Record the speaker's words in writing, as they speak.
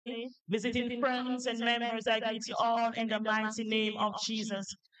visiting friends and members, I greet you all in the mighty name of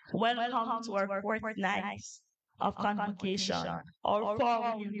Jesus. Welcome to our fourth night of Convocation. How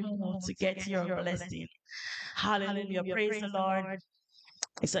far will you go to get your blessing? Hallelujah. Praise the Lord.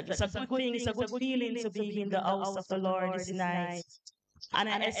 It's a good thing, it's a good feeling to be in the house of the Lord this night. And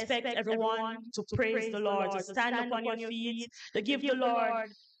I expect everyone to praise the Lord, to stand upon your feet, to give the Lord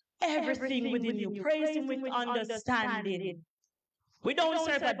everything within you. Praise Him with understanding. We don't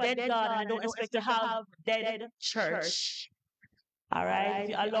serve a dead God, and I don't expect to have dead church. All right? If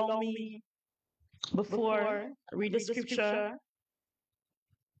you allow me, before I read the scripture,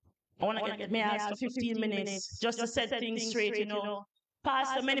 I want to get me ask for 15 minutes just to set things straight,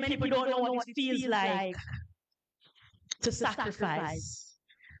 Pastor, many people don't know what it feels like to sacrifice,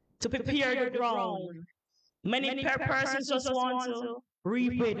 to prepare the ground. Many persons just want to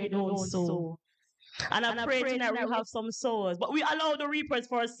reap where they don't sow. And I pray tonight we'll have some sowers. But we allow the reapers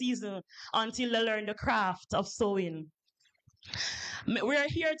for a season until they learn the craft of sowing. We are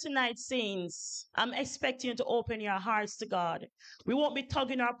here tonight, saints. I'm expecting you to open your hearts to God. We won't be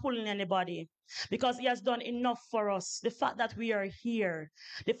tugging or pulling anybody because He has done enough for us. The fact that we are here,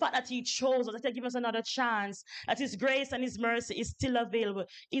 the fact that He chose us, that He gives us another chance, that His grace and His mercy is still available,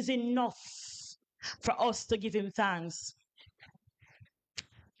 is enough for us to give Him thanks.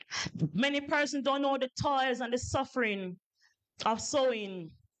 Many persons don't know the toils and the suffering of sowing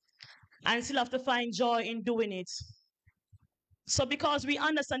and still have to find joy in doing it. So because we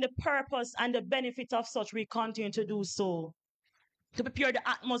understand the purpose and the benefit of such, we continue to do so. To prepare the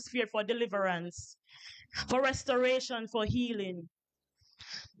atmosphere for deliverance, for restoration, for healing.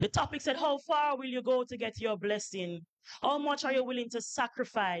 The topic said, how far will you go to get your blessing? How much are you willing to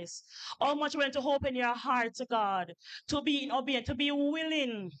sacrifice? How much are you willing to open your heart to God? To be obedient, to be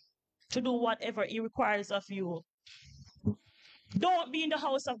willing to do whatever He requires of you. Don't be in the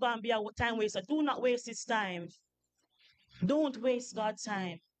house of God and be a time waster. Do not waste His time. Don't waste God's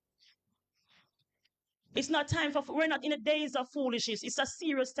time. It's not time for, we're not in the days of foolishness. It's a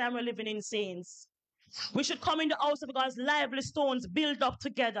serious time we're living in, saints. We should come in the house of God's lively stones, build up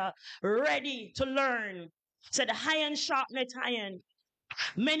together, ready to learn. Said the iron sharpeneth iron.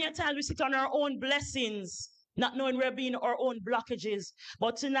 Many a times we sit on our own blessings, not knowing we're being our own blockages.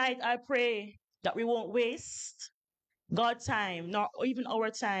 But tonight I pray that we won't waste God's time, nor even our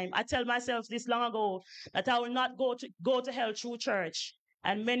time. I tell myself this long ago that I will not go to hell through church.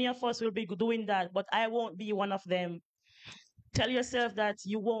 And many of us will be doing that, but I won't be one of them. Tell yourself that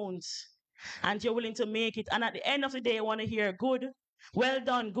you won't, and you're willing to make it. And at the end of the day, I want to hear, good, well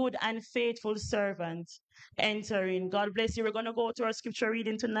done, good and faithful servant, enter in. God bless you. We're going to go to our scripture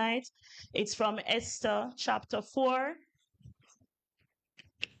reading tonight. It's from Esther chapter 4.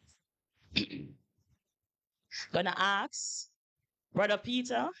 Gonna ask Brother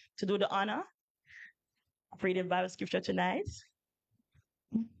Peter to do the honor of reading Bible scripture tonight.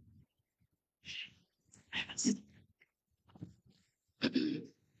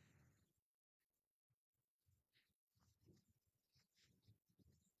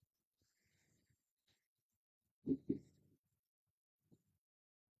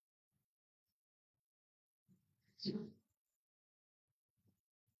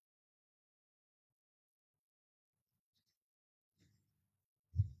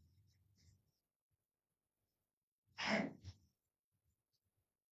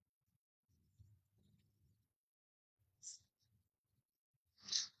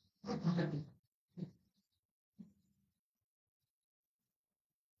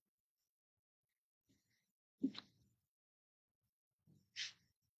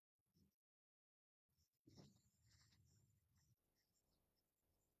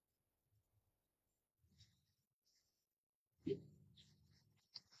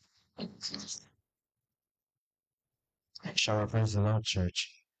 Shall we praise the Lord, church?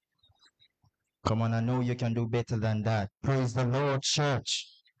 Come on, I know you can do better than that. Praise the Lord, church.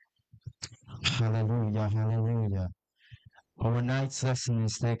 Hallelujah, hallelujah. Our night's lesson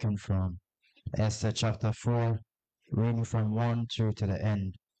is taken from Esther chapter 4, reading from 1 through to the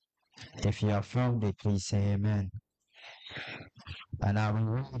end. If you have found it, please say amen. And I will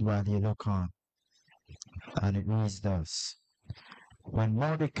read while you look on. And it reads thus. When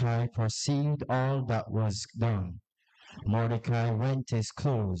Mordecai perceived all that was done, Mordecai rent his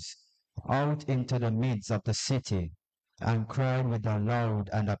clothes out into the midst of the city, and cried with a loud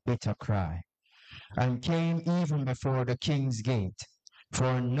and a bitter cry, and came even before the king's gate,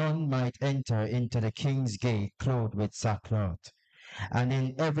 for none might enter into the king's gate clothed with sackcloth. And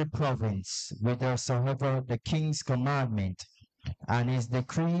in every province, whithersoever the king's commandment and his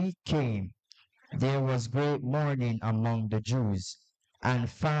decree came, there was great mourning among the Jews, and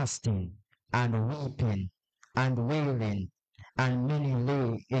fasting, and weeping, and wailing, and many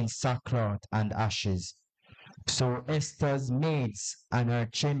lay in sackcloth and ashes. So Esther's maids and her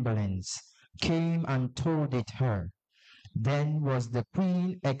chamberlains came and told it her. Then was the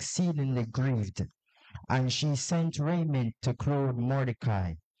queen exceedingly grieved, and she sent raiment to clothe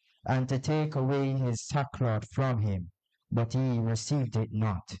Mordecai, and to take away his sackcloth from him, but he received it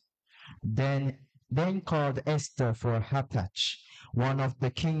not. Then called Esther for Hathach, one of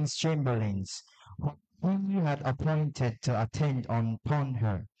the king's chamberlains, whom he had appointed to attend upon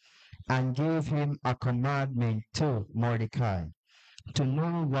her, and gave him a commandment to Mordecai, to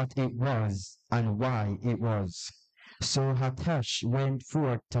know what it was and why it was. So Hathach went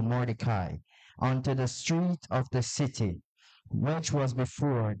forth to Mordecai unto the street of the city, which was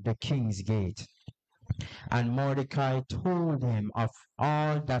before the king's gate. And Mordecai told him of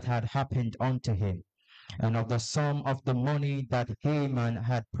all that had happened unto him, and of the sum of the money that Haman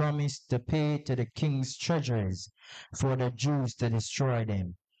had promised to pay to the king's treasuries for the Jews to destroy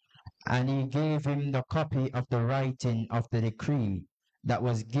them. And he gave him the copy of the writing of the decree that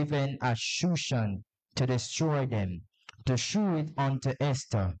was given at Shushan to destroy them, to shew it unto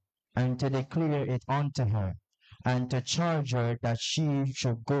Esther, and to declare it unto her, and to charge her that she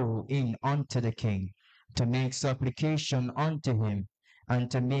should go in unto the king, to make supplication unto him, and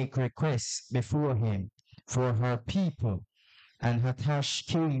to make requests before him for her people. And Hathach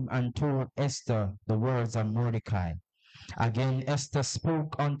came and told Esther the words of Mordecai. Again Esther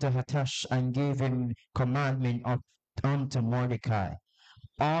spoke unto Hathach and gave him commandment unto Mordecai.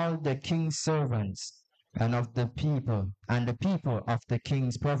 All the king's servants and the people of the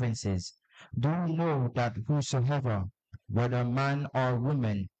king's provinces, do know that whosoever, whether man or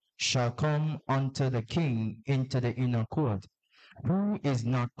woman, shall come unto the king into the inner court, who is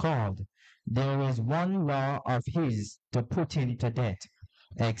not called, there is one law of his to put him to death,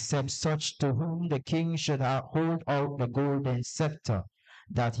 except such to whom the king should hold out the golden scepter,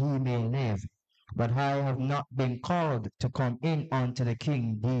 that he may live. But I have not been called to come in unto the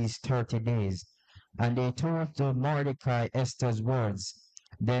king these 30 days. And they told to Mordecai Esther's words.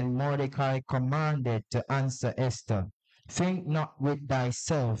 Then Mordecai commanded to answer Esther, think not with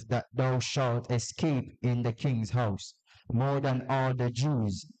thyself that thou shalt escape in the king's house, more than all the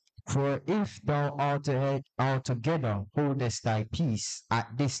Jews. For if thou altogether holdest thy peace at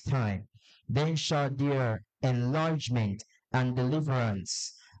this time, then shall there enlargement and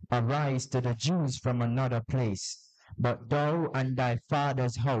deliverance arise to the Jews from another place. But thou and thy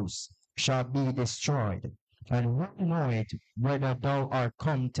father's house shall be destroyed. And who knoweth whether thou art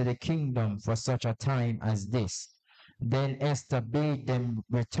come to the kingdom for such a time as this? Then Esther bade them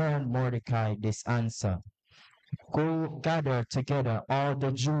return Mordecai this answer. Go gather together all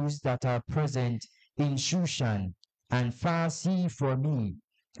the Jews that are present in Shushan, and fast ye for me,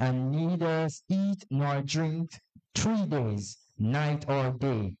 and neither eat nor drink 3 days, night or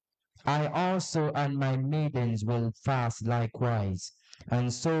day. I also and my maidens will fast likewise,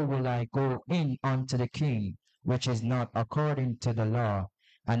 and so will I go in unto the king, which is not according to the law.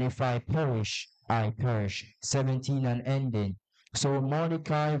 And if I perish, I perish. 17 and ending. So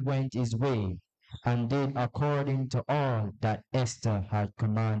Mordecai went his way, and did according to all that Esther had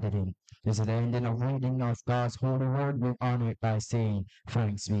commanded him. This is the ending of reading of God's holy word. We honor it by saying,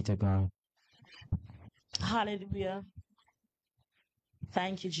 thanks be to God. Hallelujah.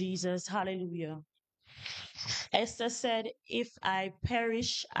 Thank you, Jesus. Hallelujah. Esther said, if I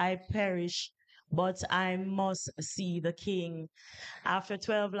perish, I perish, but I must see the king. After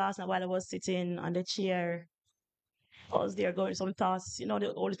 12 last night, while I was sitting on the chair, I was there going some thoughts. You know,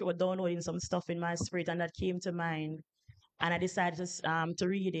 the Holy Spirit was downloading some stuff in my spirit, and that came to mind. And I decided to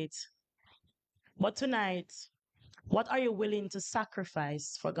read it. But tonight, what are you willing to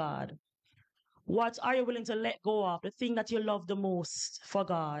sacrifice for God? What are you willing to let go of? The thing that you love the most for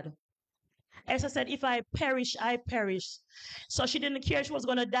God. Esther said, if I perish, I perish. So she didn't care she was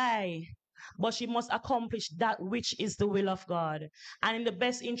going to die, but she must accomplish that which is the will of God and in the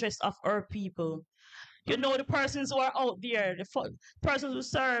best interest of her people. You know, the persons who are out there, the persons who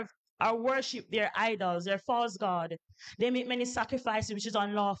serve or worship their idols, their false god, they make many sacrifices which is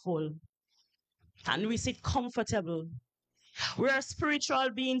unlawful. And we sit comfortable. We are spiritual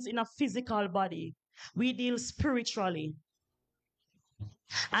beings in a physical body. We deal spiritually.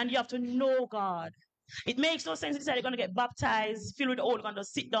 And you have to know God. It makes no sense to say you're going to get baptized, filled with the Holy Ghost, going to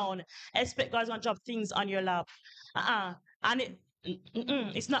sit down, expect God's going to drop things on your lap. And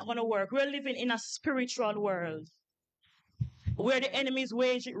it's not going to work. We're living in a spiritual world where the enemy is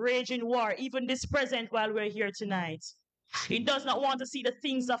raging war, even this present while we're here tonight. He does not want to see the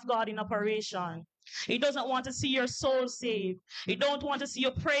things of God in operation. He doesn't want to see your soul saved. He don't want to see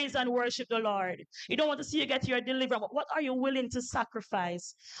you praise and worship the Lord. He don't want to see you get your deliverance. What are you willing to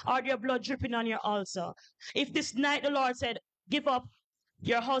sacrifice? Are there blood dripping on your altar? If this night the Lord said, give up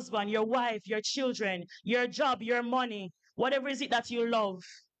your husband, your wife, your children, your job, your money, whatever is it that you love,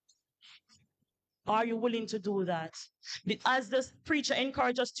 are you willing to do that? As the preacher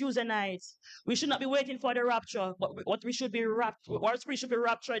encouraged us Tuesday night, we should not be waiting for the rapture, but what we should be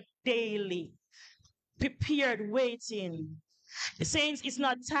raptured daily, prepared, waiting. The saints, it's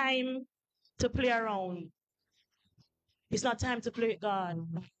not time to play around. It's not time to play with God.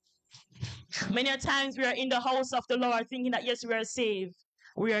 Many times we are in the house of the Lord thinking that yes, we are saved.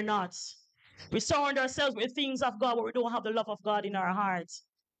 We are not. We surround ourselves with things of God, but we don't have the love of God in our hearts.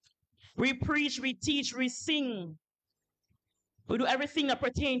 We preach, we teach, we sing. We do everything that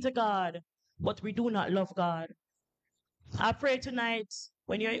pertains to God, but we do not love God. I pray tonight,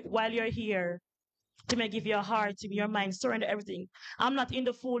 while you're here, to may give your heart, to your mind, surrender everything. I'm not in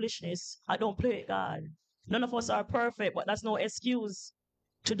the foolishness. I don't play with God. None of us are perfect, but that's no excuse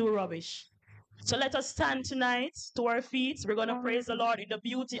to do rubbish. So let us stand tonight to our feet. We're going to praise the Lord in the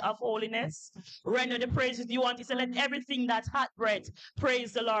beauty of holiness. Render the praises you want. He said, let everything that's hot breath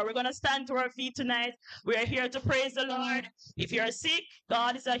praise the Lord. We're going to stand to our feet tonight. We are here to praise the Lord. If you're sick,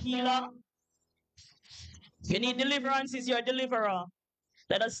 God is a healer. You need deliverance, is your deliverer.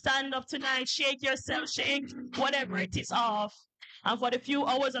 Let us stand up tonight. Shake yourself. Shake whatever it is off. And for the few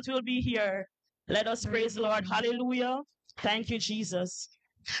hours that we'll be here, let us praise the Lord. Hallelujah. Thank you, Jesus.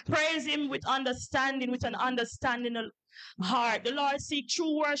 Praise him with understanding, with an understanding heart. The Lord seeks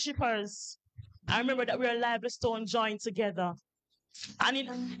true worshippers. I remember that we're Livestream joined together. And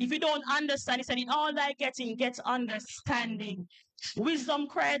if you don't understand, he said, in all thy getting, get understanding. Wisdom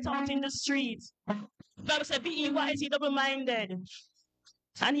cried out in the street. The Bible said, be ye wise, ye double-minded.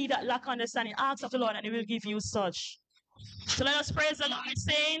 And he that lack understanding, ask of the Lord, and he will give you such. So let us praise the Lord,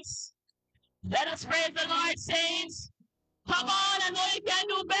 saints. Let us praise the Lord, saints. Come on, I know you can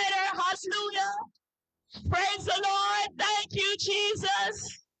do better. Hallelujah. Praise the Lord. Thank you,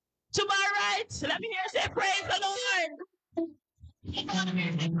 Jesus. To my right, let me hear say, praise the Lord.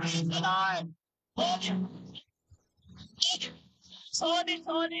 Praise the Lord. Hold it. Hold it,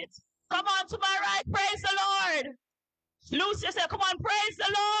 hold it. Come on, to my right, praise the Lord. Loose yourself. Come on, praise the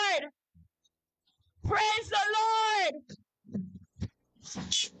Lord. Praise the Lord.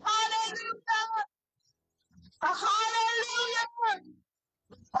 Hallelujah. Hallelujah.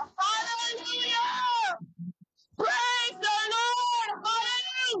 Hallelujah. Praise the Lord.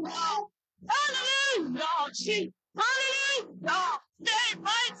 Hallelujah. Hallelujah. Jesus. Hallelujah. Name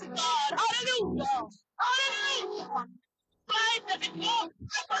mighty God. Hallelujah. Hallelujah. Praise the Lord.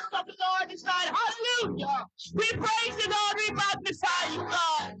 Presence of the Lord is God. Hallelujah. We praise you, Lord. We magnify you,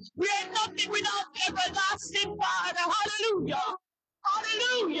 God. We are nothing without the everlasting Father. Hallelujah.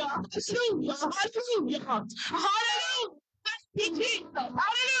 Hallelujah. Hallelujah. Hallelujah. Hallelujah. Thank you, Jesus.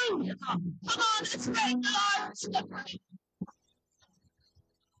 Hallelujah. Come on, let's praise the Lord.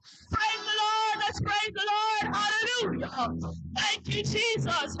 Praise the Lord. Let's praise the Lord. Hallelujah. Thank you,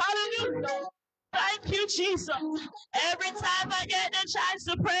 Jesus. Hallelujah. Thank you, Jesus. Every time I get the chance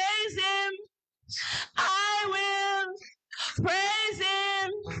to praise him, I will praise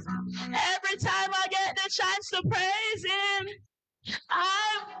him. Every time I get the chance to praise him,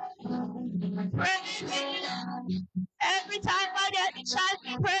 I will praise him. Every time I get the chance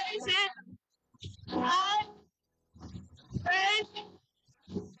to praise him, I praise him.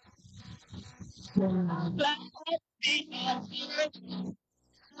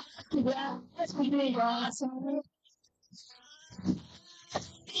 He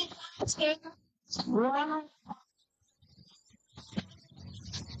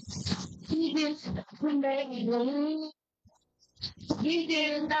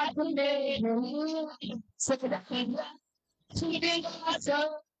did not make me. Second, he did not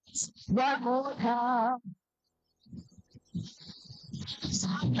one more time.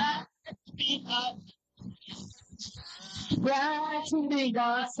 Glad to be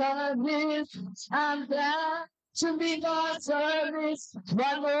God's service. I'm glad to be God's service.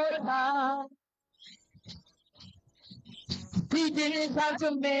 One more time. He didn't have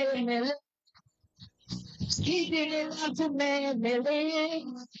to make me. He didn't have to make me leave.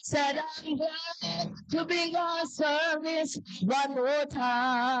 Said I'm glad to be God's service. One more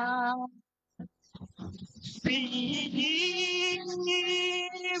time. When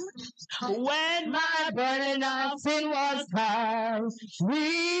my burden of sin was high,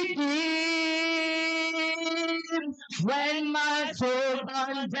 redeemed when my soul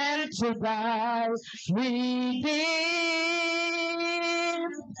condemned to die, redeemed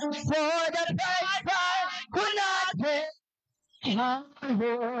for the price I could not pay.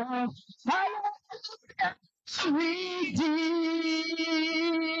 Redeemed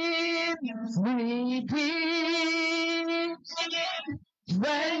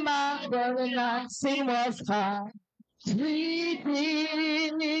when my burden sin was high.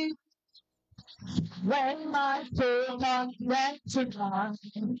 Redeemed when my soul condemned to die.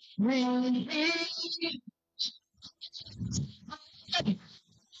 Redeemed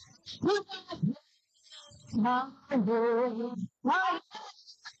my Lord, my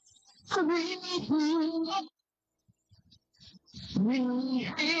redeemed,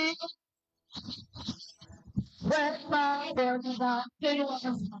 redeemed when my burden sin was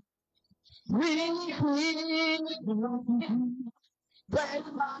high. Redeemed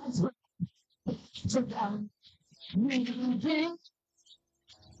when my soul to die. Redeemed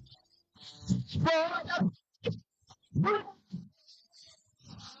for the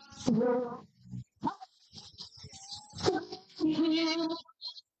Lord.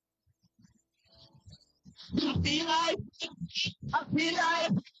 I feel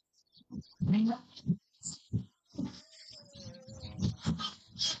like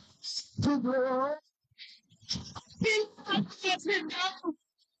to grow.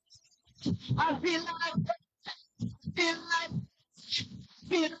 I feel like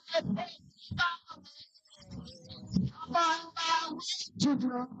to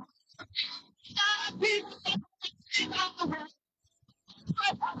grow.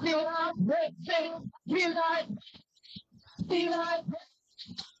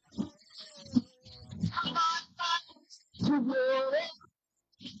 I feel like to grow.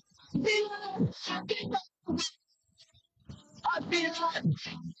 I feel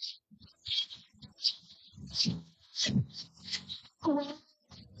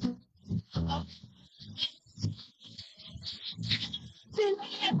like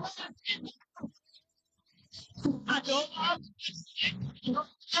I don't know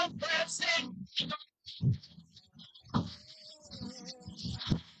person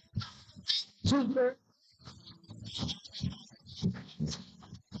to grow.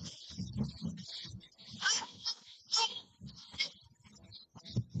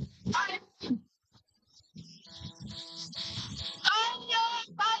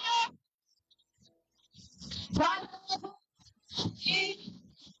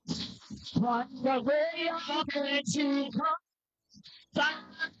 On the way of to come,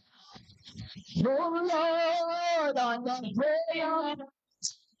 oh Lord, on the way of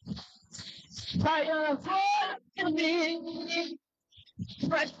fire for me,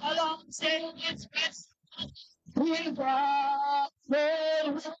 press along, say it's best. We got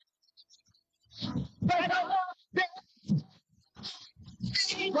press along,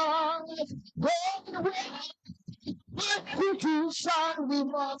 we got persecution, we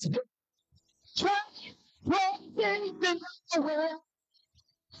must try one thing in the world.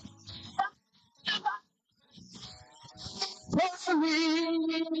 For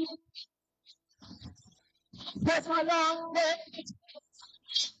me, press along,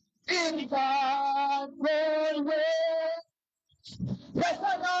 in God's way. Press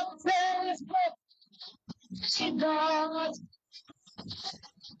along, in God's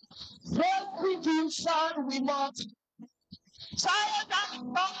persecution, we must try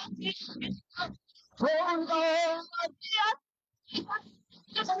and oh Lord,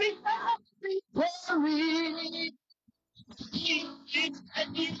 just be happy for me.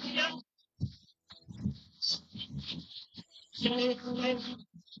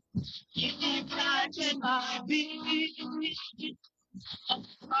 Imagine my being,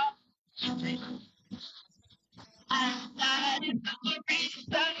 and that is the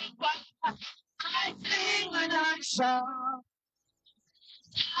reason why I sing when I shout.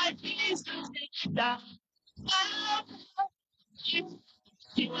 I please to take that.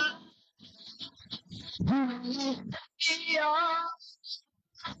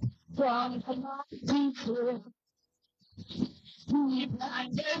 From the people,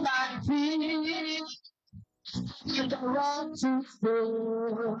 planted my feet, in the wrong to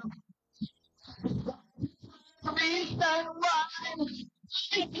fall. Reason why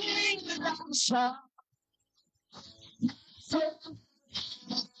I think that I'm shy. So,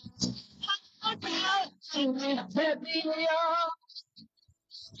 let me up, let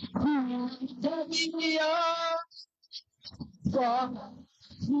me up, from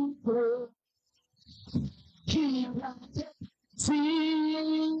people, keep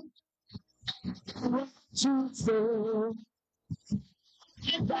see what to fall.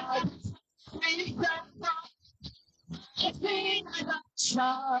 And that reason why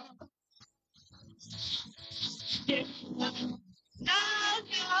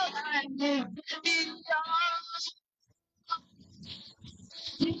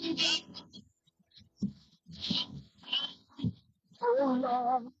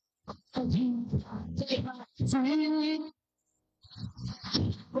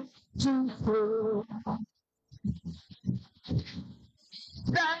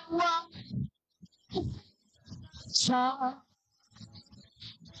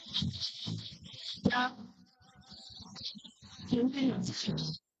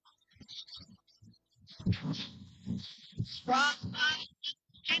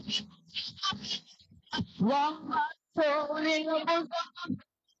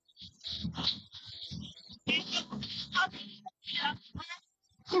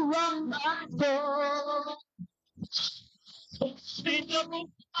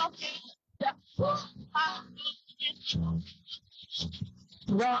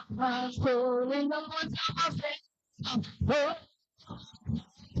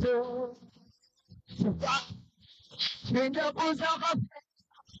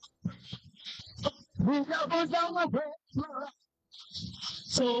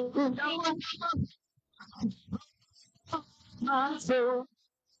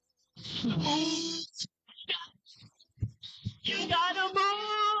You gotta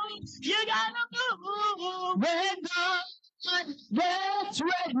move. You gotta move. When God gets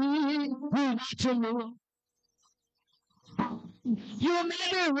ready, you got to move. You may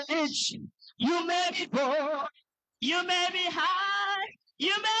be rich. You may be poor. You may be high.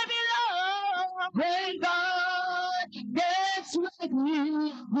 You may be low. When God gets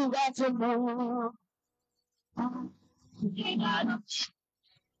ready, you got to move. You got to move.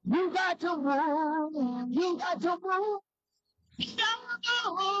 You got to move. You got to move.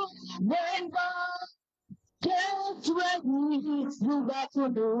 When God gets ready, you got to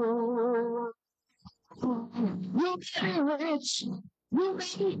move. You may be rich. You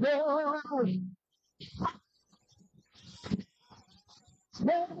may be poor.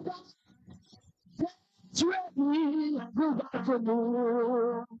 When God gets ready, you got to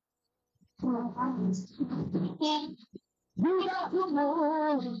move. You got to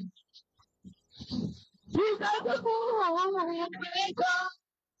move. You got to move. When God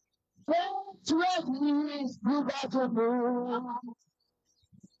gets ready, you got to move.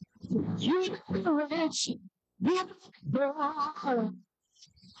 You may be rich. You may be poor.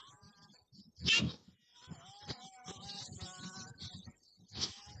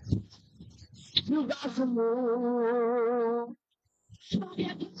 You got to move.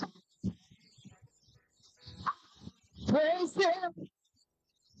 Praise Him.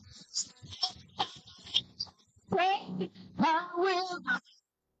 Praise. I will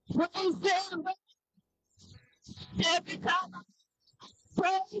praise Him. Every time I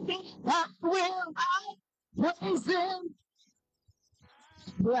praise Him, I will praise Him.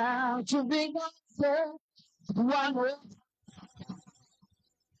 Proud to be God. One word.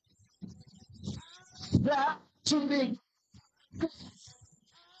 Proud to be.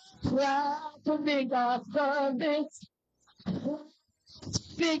 Proud to be God's service.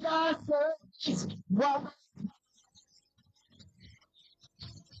 Be God's service. One.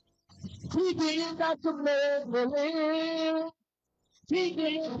 He did not to me. He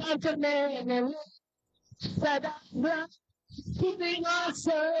did not to me. Said I'm keeping our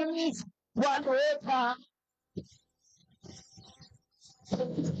service one more time.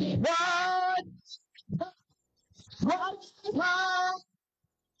 One time.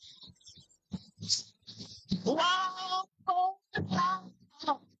 One more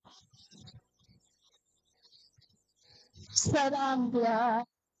time. Said I'm glad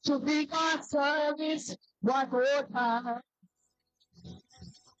to be God's service one more time.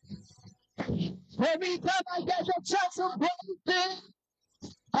 Every time I get a chance to praise Him,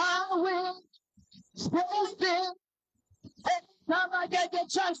 I will praise Him. Every time I get a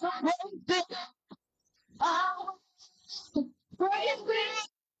chance to praise Him, I will praise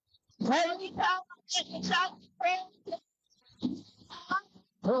Him. Every time I get a chance to praise Him,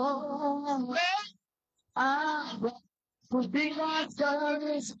 oh, I will be my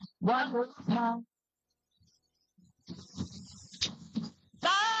service one more time.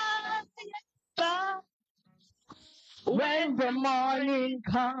 When the morning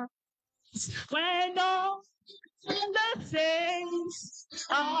comes, when all the saints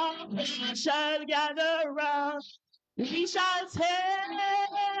shall gather round, we shall tell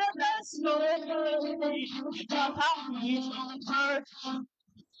the story of how He conquered.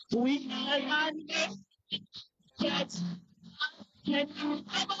 We cannot get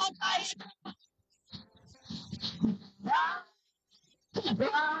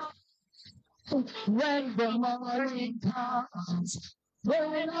when the morning comes,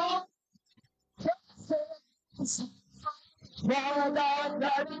 when all faces fall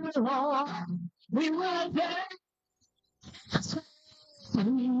down home, we will get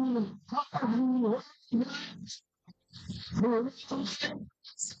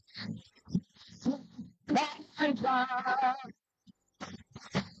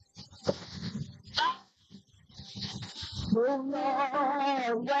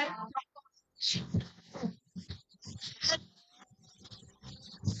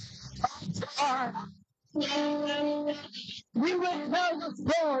we will tell the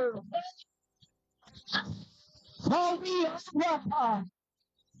story. How we are.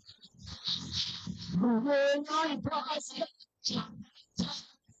 We will not pass.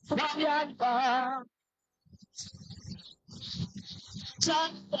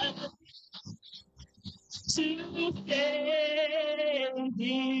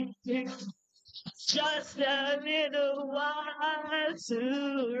 Just a little while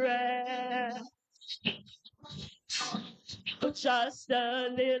to rest. Just a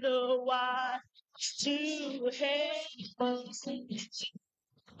little while to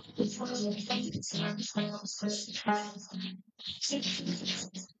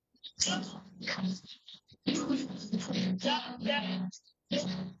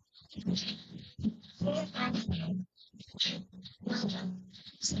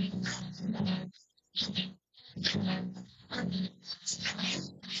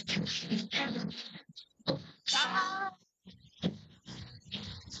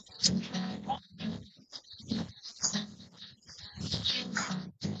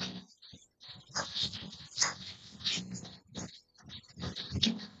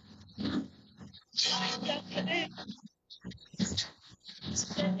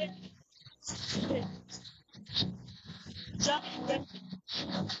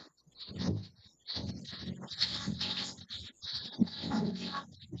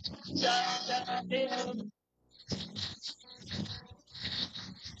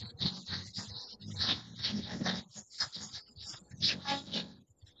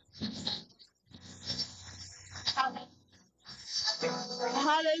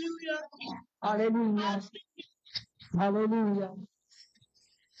Hallelujah. Hallelujah. Hallelujah.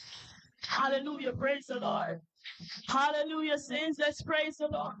 Hallelujah. Praise the Lord. Hallelujah. Saints, let's praise the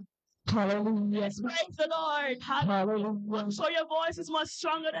Lord. Hallelujah. Let's praise the Lord. Hallelujah. I'm sure your voice is much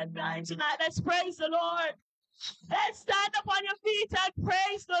stronger than mine tonight. Let's praise the Lord. Let's stand up on your feet and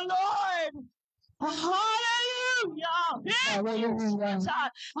praise the Lord. Hallelujah. Hallelujah.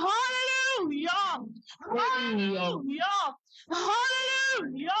 Hallelujah. Hallelujah.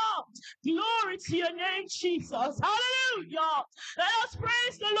 Hallelujah. Glory to your name, Jesus. Hallelujah. Let us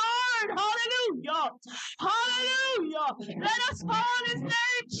praise the Lord. Hallelujah. Hallelujah. Let us call his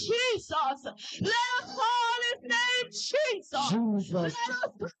name Jesus. Let us call his name Jesus. Let us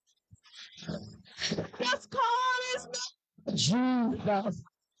just call his name Jesus. Jesus.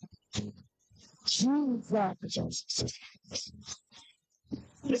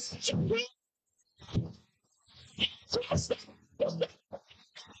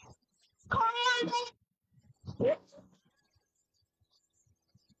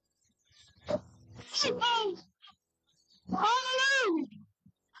 Hallelujah.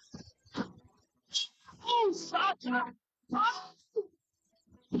 Oh, Satan.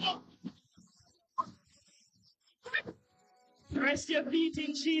 Rest your feet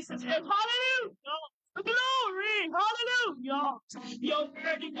in Jesus' name. Hallelujah. Glory. Hallelujah. Your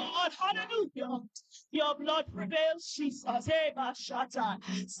worthy God. Hallelujah. Your blood prevails, Jesus. Hey, Bashata.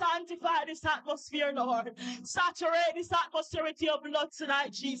 Sanctify this atmosphere, Lord. Saturate this atmosphere with your blood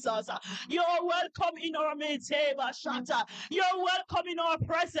tonight, Jesus. You're welcome in our midst, hey, Bashata. You're welcome in our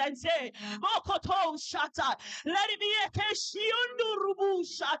presence, hey. Mokoto Shata. Let it be a Keshiundu Rubu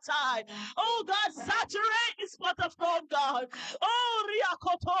Shata. Oh God, saturate this spot of God. Oh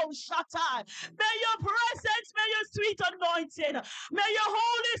Riakoto Shata. May your presence, may your sweet anointing, may your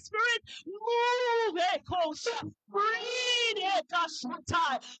Holy Spirit move. Breathe,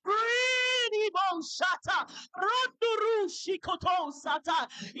 Ekashata. Breathe, Ibon Shata. Runduru Shikoto Sata.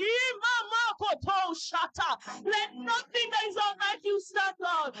 Imama Koto Shata. Let nothing that is unlike you stand,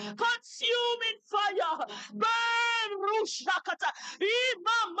 Lord. Consuming fire. Burn Rushakata.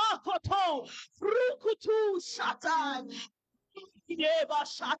 Imama Koto. Rukutu Shata.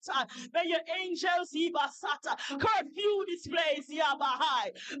 May your angels curfew this place.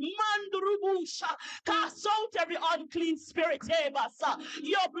 Mandrubusha. Cast out every unclean spirit.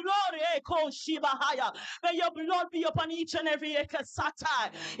 Your blood, may your blood be upon each and every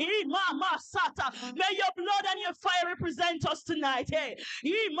Ekasata. May your blood and your fire represent us tonight.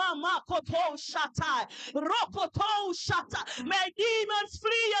 Imama koto shata. Rokoto shata. May demons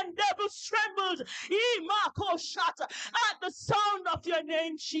flee and devils tremble. Imako shata. At the sound of your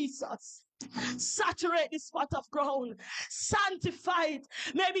name, Jesus. Saturate this spot of ground. Sanctify it.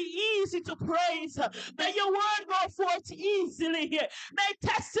 May be easy to praise. May your word go forth easily. May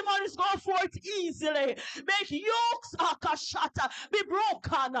testimonies go forth easily. May yokes akashata be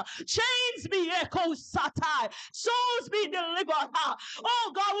broken. Chains be echoed satai. Souls be delivered.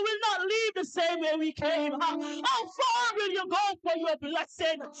 Oh God, we will not leave the same way we came. How far will you go for your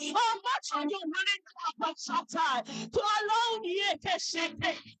blessing? How much are you willing to allow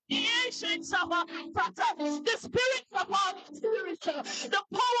the ancients of the spirit of our spirit, the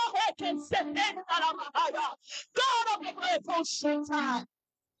power that can set in God of the grateful shelter.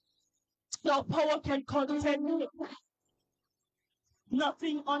 No power can contend with it.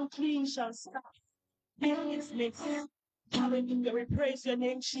 Nothing unclean shall stand in his midst. Hallelujah. We praise your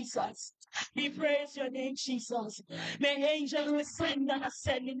name, Jesus. We praise your name, Jesus. May angels descend and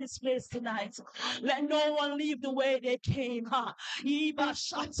ascend in this place tonight. Let no one leave the way they came. We are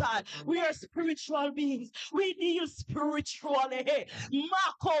spiritual beings. We deal spiritually.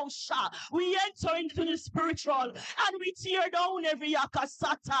 We enter into the spiritual and we tear down every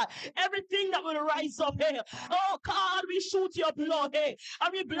yakasata, everything that will rise up here. Oh God, we shoot your blood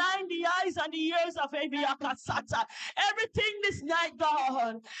and we blind the eyes and the ears of every yakasata. Everything this night,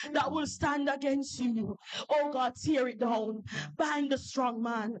 God, that will stand against you. Oh God, tear it down. Bind the strong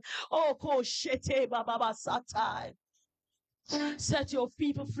man. Oh, koshete bababa satai. Set your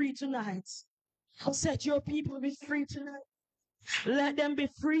people free tonight. Set your people be free tonight. Let them be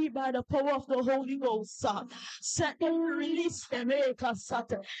free by the power of the Holy Ghost. Set them, release them.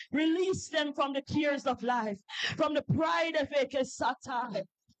 Release them from the cares of life, from the pride of Ekesata.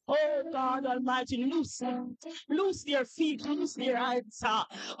 Oh God Almighty, loose them. Loose their feet, loose their eyes.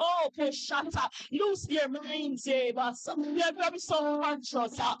 Oh, Keshata, loose their minds. They're very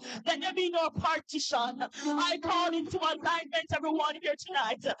subconscious. Let there be no partition. I call into alignment everyone here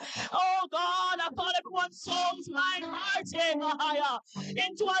tonight. Oh God, I call everyone's souls, mind, heart,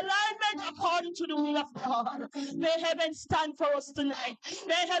 into alignment according to the will of God. May heaven stand for us tonight.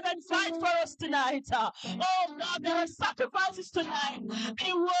 May heaven fight for us tonight. Oh God, there are sacrifices tonight.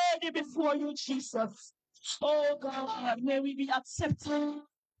 Be worthy before you, Jesus. Oh God, may we be accepted.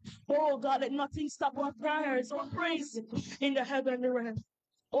 Oh God, let nothing stop our prayers or praise in the heavenly realm.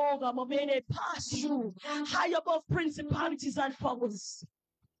 Oh God, may they pass through high above principalities and powers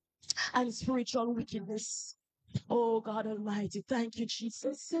and spiritual wickedness. Oh God Almighty, thank you,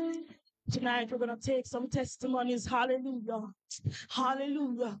 Jesus. Tonight we're going to take some testimonies. Hallelujah.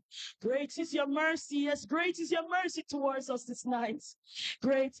 Hallelujah. Great is your mercy. Yes, great is your mercy towards us this night.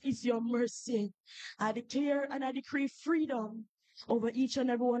 Great is your mercy. I declare and I decree freedom over each and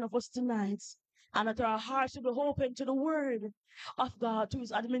every one of us tonight. And that our hearts will be open to the word of God, to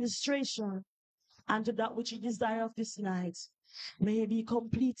his administration, and to that which he desires of this night. May it be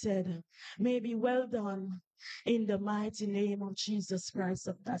completed. May it be well done. In the mighty name of Jesus Christ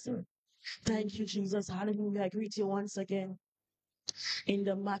of Nazareth. Thank you, Jesus. Hallelujah. I greet you once again in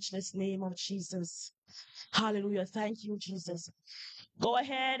the matchless name of Jesus. Hallelujah. Thank you, Jesus. Go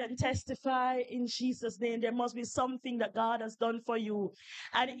ahead and testify in Jesus' name. There must be something that God has done for you.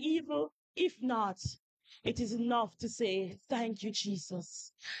 And even if not, it is enough to say, thank you,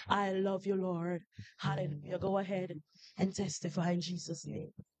 Jesus. I love you, Lord. Hallelujah. Go ahead and testify in Jesus'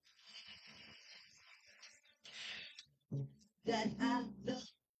 name. That I love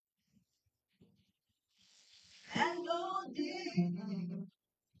and Lord,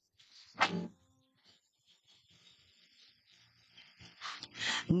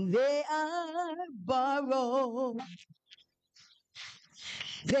 they are borrowed.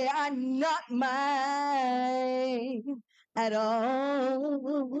 They are not mine at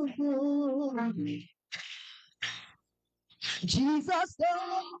all. Jesus,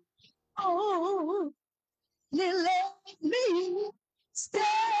 oh, you let me stand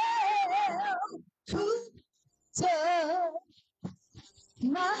to touch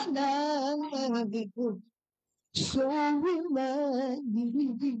my life. So remind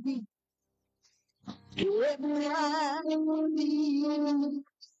me when I need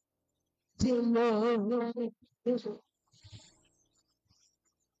the Lord.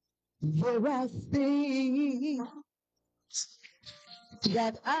 There are things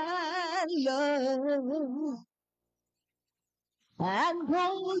that I love and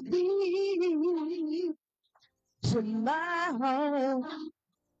hold deep to my heart.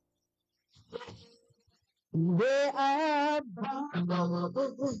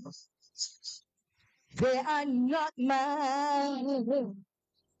 They are not mine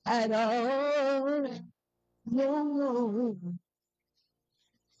at all. No,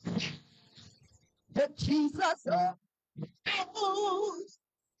 but Jesus knows.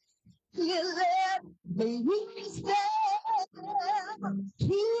 He let me stand.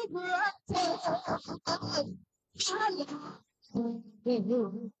 He brought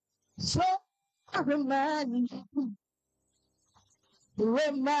so remind me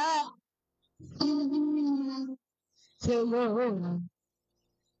to Lord.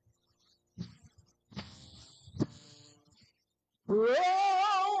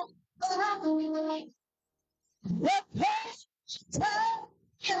 Oh, the past time.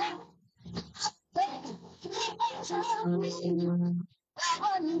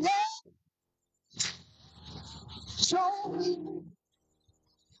 Show me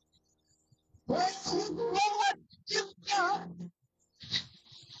what you've done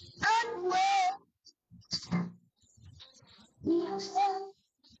and where you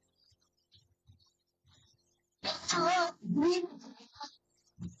have me.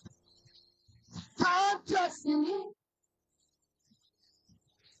 I'm just you.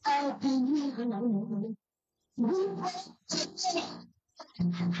 I'll be you.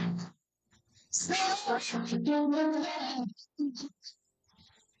 So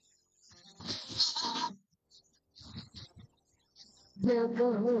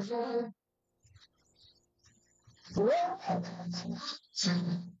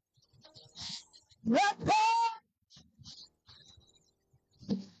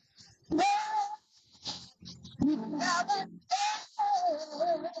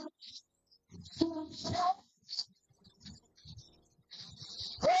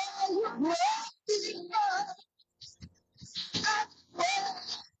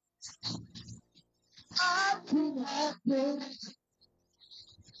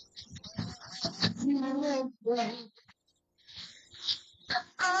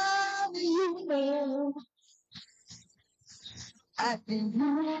you know, I can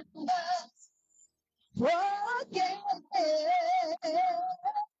forget.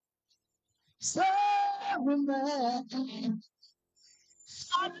 So remind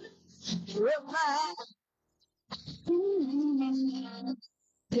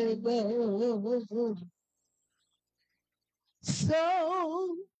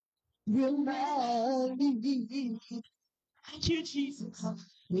so remind me. Thank you, Jesus.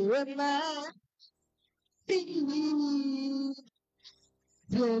 Remind me.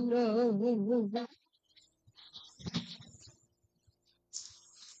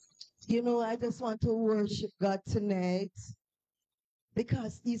 You know, I just want to worship God tonight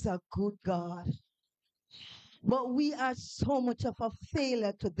because He's a good God. But we are so much of a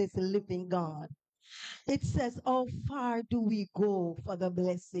failure to this living God. It says, how far do we go for the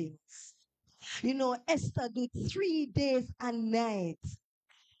blessings? You know, Esther did 3 days and nights.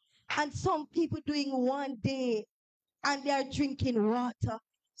 And some people doing 1 day and they are drinking water.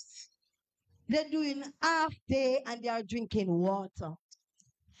 They're doing half day and they are drinking water.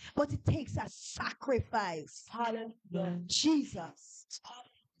 But it takes a sacrifice. Hallelujah. Jesus.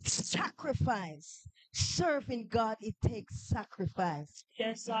 Sacrifice. Serving God, it takes sacrifice.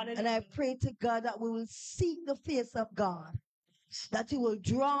 Yes, hallelujah. And I pray to God that we will seek the face of God, that He will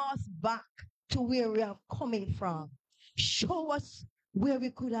draw us back to where we are coming from. Show us where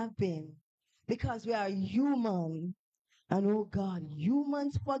we could have been, because we are human. And oh God,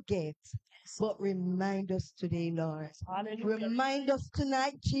 humans forget. But remind us today, Lord. Hallelujah. Remind us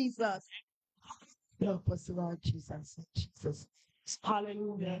tonight, Jesus. Help us, Lord Jesus. Jesus.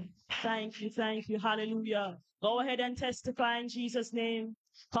 Hallelujah. Thank you, thank you. Hallelujah. Go ahead and testify in Jesus' name.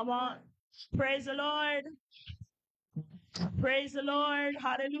 Come on. Praise the Lord. Praise the Lord.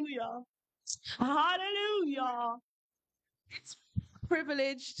 Hallelujah. Hallelujah. It's a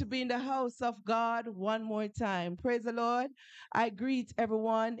privilege to be in the house of God one more time. Praise the Lord. I greet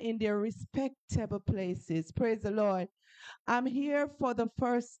everyone in their respectable places. Praise the Lord. I'm here for the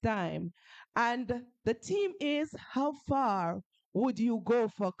first time, and the theme is, how far would you go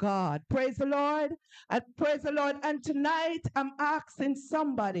for God? Praise the Lord. And praise the Lord. And tonight I'm asking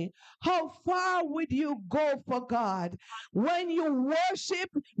somebody, how far would you go for God? When you worship,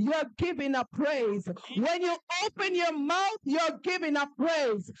 you're giving a praise. When you open your mouth, you're giving a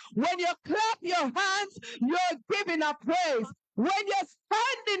praise. When you clap your hands, you're giving a praise. When you're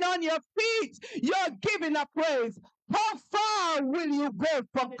standing on your feet, you're giving a praise. How far will you go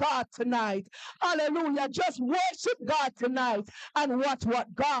for God tonight? Hallelujah. Just worship God tonight and watch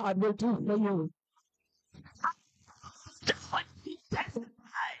what God will do for you.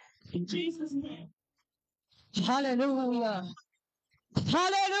 In Jesus' name. Hallelujah.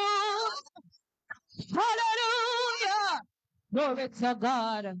 Hallelujah. Hallelujah. Glory to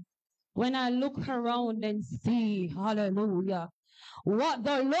God. When I look around and see, hallelujah, what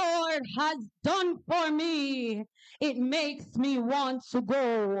the Lord has done for me, it makes me want to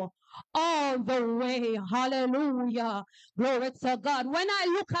go all the way. Hallelujah. Glory to God. When I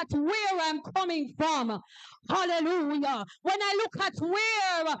look at where I'm coming from, hallelujah. When I look at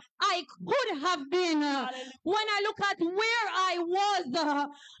where I could have been, when I look at where I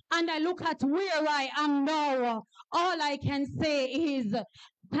was, and I look at where I am now, all I can say is,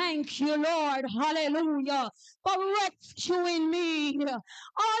 thank you, Lord, hallelujah, for rescuing me.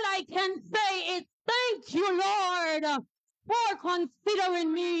 All I can say is thank you, Lord, for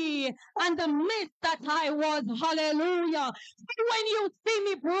considering me and the midst that I was, hallelujah. When you see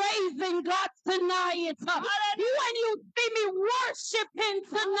me praising God tonight, when you see me worshiping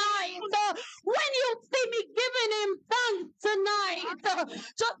tonight, when you see me giving him thanks tonight,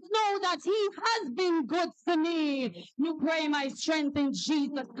 just know that he has been good to me. You pray my strength in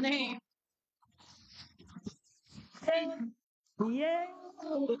Jesus' name. Yeah.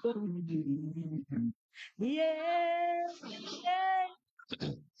 Yeah. Yeah.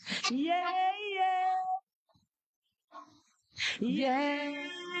 Yeah. Yeah.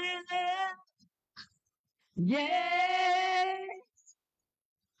 Yeah.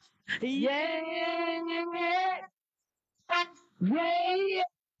 Yeah. Yeah.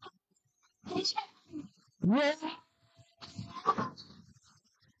 Yeah.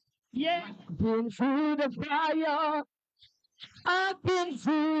 Yeah. Been through the fire. I've been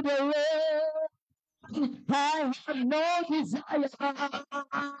through the rain. I have no desire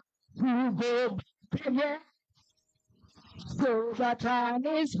to go back. So the time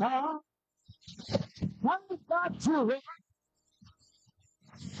is hard. I've got to wait.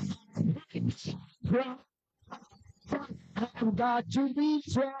 I've got to be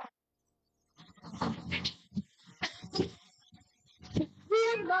strong.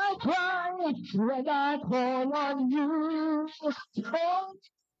 Hear my cry when I call on you. Oh,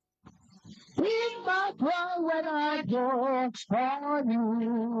 hear my cry when I call on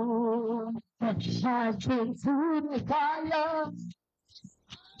you. I've been through the fire,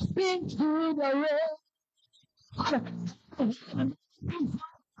 been through the rain,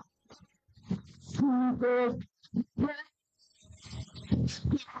 through the rain.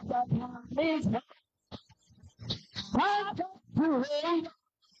 I've got to wait.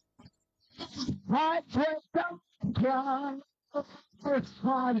 I just don't cry.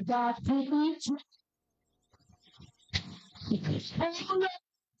 I've got to be true.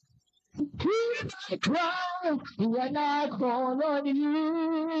 Hear my cry when I call on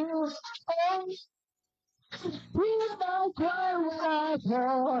you. Oh, hear my cry when I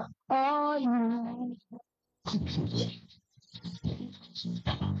call on you.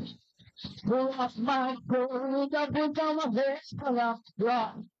 Rock my soul, the bosom of his rock,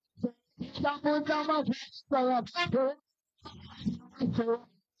 rock. The bosom of his rock,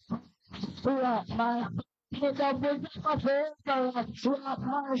 rock my in the bosom of his rock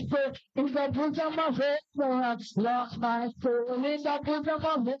my soul, in the bosom of his rock my soul, in the bosom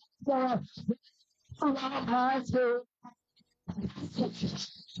of his rock my soul.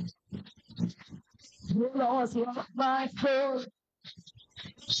 Lord, rock my soul,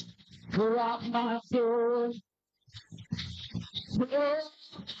 rock my soul,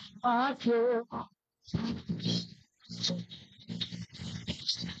 my soul.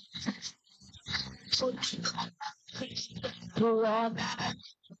 Rock,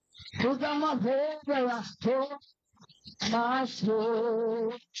 bosom of his rock my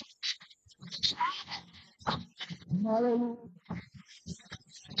soul. Hallelujah.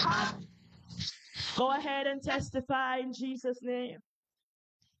 Go ahead and testify in Jesus' name.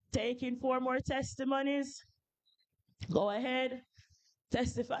 Taking 4 more testimonies. Go ahead,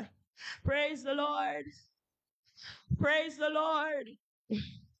 testify. Praise the Lord. Praise the Lord.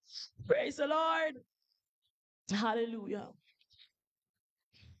 Praise the Lord. Hallelujah.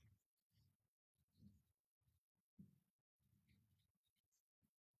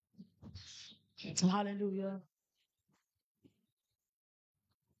 Hallelujah.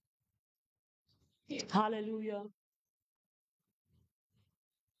 Hallelujah.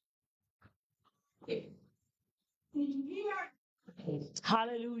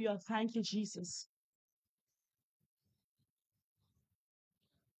 Hallelujah. Thank you, Jesus.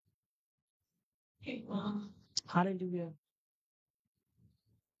 Hallelujah.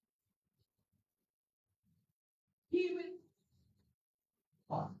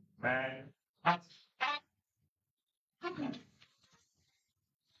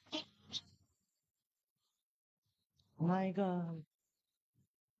 My God.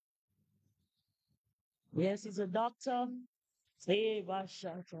 Yes, he's a doctor. Hey,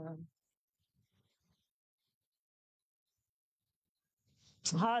 Bashata.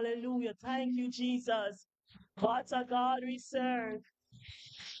 Hallelujah. Thank you, Jesus. What a God we serve.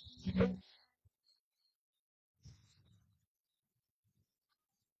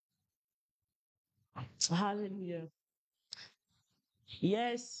 Hallelujah.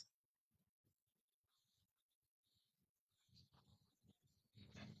 Yes.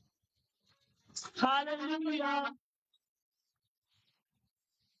 Hallelujah.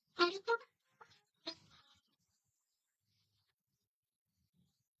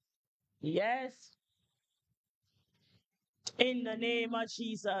 Yes. In the name of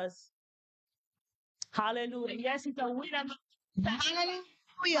Jesus. Hallelujah. Yes, it's a winner.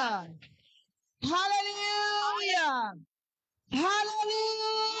 Hallelujah. Hallelujah.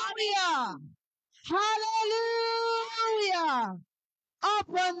 Hallelujah. Hallelujah.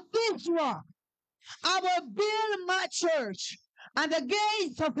 Upon this rock, I will build my church, and the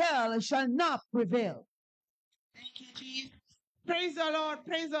gates of hell shall not prevail. Praise the Lord,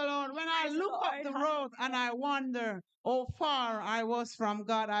 praise the Lord. When I look up the road and I wonder how far I was from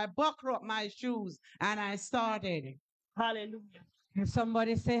God, I buckled up my shoes and I started. Hallelujah. And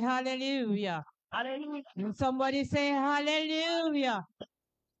somebody say hallelujah. Hallelujah. And somebody say hallelujah.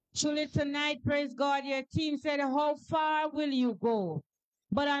 Truly tonight, praise God, your team said, how far will you go?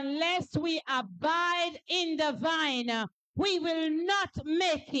 But unless we abide in the vine, we will not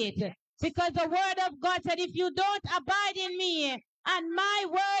make it. Because the word of God said, if you don't abide in me and my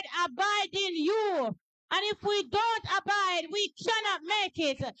word abide in you, and if we don't abide, we cannot make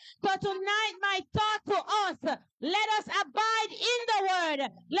it. So tonight, my thought to us, let us abide in the word.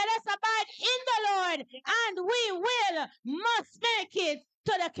 Let us abide in the Lord, and we must make it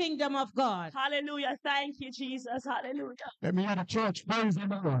to the kingdom of God. Hallelujah. Thank you, Jesus. Hallelujah. Let me hear the church praise the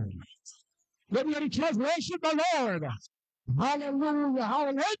Lord. Let me hear the church worship the Lord. Hallelujah. I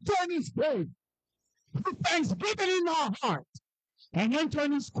will enter in his faith with thanksgiving in our heart and enter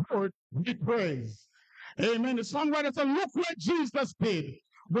in his court with praise. Amen. The songwriter said, look what Jesus did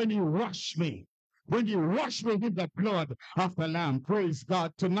when he washed me. When he washed me with the blood of the Lamb. Praise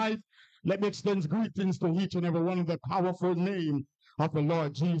God. Tonight, let me extend greetings to each and every one in the powerful name of the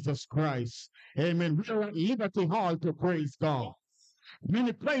Lord Jesus Christ. Amen. We are at Liberty Hall to praise God.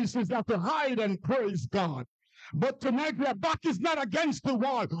 Many places have to hide and praise God. But tonight, our back is not against the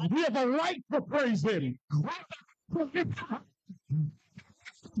wall. We have a right to praise him. Worthy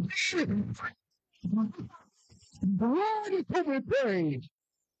to be praised.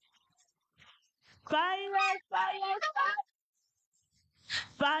 Fire, fire, fire.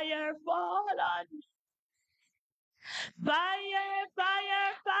 Fire fall on me. Fire,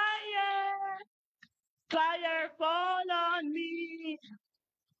 fire, fire. Fire fall on me.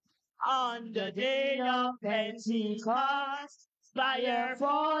 On the day of Pentecost, fire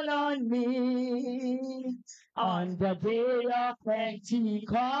fall on me. On the day of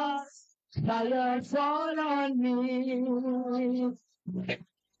Pentecost, fire fall on me.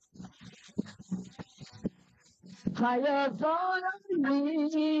 Fire fall on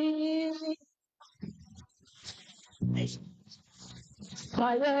me.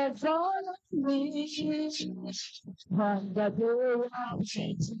 Fire fall on me. On the day of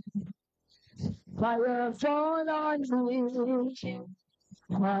Pentecost. Fire fall on me,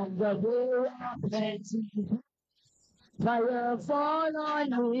 on the day of Pentecost. Fire fall on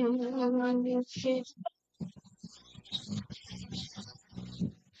me.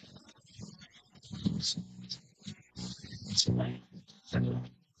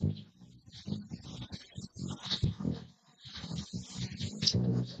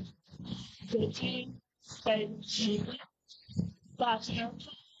 The king and she fire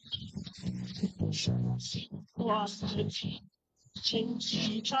was the king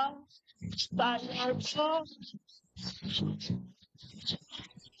she fire fall. King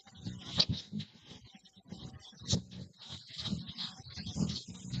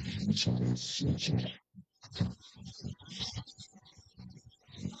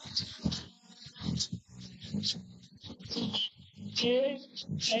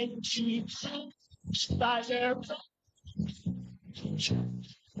and she fire fall.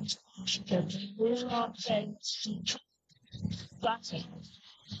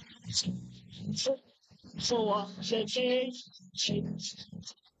 For the king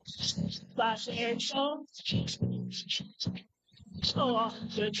Passion. Oh,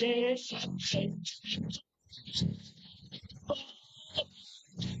 the day.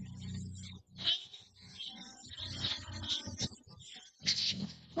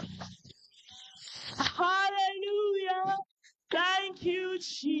 Hallelujah. Thank you,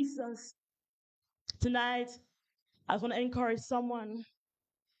 Jesus. Tonight, I want to encourage someone.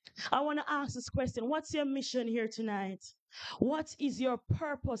 I want to ask this question. What's your mission here tonight? What is your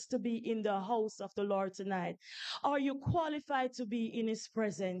purpose to be in the house of the Lord tonight? Are you qualified to be in his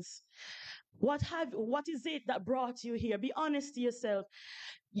presence? What is it that brought you here? Be honest to yourself.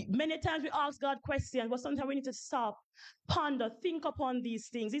 Many times we ask God questions, but sometimes we need to stop, ponder, think upon these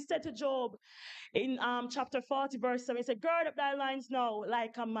things. He said to Job in chapter 40, verse 7, he said, gird up thy lines now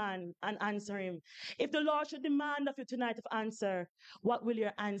like a man and answer him. If the Lord should demand of you tonight of answer, what will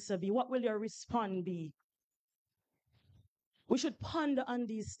your answer be? What will your response be? We should ponder on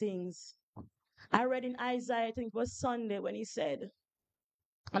these things. I read in Isaiah, I think it was Sunday, when he said,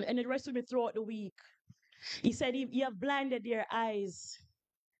 and it rested me throughout the week. He said, you have blinded their eyes.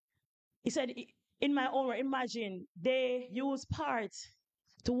 He said, in my own word, imagine they use part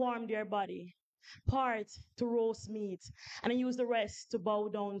to warm their body, part to roast meat, and then use the rest to bow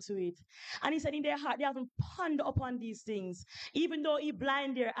down to it. And he said in their heart, they haven't pondered upon these things, even though he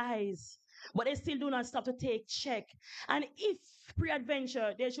blind their eyes, but they still do not stop to take check. And if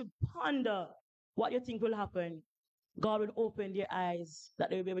peradventure they should ponder what you think will happen, God will open their eyes that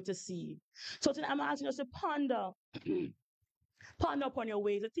they will be able to see. So tonight I'm asking us to ponder. Ponder upon your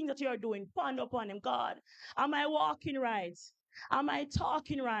ways, the things that you are doing, ponder upon them. God, am I walking right? Am I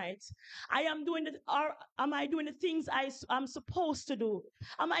talking right? Am I doing the things I'm supposed to do?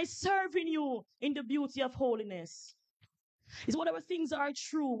 Am I serving you in the beauty of holiness? It's whatever things are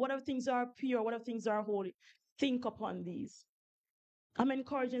true, whatever things are pure, whatever things are holy. Think upon these. I'm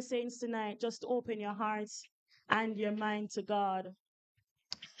encouraging saints tonight just to open your hearts and your mind to God.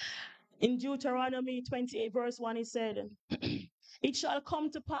 In Deuteronomy 28, verse 1, he said, it shall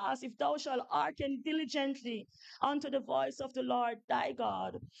come to pass, if thou shalt hearken diligently unto the voice of the Lord thy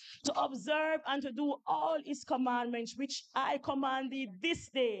God, to observe and to do all his commandments, which I command thee this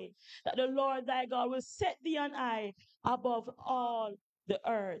day, that the Lord thy God will set thee on high above all the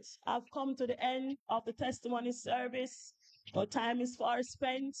earth. I've come to the end of the testimony service. Our time is far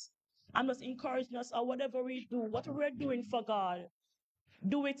spent. I'm just encouraging us, or whatever we do, what we're doing for God,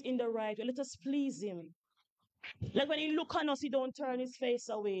 do it in the right way. Let us please him. Like when he look on us, he don't turn his face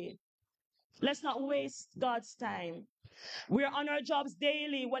away. Let's not waste God's time. We're on our jobs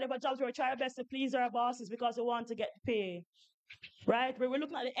daily, whatever jobs we're trying our best to please our bosses because we want to get paid. Right? We're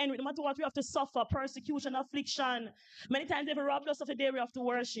looking at the end, no matter what we have to suffer, persecution, affliction. Many times they've robbed us of the day we have to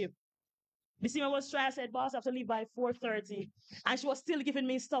worship. The same was trying, I said, boss, I have to leave by 4:30. And she was still giving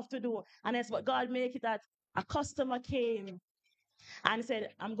me stuff to do. And that's what God make it that a customer came and said,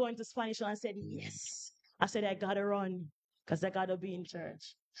 I'm going to Spanish. And I said, yes. I said, I gotta run because I gotta be in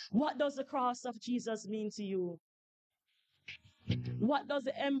church. What does the cross of Jesus mean to you? What does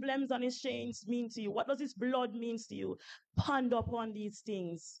the emblems on his chains mean to you? What does his blood mean to you? Ponder upon these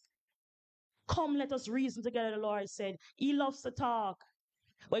things. Come, let us reason together, the Lord said. He loves to talk,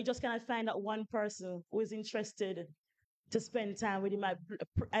 but he just cannot find that one person who is interested to spend time with him.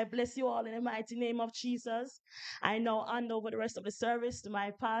 I bless you all in the mighty name of Jesus. I now hand over the rest of the service to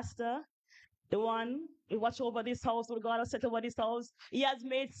my pastor, the one who watch over this house, who God has set over this house. He has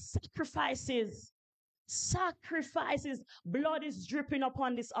made sacrifices. Sacrifices. Blood is dripping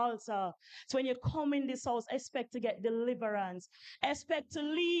upon this altar. So when you come in this house, expect to get deliverance. Expect to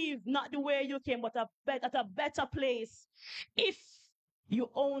leave not the way you came, but at a better place. If you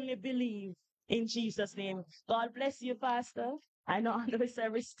only believe in Jesus' name. God bless you, Pastor. I know I'm the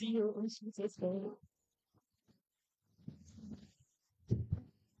service to you in Jesus' name.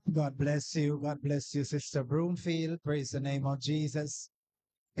 God bless you. God bless you, Sister Broomfield. Praise the name of Jesus.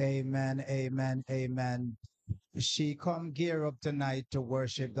 Amen, amen, amen. She come gear up tonight to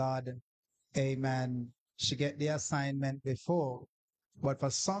worship God. Amen. She get the assignment before, but for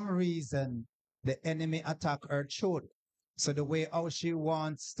some reason, the enemy attack her throat. So the way how she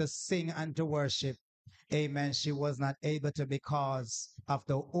wants to sing and to worship, amen, she was not able to because of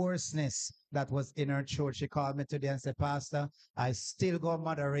the hoarseness that was in her throat. She called me today and said, Pastor, I still go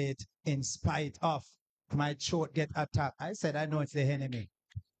moderate in spite of my throat get attacked. I said, I know it's the enemy.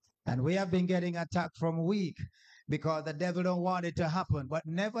 And we have been getting attacked from week because the devil don't want it to happen. But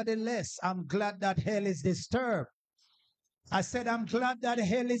nevertheless, I'm glad that hell is disturbed. I said, I'm glad that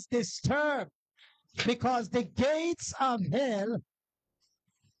hell is disturbed because the gates of hell,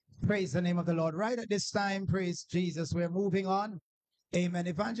 praise the name of the Lord. Right at this time, praise Jesus, we're moving on. Amen.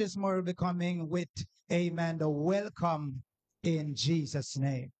 Evangelist Moore will be coming with, amen, the welcome in Jesus'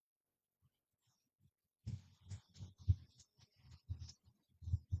 name.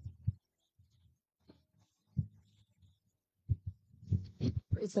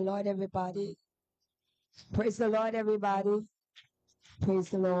 Praise the Lord, everybody. Praise the Lord, everybody. Praise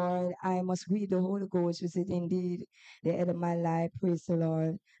the Lord. I must read the Holy Ghost, which is indeed the head of my life. Praise the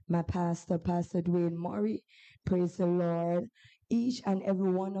Lord. My pastor, Pastor Dwayne Murray. Praise the Lord. Each and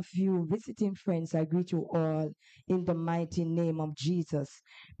every one of you visiting friends, I greet you all in the mighty name of Jesus.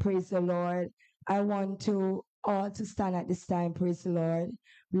 Praise the Lord. I want to all to stand at this time. Praise the Lord.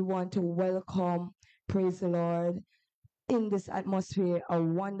 We want to welcome, praise the Lord, in this atmosphere, a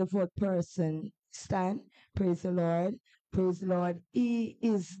wonderful person. Stand. Praise the Lord. Praise the Lord. He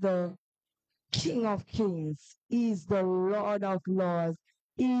is the King of Kings. He is the Lord of Lords.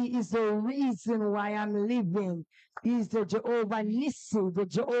 He is the reason why I'm living. He is the Jehovah Nissi, the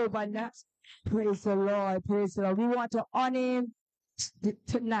Jehovah Nas. Praise the Lord. Praise the Lord. We want to honor him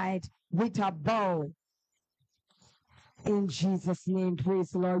tonight with a bow. In Jesus' name,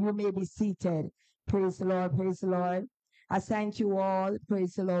 praise the Lord. You may be seated. Praise the Lord. Praise the Lord. I thank you all.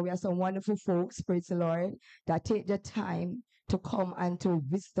 Praise the Lord. We are some wonderful folks. Praise the Lord. That take the time to come and to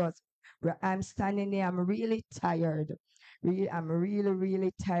visit us. I'm standing there. I'm really tired. I'm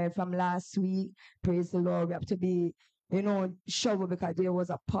really tired from last week. Praise the Lord. We have to be, shovel because there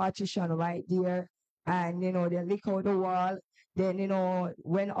was a partition right there. And, they lick out the wall. Then,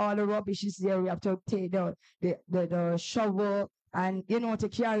 when all the rubbish is there, we have to take the shovel and, to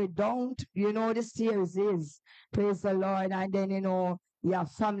carry it down, the stairs is. Praise the Lord. And then, you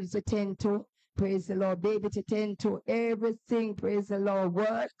have family to tend to. Praise the Lord. Baby to tend to. Everything. Praise the Lord.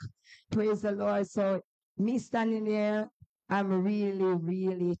 Work. Praise the Lord. So, me standing there, I'm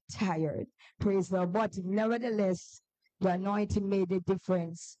really tired. Praise the Lord. But nevertheless, the anointing made a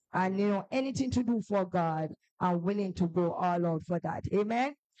difference. And, anything to do for God, I'm willing to go all out for that.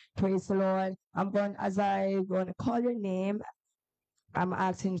 Amen. Praise the Lord. As I'm going to call your name, I'm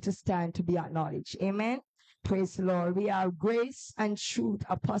asking you to stand to be acknowledged. Amen. Praise the Lord. We are Grace and Truth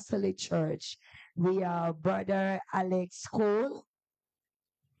Apostolic Church. We are Brother Alex Cole.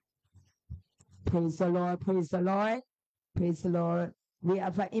 Praise the Lord. Praise the Lord. Praise the Lord. We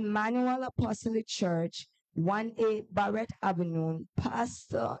have an Emmanuel Apostolic Church, 1A Barrett Avenue,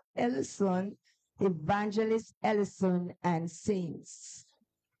 Pastor Ellison, Evangelist Ellison, and Saints.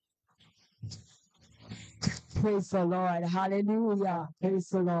 Praise the Lord. Hallelujah. Praise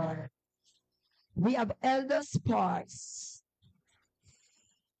the Lord. We have Elder Sparks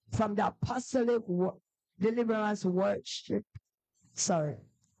from the Apostolic Deliverance Worship.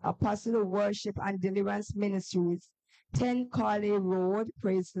 Apostolic Worship and Deliverance Ministries, 10 Carley Road.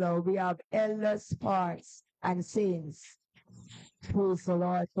 Praise the Lord. We have Elder Sparks and Saints. Praise the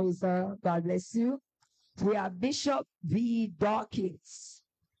Lord. Praise the Lord. God bless you. We have Bishop V. Dawkins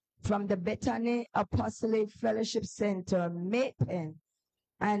from the Bethany Apostolic Fellowship Center, Maypen,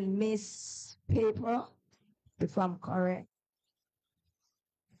 and Miss Paper, if I'm correct.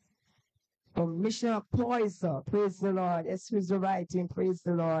 Commissioner Poiser, praise the Lord. Excuse the writing, praise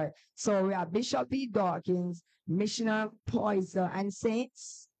the Lord. So we have Bishop B. Dawkins, Missioner Poiser, and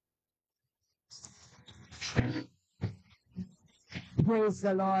Saints. Praise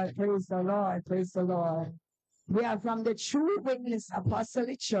the Lord, praise the Lord, praise the Lord. We are from the True Witness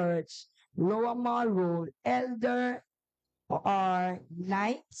Apostolic Church, Lower Mall Road, Elder or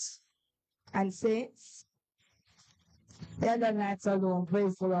Knights and Saints. Elder Knights alone,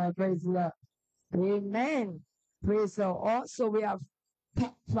 praise the Lord, praise the Lord. Amen. Praise the Lord. Also, we have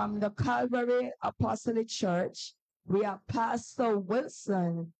from the Calvary Apostolic Church, we have Pastor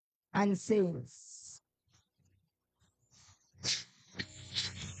Wilson and Saints.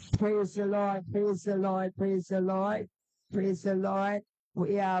 Praise the Lord, praise the Lord, praise the Lord, praise the Lord.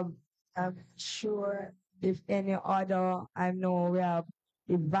 We have, I'm sure if any other, I know we have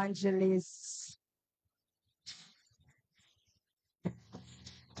Evangelist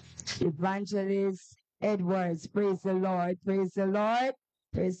Edwards. Praise the Lord, praise the Lord,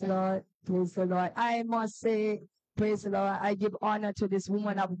 praise the Lord, praise the Lord. I must say, praise the Lord, I give honor to this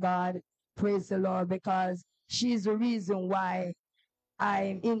woman of God. Praise the Lord, because she's the reason why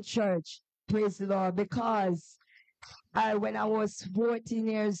I'm in church. Praise the Lord, because when I was 14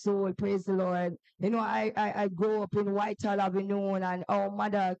 years old, praise the Lord, I grew up in Whitehall Avenue, and our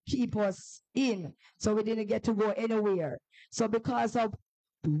mother keep us in, so we didn't get to go anywhere. So because of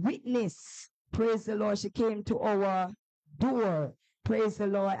witness, praise the Lord, she came to our door, praise the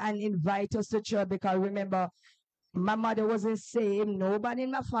Lord, and invite us to church, because remember, My mother wasn't saved. Nobody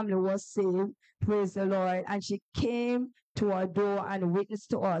in my family was saved. Praise the Lord. And she came to our door and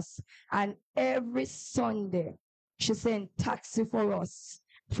witnessed to us. And every Sunday, she sent taxi for us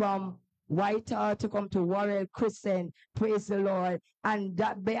from Whitehall to come to Warrell Crescent. Praise the Lord. And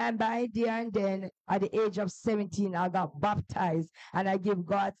that by there and then, at the age of 17, I got baptized. And I give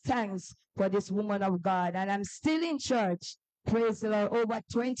God thanks for this woman of God. And I'm still in church. Praise the Lord. Over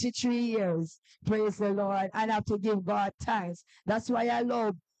 23 years. Praise the Lord. And I have to give God thanks. That's why I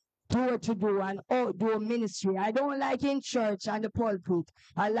love door to door and outdoor ministry. I don't like in church and the pulpit.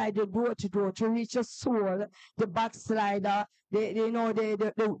 I like the door to door to reach a soul, the backslider,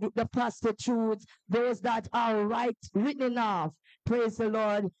 the prostitutes, those that are written off. Praise the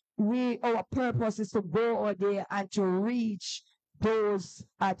Lord. Our purpose is to go out there and to reach those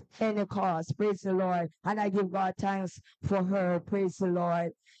at any cost. Praise the Lord. And I give God thanks for her. Praise the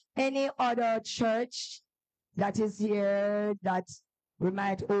Lord. Any other church that is here that we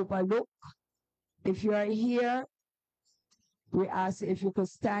might overlook? If you are here, we ask if you could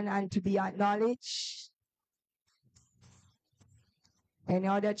stand and to be acknowledged. Any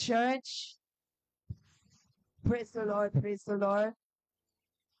other church? Praise the Lord, praise the Lord.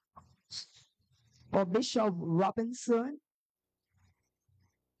 Or Bishop Robinson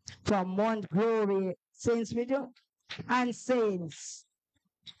from Mount Glory, Saints Video and Saints.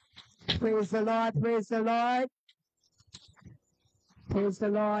 Praise the Lord, praise the Lord. Praise the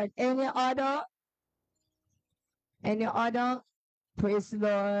Lord. Any other? Any other? Praise the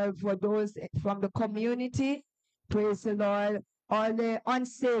Lord. For those from the community, praise the Lord. All the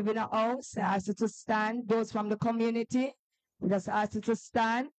unsaved in the house, I ask you to stand. Those from the community, we just ask you to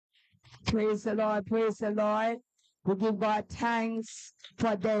stand. Praise the Lord. Praise the Lord. We give God thanks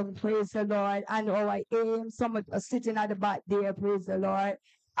for them. Praise the Lord. And our aim, some are sitting at the back there. Praise the Lord.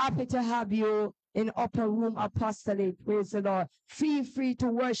 Happy to have you in upper room apostolic. Praise the Lord. Feel free to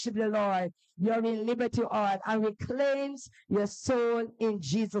worship the Lord. You're in liberty all and reclaims your soul in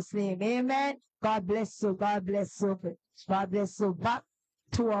Jesus' name. Amen. God bless you. God bless you. God bless you. Back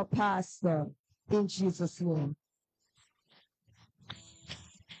to our pastor in Jesus' name.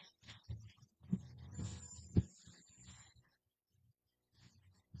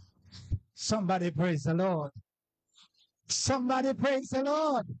 Somebody praise the Lord. Somebody praise the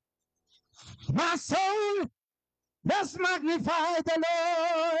Lord. My soul, let's magnify the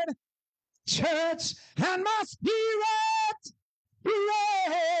Lord. Church and my spirit,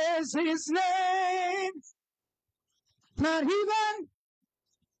 praise his name. Not even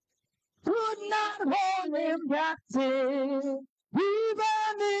would not hold him captive,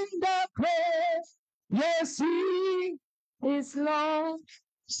 even in the grave. Yes, he is Lord.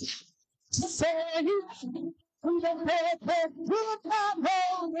 Say the grave would not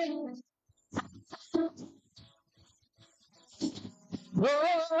hold him.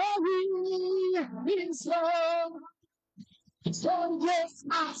 Oh, he is Lord. So yes,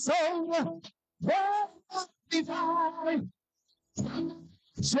 my soul, divine.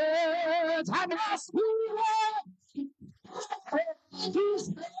 Church and my spirit,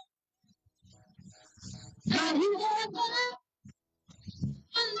 he's not even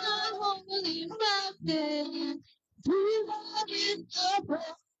holy mountain. We love in the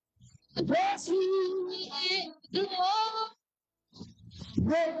breath. Bless you in the Lord.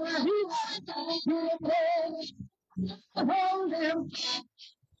 Where he was, hold him.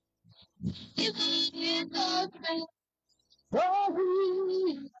 In the breath. Oh,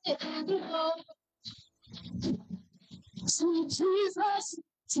 sweet Jesus,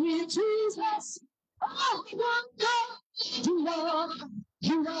 sweet Jesus, oh, you are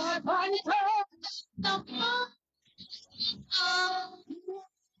my God.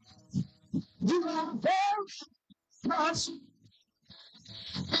 You are very much.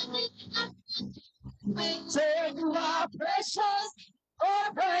 Say you are precious,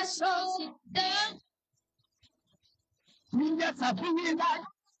 oh precious. You get to be like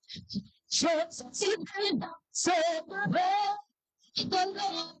church, say the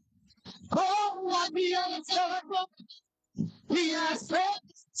Lord. Oh, what be untouchable. He has said,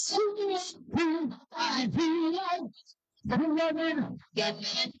 who I feel like loving.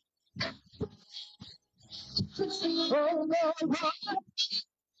 Oh, Lord,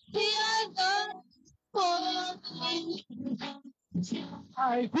 he has done for me.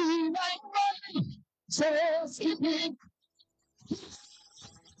 I feel like running, just keeping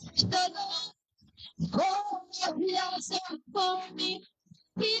the Lord. Oh, he has done for me.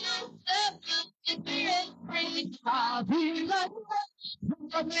 He has done for me. I feel like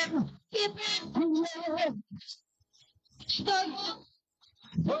running, keeping the Lord.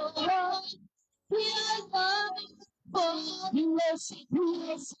 Oh, he has done Oh, yes,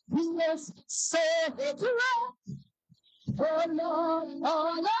 yes, yes, say it right. Oh, Lord,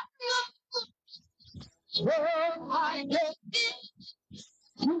 oh, Lord, oh, I get it.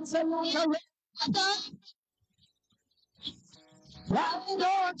 It's a lot of why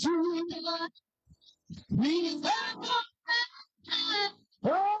don't you please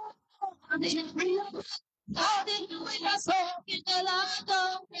oh, it's real. How did you win us all in the last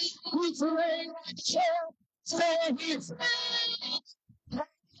of who's rain? Say his name.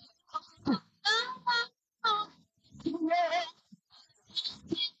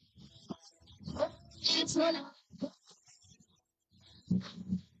 It's not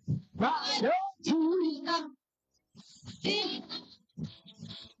why don't you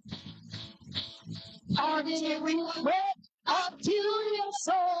how did you win up to your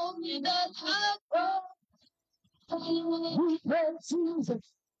soul in the last we praise Jesus.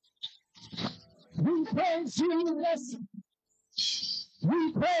 We praise Jesus.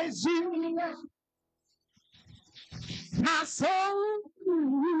 We praise you. My soul.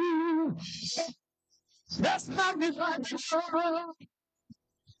 Let's magnify the Lord.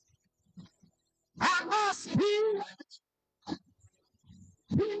 I must be.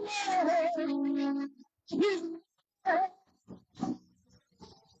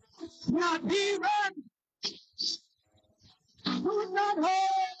 Not even. Do not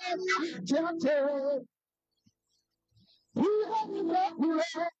hold tempted.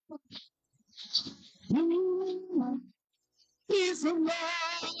 He's a man.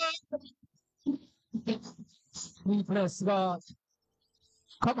 We bless God.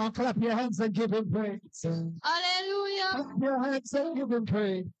 Come on, clap your hands and give him praise. Hallelujah. Clap your hands and give him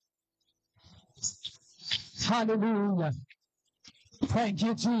praise. Hallelujah. Thank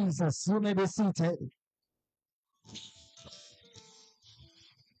you, Jesus. You may be seated.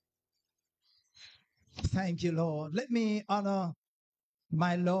 Thank you, Lord. Let me honor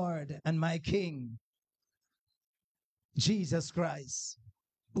my Lord and my King, Jesus Christ,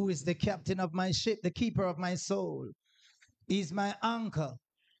 who is the captain of my ship, the keeper of my soul. He's my anchor,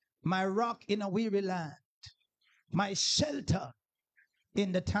 my rock in a weary land, my shelter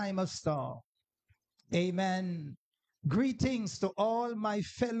in the time of storm. Amen. Greetings to all my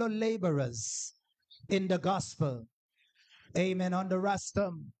fellow laborers in the gospel. Amen. On the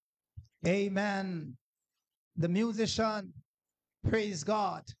rostrum. Amen. The musician. Praise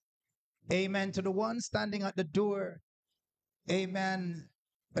God. Amen. To the one standing at the door. Amen.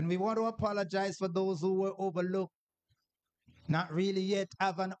 And we want to apologize for those who were overlooked. Not really yet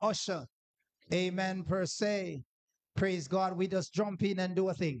have an usher. Amen. Per se. Praise God. We just jump in and do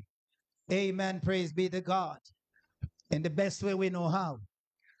a thing. Amen. Praise be to God. In the best way we know how.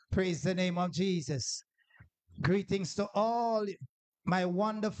 Praise the name of Jesus. Greetings to all my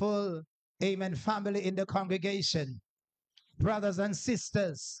wonderful, amen, family in the congregation. Brothers and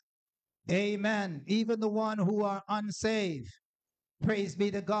sisters. Amen. Even the one who are unsaved. Praise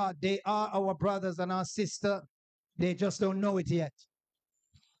be to God. They are our brothers and our sister. They just don't know it yet.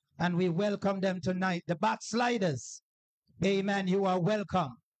 And we welcome them tonight. The backsliders. Amen. You are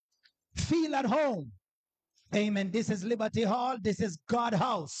welcome. Feel at home. Amen. This is Liberty Hall. This is God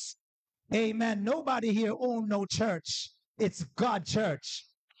house. Amen. Nobody here own no church. It's God church.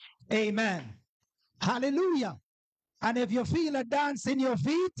 Amen. Hallelujah. And if you feel a dance in your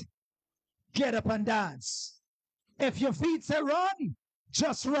feet, get up and dance. If your feet say run,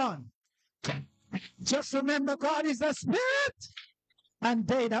 just run. Just remember God is a spirit, and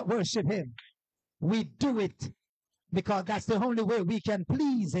they that worship him. We do it because that's the only way we can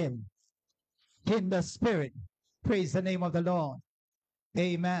please him. In the spirit. Praise the name of the Lord.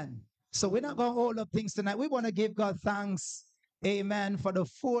 Amen. So we're not going to hold up things tonight. We want to give God thanks. Amen. For the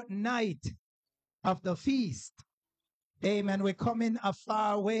fourth night of the feast. Amen. We're coming a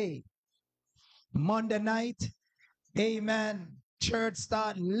far way. Monday night. Amen. Church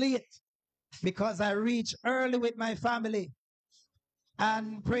start late because I reach early with my family.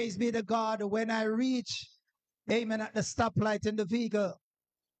 And praise be to God, when I reach, amen, at the stoplight in the vehicle,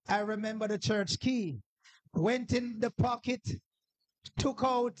 I remember the church key. Went in the pocket, took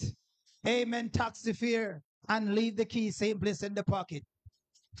out, amen, taxi fare, and leave the key same place in the pocket.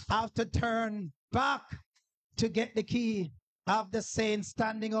 After turn back to get the key, have the saints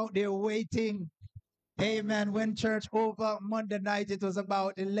standing out there waiting. Amen. When church over Monday night, it was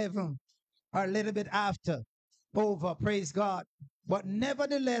about 11 or a little bit after over. Praise God. But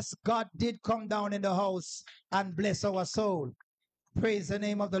nevertheless, God did come down in the house and bless our soul. Praise the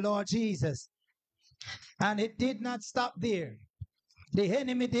name of the Lord Jesus. And it did not stop there. The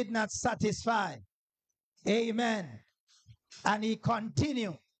enemy did not satisfy. Amen. And he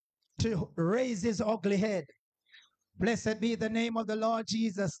continued to raise his ugly head. Blessed be the name of the Lord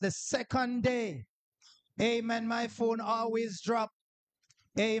Jesus. The second day, amen, my phone always drop,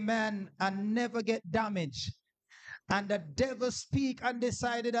 amen, and never get damaged. And the devil speak and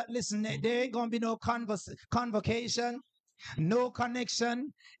decided that, listen, there ain't going to be no convocation, no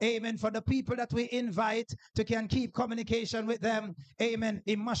connection, amen, for the people that we invite to can keep communication with them, amen.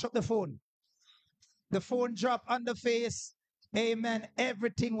 He mash up the phone. The phone dropped on the face, amen.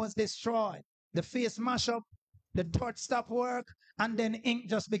 Everything was destroyed. The face mash up, the touch stopped work, and then ink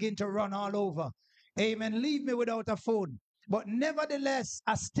just begin to run all over. Amen. Leave me without a phone. But nevertheless,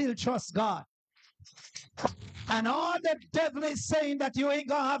 I still trust God. And all the devil is saying that you ain't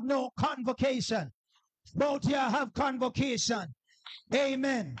going to have no convocation. But you have convocation.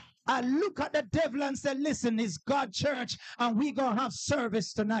 Amen. I look at the devil and say, listen, it's God church, and we going to have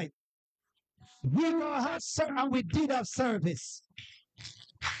service tonight. We're going to have service, and we did have service.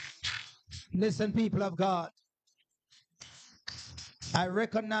 Listen, people of God. I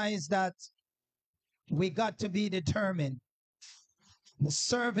recognize that we got to be determined.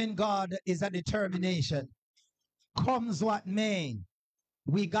 Serving God is a determination. Comes what may,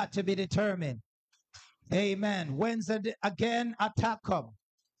 we got to be determined. Amen. Wednesday again, attack come.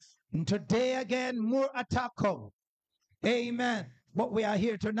 And today again, more attack come. Amen. But we are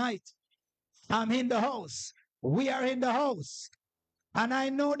here tonight. I'm in the house. We are in the house. And I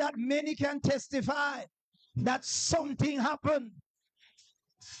know that many can testify that something happened.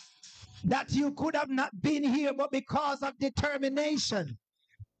 That you could have not been here, but because of determination,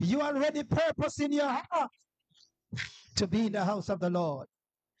 you already purpose in your heart to be in the house of the Lord.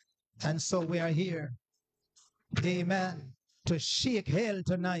 And so we are here, amen, to shake hell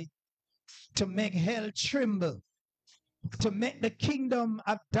tonight, to make hell tremble, to make the kingdom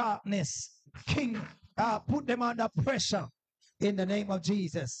of darkness, put them under pressure in the name of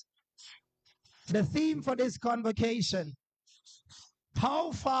Jesus. The theme for this convocation,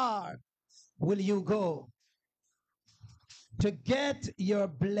 how far will you go to get your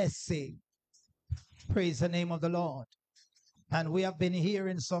blessing? Praise the name of the Lord. And we have been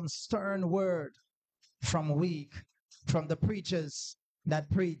hearing some stern word from the preachers that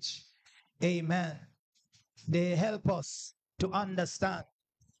preach. Amen. They help us to understand,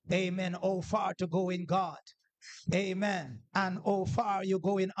 amen, how far to go in God. Amen. And how far you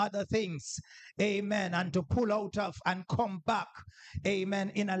go in other things. Amen. And to pull out of and come back.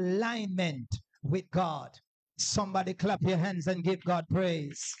 Amen. In alignment with God. Somebody clap your hands and give God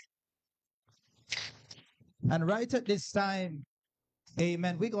praise. And right at this time,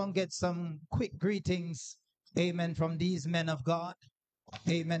 amen, we're going to get some quick greetings, amen, from these men of God,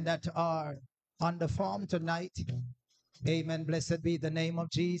 amen, that are on the farm tonight. Amen. Blessed be the name of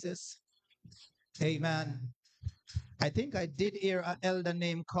Jesus. Amen. I think I did hear an elder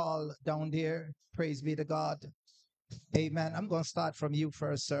name call down there. Praise be to God. Amen. I'm going to start from you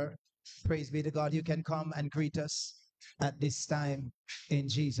first, sir. Praise be to God. You can come and greet us at this time in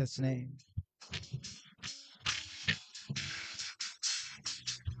Jesus' name.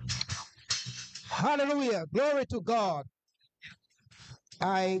 Hallelujah. Glory to God.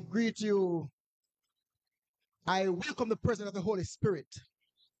 I greet you. I welcome the presence of the Holy Spirit.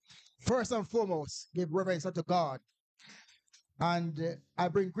 First and foremost, give reverence unto God. And I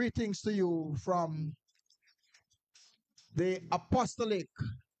bring greetings to you from the Apostolic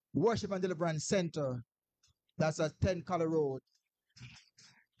Worship and Deliverance Center. That's at 10 Color Road.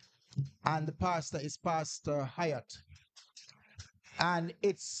 And the pastor is Pastor Hyatt. And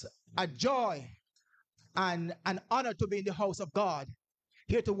it's a joy and an honor to be in the house of God,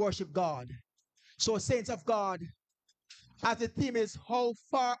 here to worship God. So, saints of God, as the theme is, how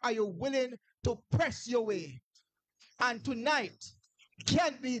far are you willing to press your way? And tonight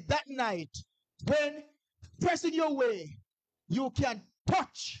can be that night when, pressing your way, you can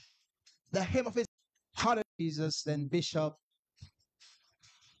touch the hem of his Hallelujah. Jesus, then Bishop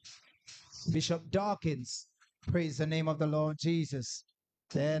Dawkins. Praise the name of the Lord Jesus.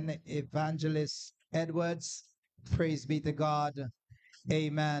 Then Evangelist Edwards. Praise be to God.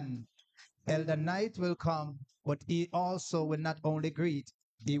 Amen. Elder Knight will come, but he also will not only greet,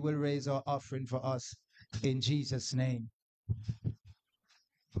 he will raise our offering for us in Jesus' name.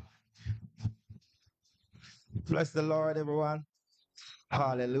 Bless the Lord, everyone.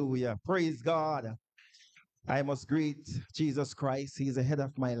 Hallelujah. Praise God. I must greet Jesus Christ. He's the head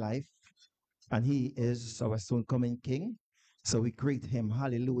of my life, and he is our soon coming King. So we greet him.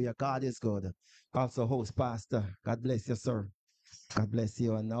 Hallelujah. God is good. Also, host pastor. God bless you, sir. God bless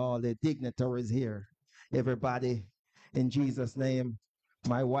you and all the dignitaries here. Everybody, in Jesus' name.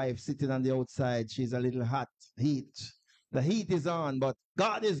 My wife sitting on the outside, she's a little hot. Heat. The heat is on, but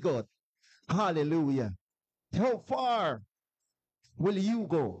God is good. Hallelujah. how far will you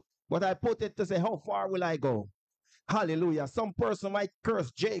go? But I put it to say, how far will I go? Hallelujah. Some person might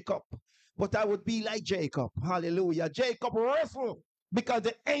curse Jacob, but I would be like Jacob. Hallelujah. Jacob wrestled because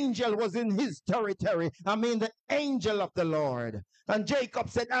the angel was in his territory. I mean, the angel of the Lord. And Jacob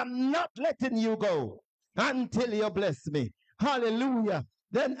said, I'm not letting you go until you bless me. Hallelujah.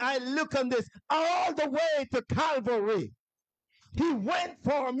 Then I look on this all the way to Calvary. He went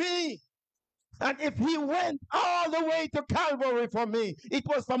for me. And if he went all the way to Calvary for me, it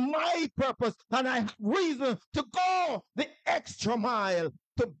was for my purpose. And I have reason to go the extra mile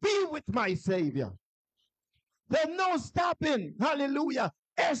to be with my Savior. There's no stopping. Hallelujah.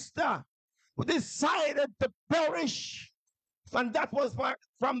 Esther decided to perish. And that was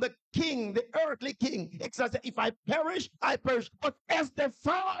from the king, the earthly king. Except if I perish, I perish. But Esther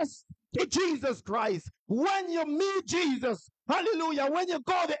fast to Jesus Christ. When you meet Jesus, hallelujah, when you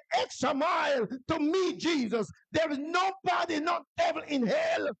go the extra mile to meet Jesus, there is nobody, not devil in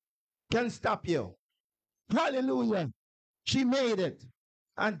hell can stop you. Hallelujah. She made it.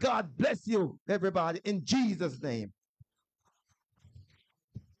 And God bless you, everybody, in Jesus' name.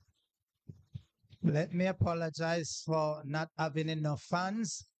 Let me apologize for not having enough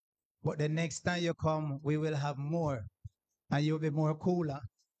funds, but the next time you come, we will have more, and you'll be more cooler.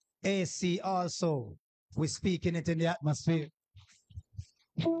 AC also, we're speaking it in the atmosphere.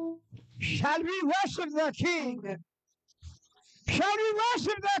 Shall we worship the King? Shall we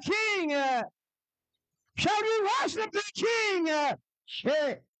worship the King? Shall we worship the King?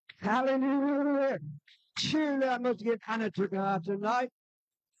 Yeah. Hallelujah. Surely I must give honor to God tonight.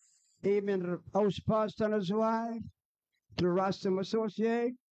 Amen. House pastor and his wife, the Rostam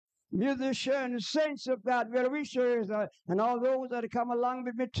Associate, musicians, saints of God, well-wishers, and all those that come along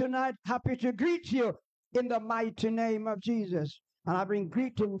with me tonight, happy to greet you in the mighty name of Jesus. And I bring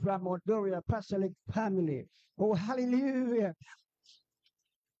greeting from Moldova Apostolic family. Oh, hallelujah.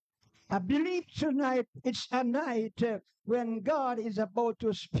 I believe tonight it's a night when God is about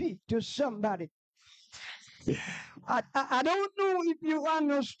to speak to somebody. I don't know if you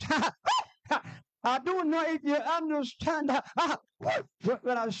understand. I don't know if you understand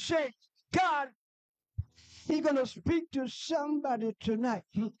when I say God, He's going to speak to somebody tonight.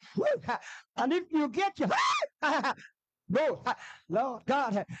 And if you get your Lord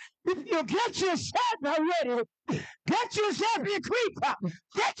God, if you get yourself ready, get yourself equipped,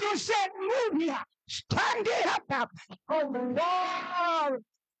 get yourself moving, stand it up, oh Lord,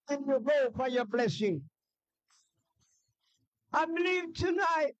 and you go for your blessing. I believe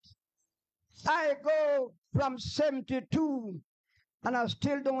tonight I go from 72 and I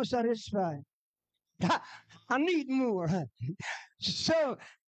still don't satisfy. I need more. So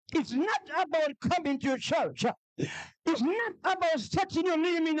it's not about coming to church. It's not about setting your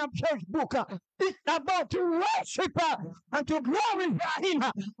name in a church book. It's about to worship and to glorify Him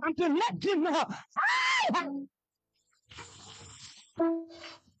and to let Him know.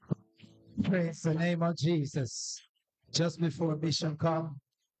 Praise the name of Jesus. Just before Bishop come,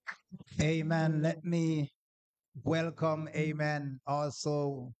 amen, let me welcome, amen,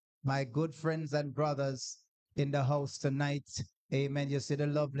 also my good friends and brothers in the house tonight. Amen. You see the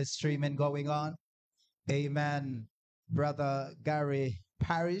lovely streaming going on. Amen. Brother Gary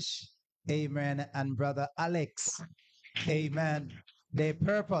Parrish, amen, and Brother Alex, amen. They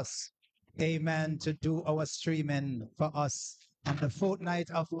purpose, amen, to do our streaming for us on the fortnight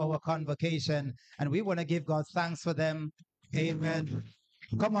of our convocation. And we want to give God thanks for them. Amen.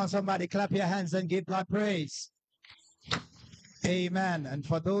 Come on, somebody, clap your hands and give God praise. Amen. And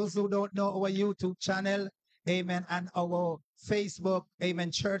for those who don't know our YouTube channel, amen, and our Facebook,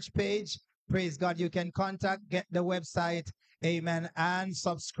 amen, church page, praise God, you can contact, get the website, amen, and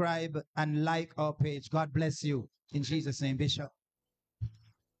subscribe and like our page. God bless you. In Jesus' name, Bishop.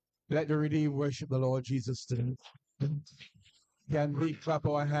 Let the redeemed worship the Lord Jesus today. Can we clap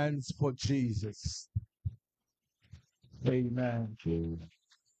our hands for Jesus? Amen.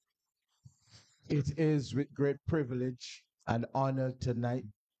 It is with great privilege and honor tonight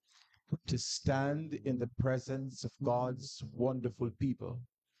to stand in the presence of God's wonderful people.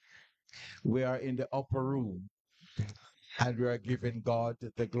 We are in the upper room and we are giving God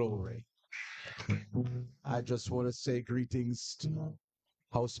the glory. I just want to say greetings to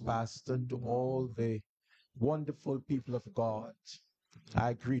house pastor, to all the wonderful people of God.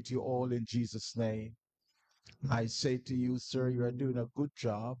 I greet you all in Jesus' name. I say to you, sir, you are doing a good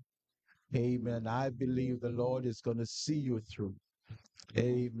job. Amen. I believe the Lord is going to see you through.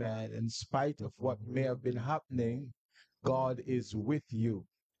 Amen. In spite of what may have been happening, God is with you.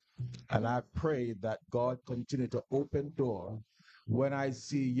 And I pray that God continue to open door When I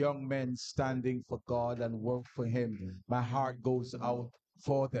see young men standing for God and work for Him, my heart goes out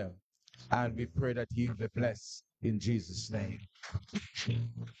for them. And we pray that He'll be blessed in Jesus' name.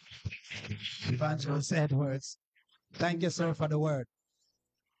 Evangelist Edwards. Thank you, sir, for the word.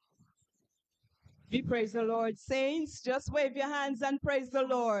 We praise the Lord. Saints, just wave your hands and praise the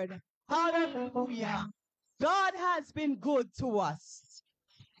Lord. Hallelujah. God has been good to us.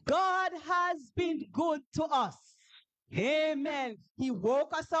 God has been good to us. Amen. He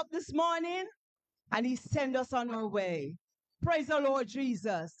woke us up this morning and He sent us on our way. Praise the Lord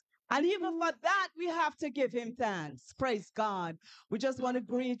Jesus. And even for that, we have to give Him thanks. Praise God. We just want to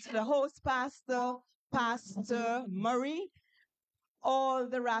greet the host pastor, Pastor Murray, all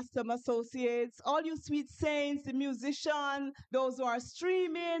the Rastam associates, all you sweet saints, the musicians, those who are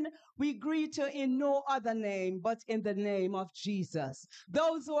streaming, we greet you in no other name but in the name of Jesus.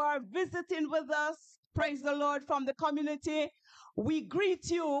 Those who are visiting with us, praise the Lord, from the community, we greet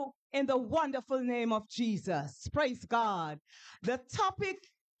you in the wonderful name of Jesus. Praise God. The topic,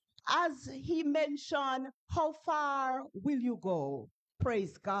 as he mentioned, how far will you go?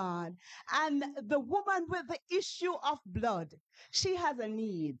 Praise God. And the woman with the issue of blood, she has a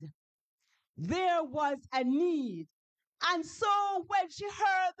need. There was a need. And so when she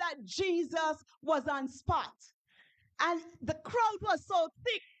heard that Jesus was on spot, and the crowd was so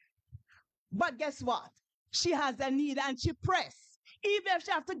thick, but guess what? She has a need and she pressed. Even if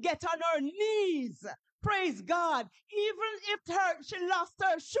she has to get on her knees, praise God. Even if she lost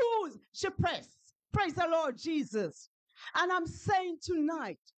her shoes, she pressed. Praise the Lord Jesus. And I'm saying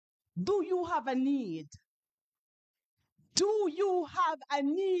tonight, do you have a need? Do you have a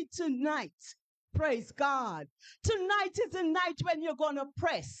need tonight? Praise God. Tonight is the night when you're going to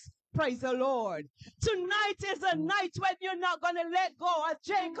press. Praise the Lord. Tonight is a night when you're not going to let go. As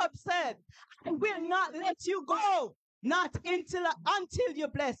Jacob said, I will not let you go. Not until you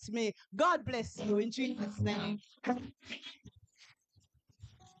bless me. God bless you in Jesus' name.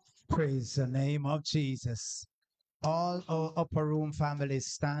 Praise the name of Jesus. All our upper room family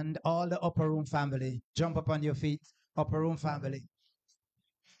stand. All the upper room family, jump up on your feet. Upper room family.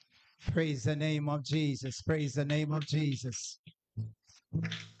 Praise the name of Jesus. Praise the name of Jesus.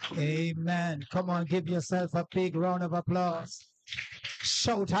 Amen. Come on, give yourself a big round of applause.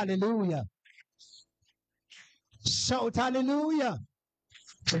 Shout hallelujah. Shout hallelujah.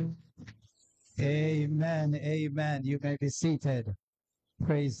 Amen. Amen. You may be seated.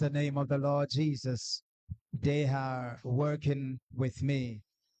 Praise the name of the Lord Jesus. They are working with me,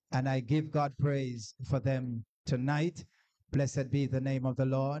 and I give God praise for them tonight. Blessed be the name of the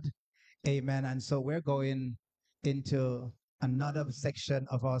Lord. Amen. And so we're going into another section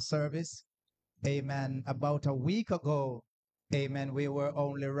of our service. Amen. About a week ago, amen, we were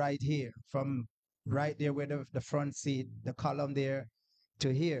only right here, from right there with the front seat, the column there,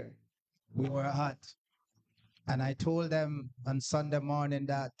 to here. We were hot. And I told them on Sunday morning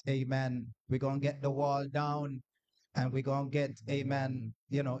that, amen, we're going to get the wall down and we're going to get, amen,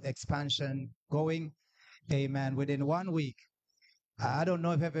 expansion going, amen, within 1 week. I don't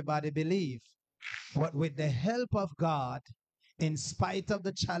know if everybody believe, but with the help of God, in spite of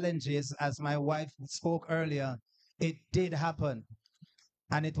the challenges, as my wife spoke earlier, it did happen.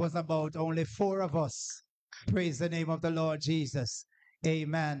 And it was about only 4 of us. Praise the name of the Lord Jesus.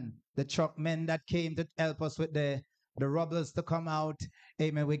 Amen. The truck men that came to help us with the rubbers to come out.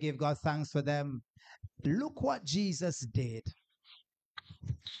 Amen. We give God thanks for them. Look what Jesus did.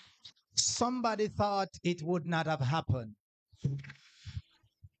 Somebody thought it would not have happened.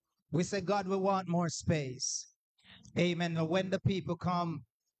 We say, God, we want more space. Amen. But when the people come,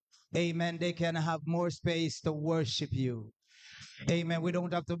 amen, they can have more space to worship you. Amen. We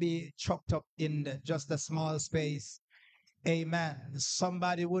don't have to be chopped up in just a small space. Amen.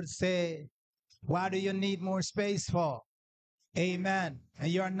 Somebody would say, why do you need more space for? Amen.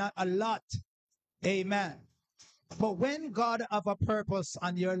 And you're not a lot. Amen. But when God have a purpose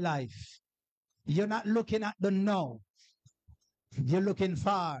on your life, you're not looking at the now. You're looking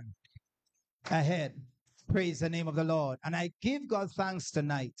far ahead. Praise the name of the Lord. And I give God thanks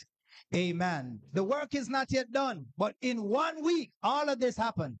tonight. Amen. The work is not yet done, but in 1 week, all of this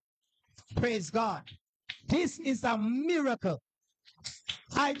happened. Praise God. This is a miracle.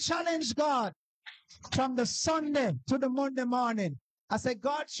 I challenge God from the Sunday to the Monday morning. I said,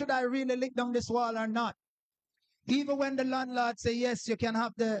 God, should I really lick down this wall or not? Even when the landlord say, yes, you can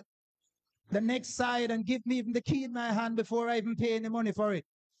have the next side and give me even the key in my hand before I even pay any money for it.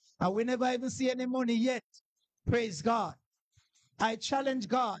 And we never even see any money yet. Praise God. I challenge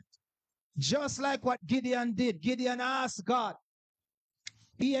God. Just like what Gideon did. Gideon asked God.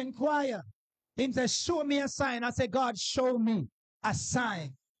 He inquired. He said, show me a sign. I said, God, show me. a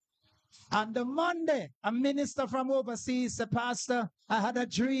sign. On the Monday, a minister from overseas said, Pastor, I had a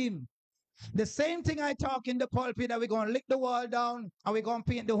dream. The same thing I talk in the pulpit that we're going to lick the wall down and we're going to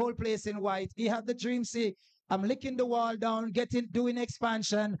paint the whole place in white. He had the dream, see, I'm licking the wall down, doing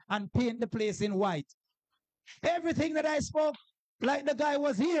expansion and paint the place in white. Everything that I spoke, like the guy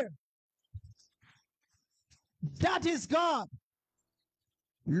was here. That is God.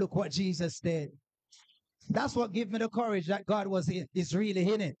 Look what Jesus did. That's what gave me the courage that God is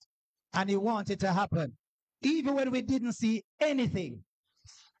really in it. And he wanted to happen. Even when we didn't see anything.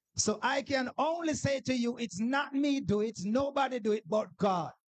 So I can only say to you, it's not me do it, it's nobody do it but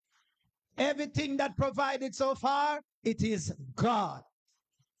God. Everything that provided so far, it is God.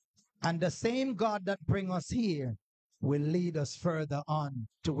 And the same God that bring us here will lead us further on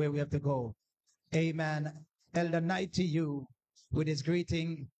to where we have to go. Amen. Elder Knight to you with his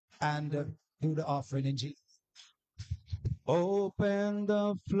greeting and do the offering in Jesus. Open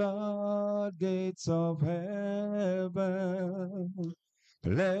the floodgates of heaven.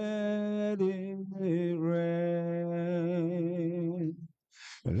 Let it rain.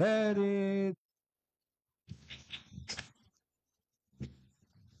 Let it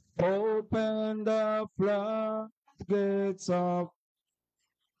open the floodgates of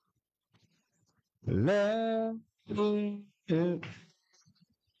let it.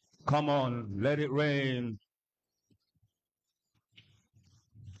 Come on, let it rain.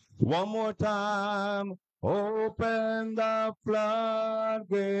 One more time. Open the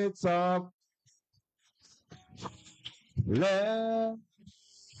floodgates of let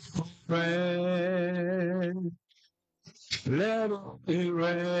rain. Let it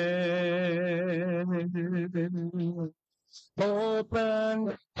rain. Open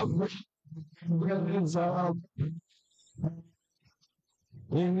the floodgates of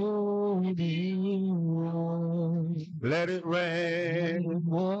let it rain.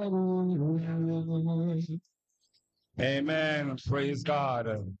 Amen. Praise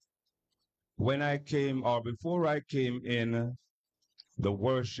God. When I came, or before I came in, the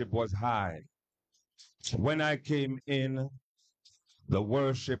worship was high. When I came in, the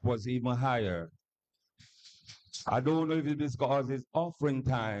worship was even higher. I don't know if it is because it's offering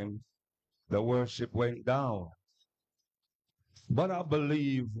time, the worship went down. But I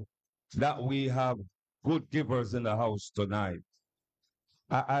believe that we have good givers in the house tonight.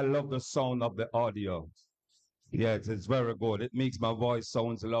 I love the sound of the audio. Yes, it's very good. It makes my voice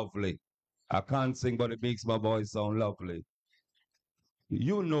sounds lovely. I can't sing, but it makes my voice sound lovely.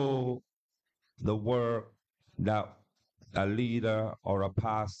 You know the work that a leader or a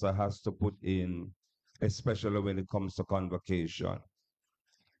pastor has to put in, especially when it comes to convocation.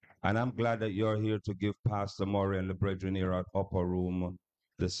 And I'm glad that you're here to give Pastor Murray and the brethren here at Upper Room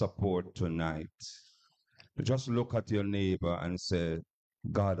the support tonight. Just look at your neighbor and say,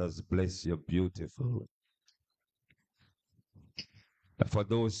 God has blessed you beautiful. For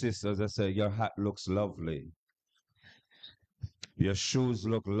those sisters that say, your hat looks lovely. Your shoes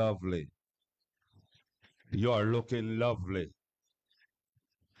look lovely. You are looking lovely.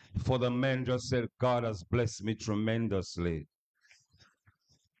 For the men, just said, God has blessed me tremendously.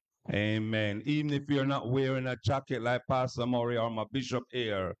 Amen. Even if you're not wearing a jacket like Pastor Murray or my bishop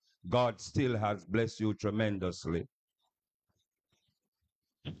here, God still has blessed you tremendously.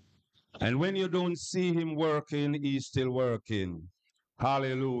 And when you don't see him working, he's still working.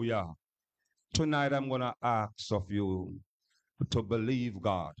 Hallelujah. Tonight I'm going to ask of you to believe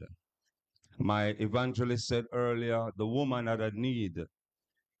God. My evangelist said earlier, the woman had a need.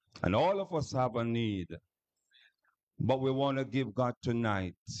 And all of us have a need. But we want to give God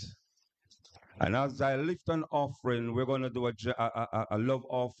tonight. And as I lift an offering, we're going to do a love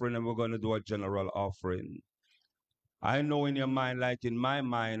offering and we're going to do a general offering. I know in your mind, like in my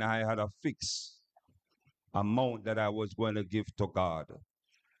mind, I had a fixed amount that I was going to give to God.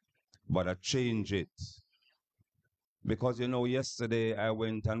 But I changed it. Because, you know, yesterday I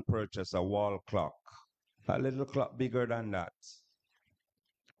went and purchased a wall clock. A little clock bigger than that.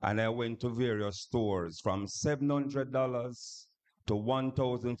 And I went to various stores from $700 to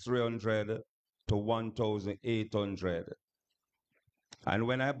 $1,300 to $1,800. And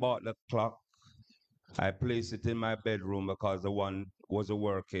when I bought the clock, I placed it in my bedroom because the one wasn't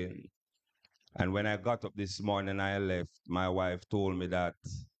working. And when I got up this morning, I left. My wife told me that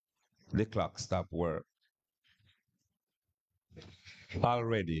the clock stopped work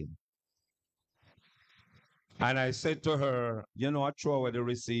already. And I said to her, you know, I throw away the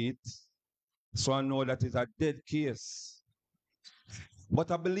receipt, so I know that it's a dead case. But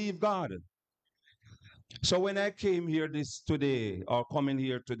I believe God. So when I came here coming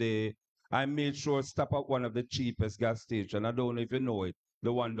here today, I made sure to stop at one of the cheapest gas stations. I don't know if you know it,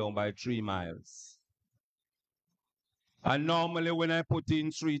 the one down by 3 miles. And normally when I put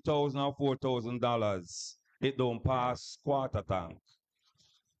in $3,000 or $4,000, it don't pass quarter tank.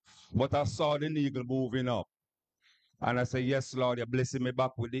 But I saw the needle moving up. And I said, yes, Lord, you're blessing me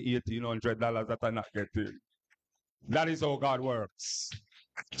back with the $1,800 that I'm not getting. That is how God works.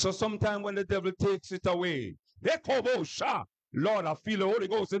 So sometimes when the devil takes it away, Lord, I feel the Holy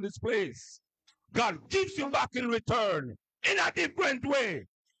Ghost in this place. God gives you back in return in a different way.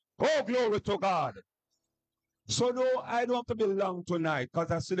 Oh, glory to God. So no, I don't have to be long tonight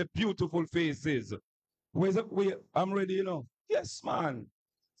because I see the beautiful faces. I'm ready, you know. Yes, man.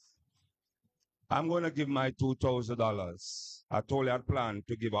 I'm going to give my $2,000. I told you I plan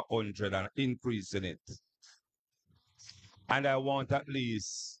to give 100 and increase in it. And I want at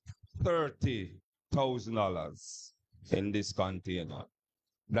least $30,000 in this container.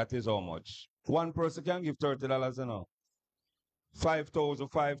 That is how much. One person can give $30, you know. 5,000,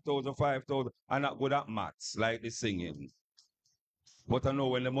 5,000, 5,000. I'm not good at maths, like the singing. But I know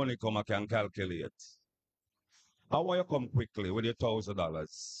when the money come, I can calculate. I want you to come quickly with your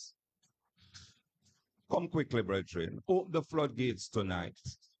 $1,000. Come quickly, brethren. Open the floodgates tonight.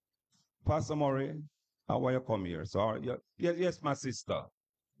 Pastor Murray, I want you to come here. So, yes, my sister.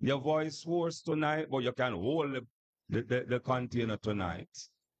 Your voice hoarse tonight, but you can hold the container tonight.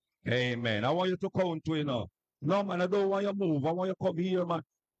 Amen. I want you to count to, you know. No, man, I don't want you to move. I want you to come here, man.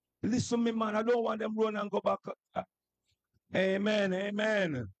 Listen to me, man. I don't want them run and go back. Amen.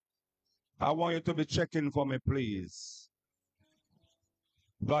 Amen. I want you to be checking for me, please.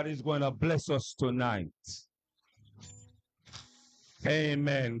 God is going to bless us tonight.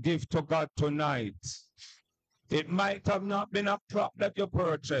 Amen. Give to God tonight. It might have not been a crop that you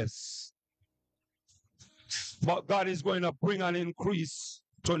purchased, but God is going to bring an increase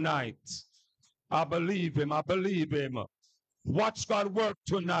tonight. I believe him. I believe him. Watch God work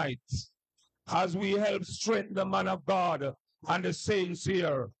tonight as we help strengthen the man of God and the saints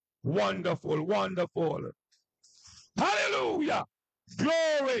here. Wonderful, wonderful. Hallelujah.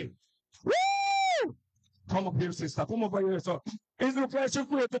 Glory. Woo! Come up here, sister. Come over here, sir. Is the pleasure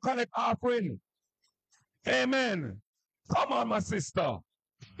for you to collect offering? Amen. Come on, my sister.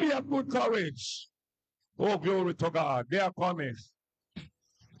 Be of good courage. Oh, glory to God. They are coming.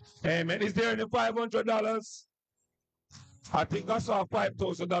 Amen. Is there any $500? I think I saw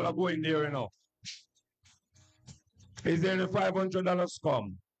 $5,000 going there, you know. Is there any $500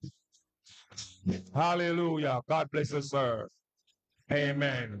 come? Hallelujah. God bless you, sir.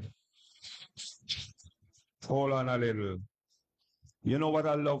 Amen. Hold on a little. You know what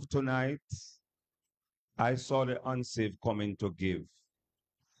I love tonight? I saw the unsaved coming to give.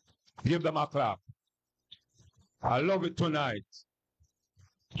 Give them a clap. I love it tonight.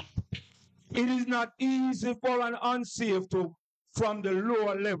 It is not easy for an unsaved to, from the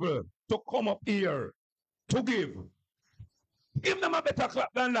lower level, to come up here to give. Give them a better clap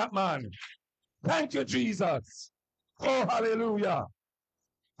than that, man. Thank you, Jesus. Oh, hallelujah.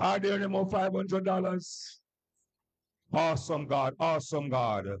 Are there any more $500? Awesome God, awesome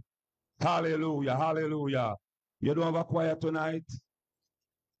God. Hallelujah, hallelujah. You don't have a choir tonight?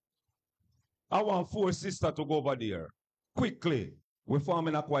 I want 4 sisters to go over there. Quickly. We're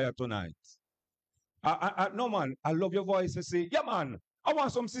forming a choir tonight. No, man, I love your voice. You see, yeah, man, I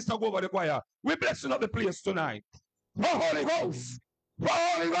want some sisters to go over the choir. We're blessing up the place tonight. Oh, Holy Ghost. Oh,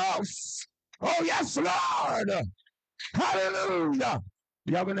 Holy Ghost. Oh, yes, Lord. Hallelujah.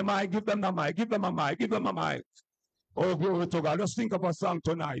 You have any mic? Give them the mic. Give them a mic. Give them a mic. Oh, glory to God. Just think of a song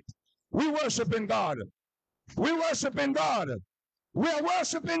tonight. We worshiping God. We worshiping God. We are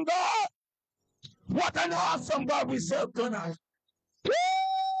worshiping God. What an awesome God we serve tonight.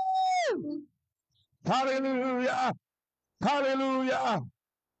 Woo! Hallelujah. Hallelujah.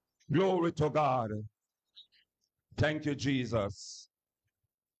 Glory to God. Thank you, Jesus.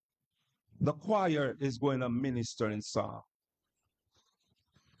 The choir is going to minister in song.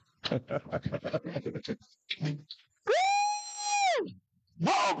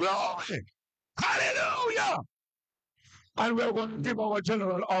 Oh, glory. Hallelujah. And we're going to give our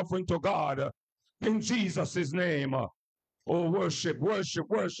general offering to God in Jesus' name. Oh, worship, worship,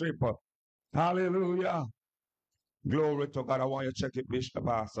 worship. Hallelujah. Glory to God. I want you to check it, Bishop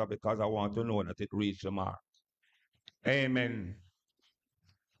Pastor, because I want to know that it reached the mark. Amen.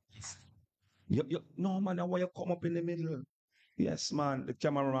 No, man, I want you to come up in the middle. Yes, man. The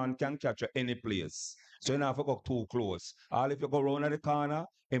cameraman can catch you any place. So you don't have to go too close. All if you go around at the corner,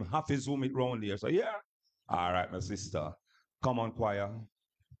 him have to zoom it round there. So yeah. All right, my sister. Come on, choir.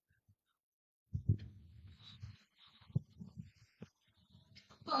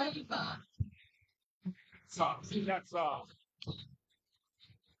 Sing that song.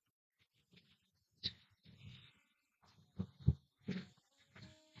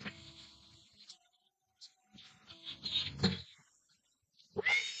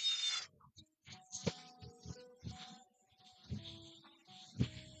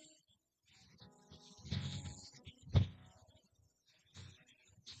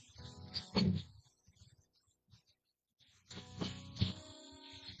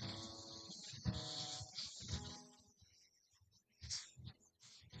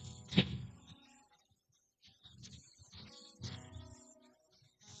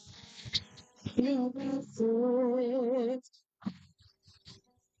 You deserve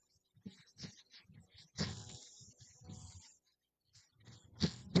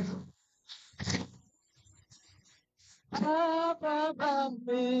above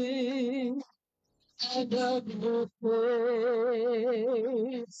me. I got no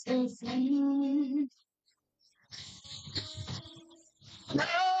place to sleep. No,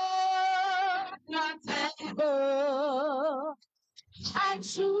 not ever. I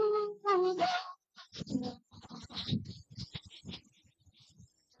choose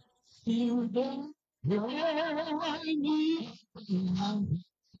you. Don't let me.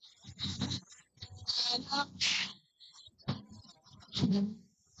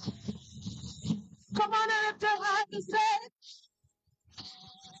 Come on and lift your hands and say,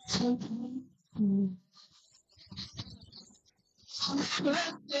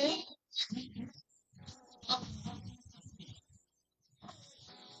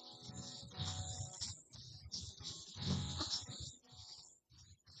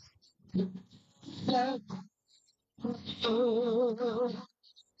 blessing. Oh,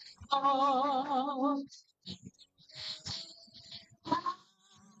 I love.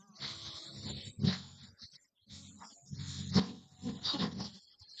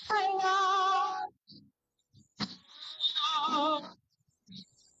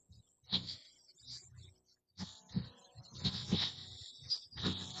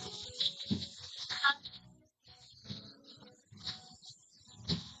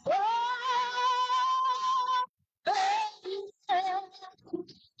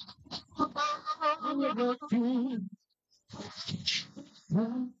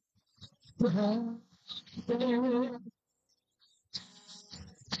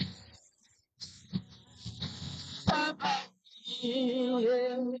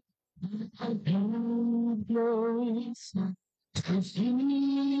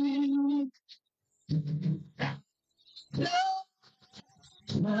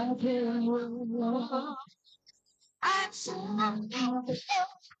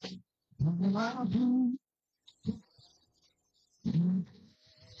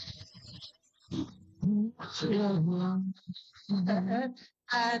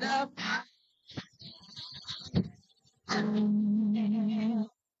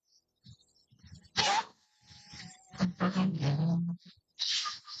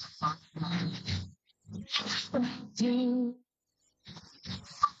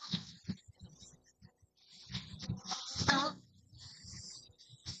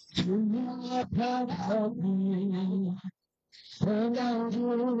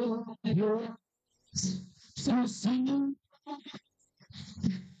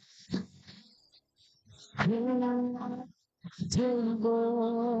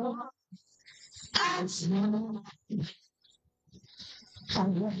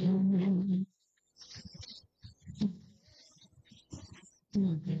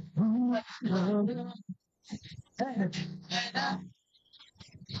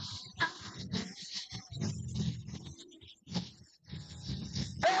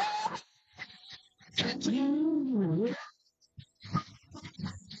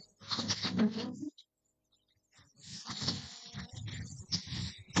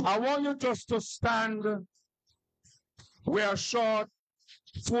 I want you just to stand. We are short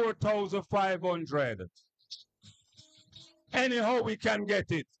 4,500. Anyhow we can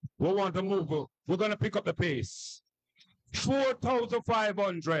get it. We want to move. We're going to pick up the pace.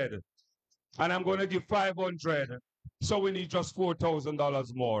 4,500. And I'm going to give 500. So we need just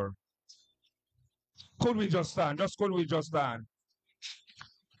 $4,000 more. Could we just stand? Could we just stand?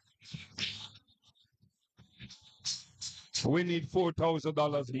 We need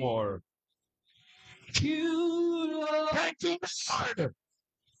 $4,000 more. Thank you, Lord,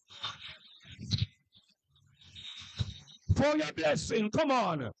 for your blessing. Come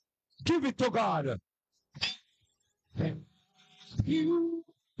on. Give it to God. You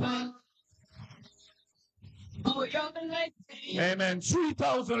for your blessing. Amen.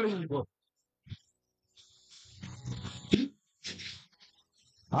 3,000 leave.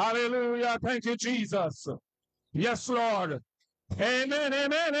 Hallelujah. Thank you, Jesus. Yes, Lord. Amen,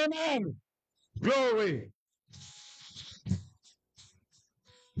 amen, amen. Glory.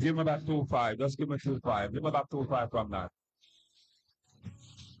 Give me back 2-5. Just give me 2-5. Give me back 2-5 from that.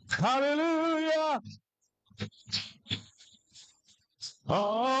 Hallelujah.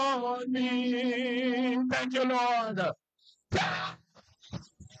 On me. Thank you, Lord.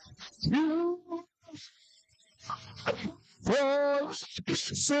 You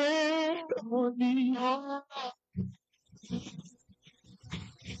sing on me.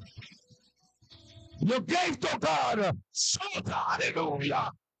 You gave to God. Shout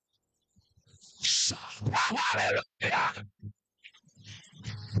hallelujah. Shout hallelujah.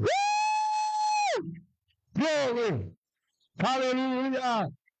 Woo! Glory. Hallelujah.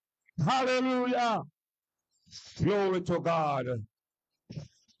 Hallelujah. Glory to God.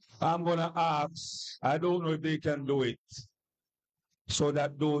 I'm going to ask, I don't know if they can do it, so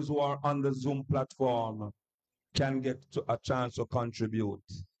that those who are on the Zoom platform can get a chance to contribute.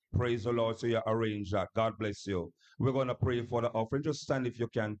 Praise the Lord. So you arrange that. God bless you. We're going to pray for the offering. Just stand if you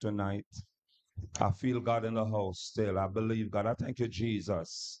can tonight. I feel God in the house still. I believe God. I thank you,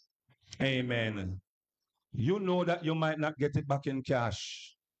 Jesus. Amen. You know that you might not get it back in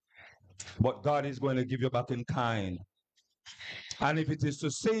cash, but God is going to give you back in kind. And if it is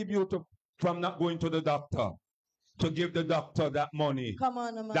to save you from not going to the doctor, to give the doctor that money. Come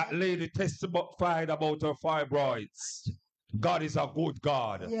on, man. That lady testified about her fibroids. God is a good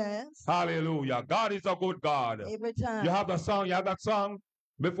God. Yes. Hallelujah. God is a good God. Every time. You have the song? You have that song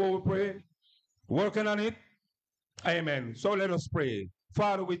before we pray? Working on it? Amen. So let us pray.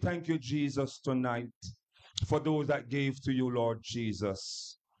 Father, we thank you, Jesus, tonight for those that gave to you, Lord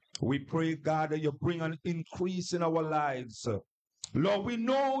Jesus. We pray, God, that you bring an increase in our lives. Lord, we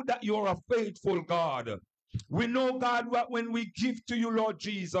know that you're a faithful God. We know, God, that when we give to you, Lord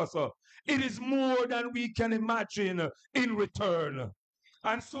Jesus, it is more than we can imagine in return.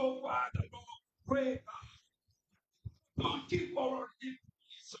 And so, Father, Lord, pray, God, don't give our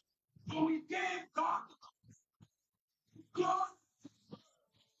increase. So we gave God, God,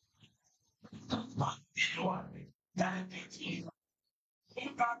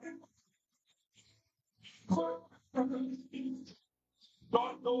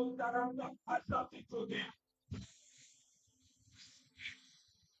 Lord, those that are not adopted to them.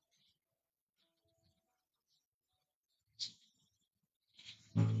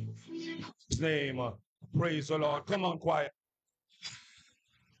 Name, praise the Lord. Come on, quiet.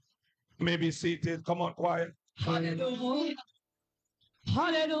 Maybe seated. Come on, quiet. Hallelujah.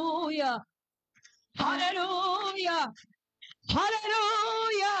 Hallelujah. Hallelujah.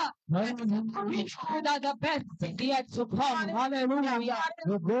 Hallelujah. We know that the best is yet to come. Hallelujah. We know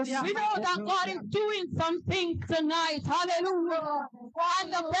that God is doing something tonight. Hallelujah.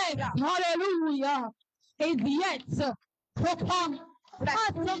 And the best, hallelujah, is yet to come.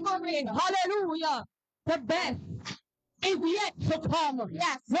 Hallelujah. The best is yet to come.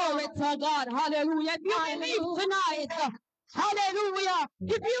 Yes. Glory to God. Hallelujah. If you believe tonight, hallelujah.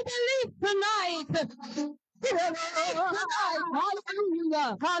 If you believe tonight, hallelujah.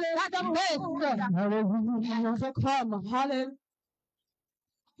 Hallelujah. The best. Hallelujah. To come. Hallelujah.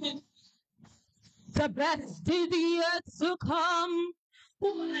 The best is yet to come.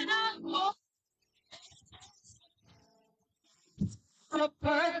 When I walk the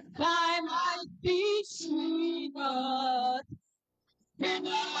first time I see Jesus, and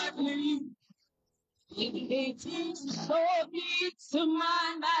I believe it is so deep to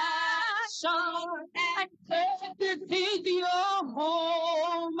my passion, and this is your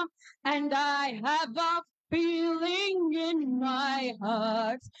home, and I have a feeling in my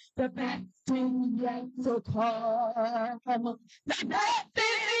heart, the best is yet to come. The best is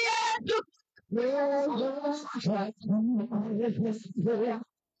yet to come.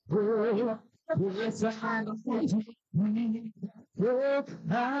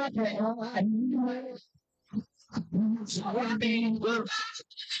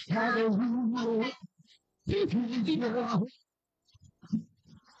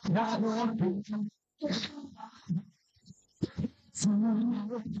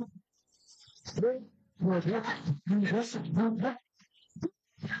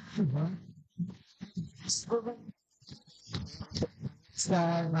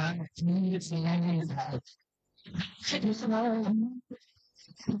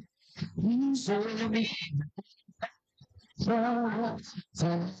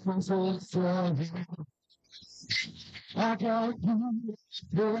 I got you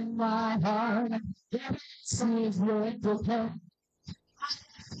in my heart. Sees what to come.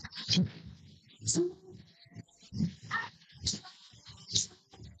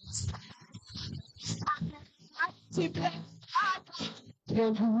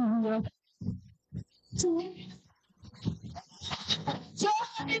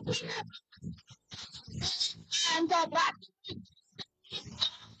 And the back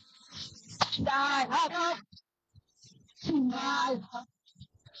die up my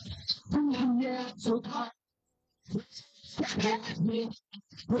to come.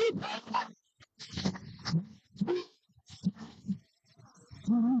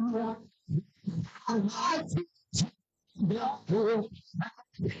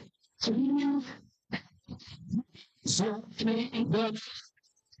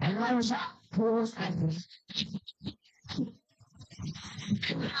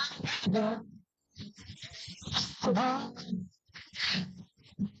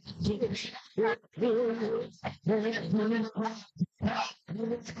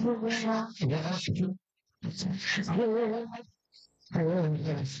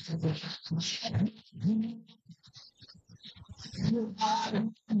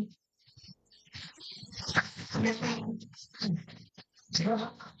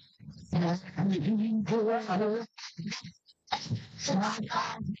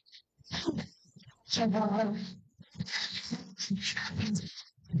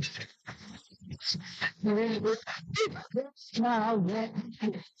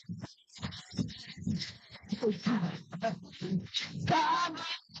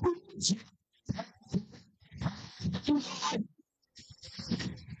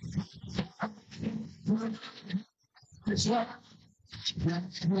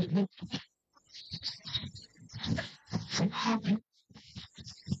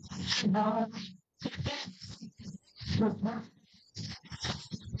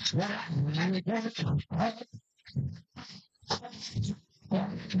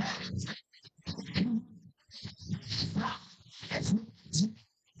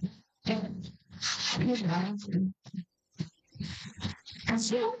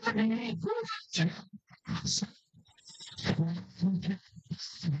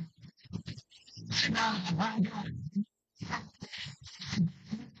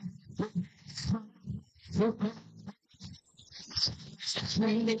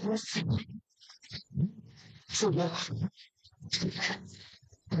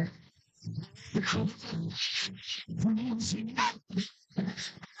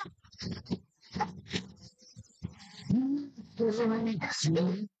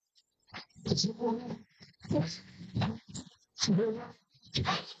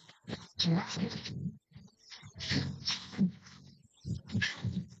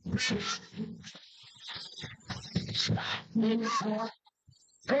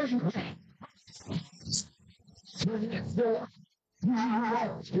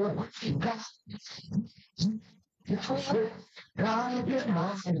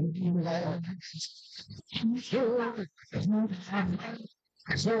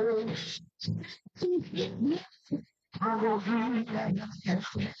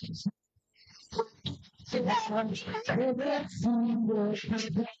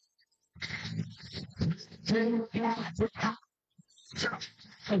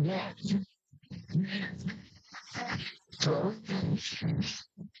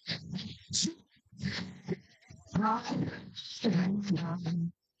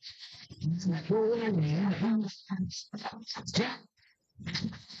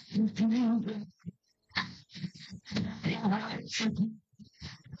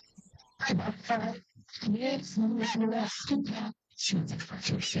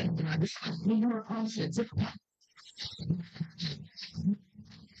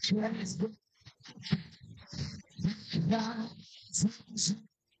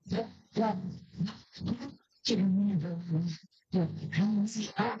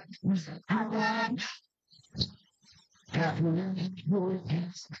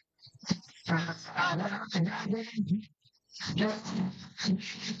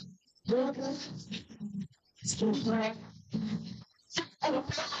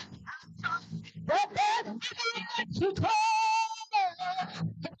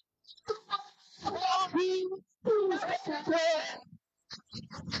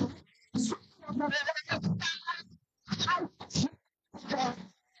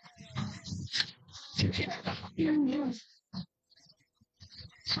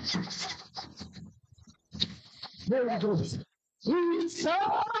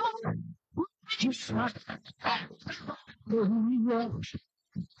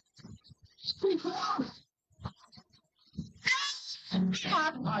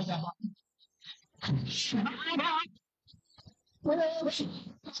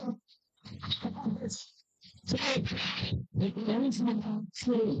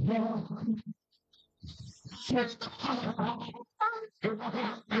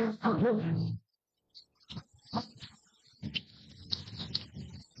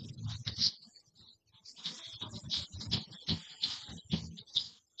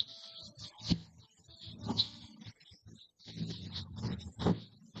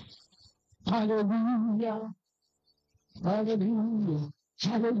 Hallelujah. Hallelujah.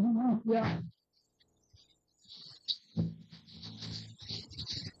 Hallelujah.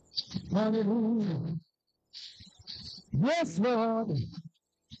 Hallelujah. Yes, Lord.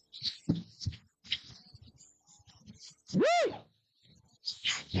 Woo!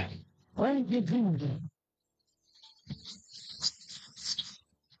 Thank you, Jesus.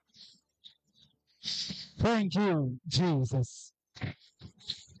 Thank you, Jesus.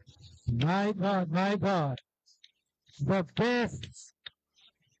 My God, my God. The best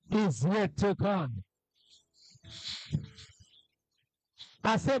is yet to come.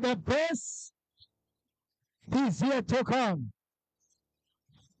 I said the best is yet to come.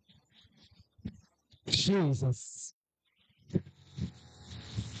 Jesus.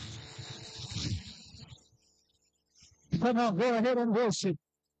 Come on, go ahead and worship.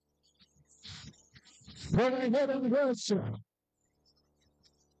 Go ahead and worship.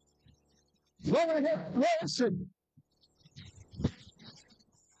 Go ahead and worship.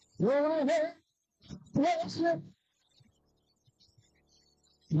 Go ahead, worship.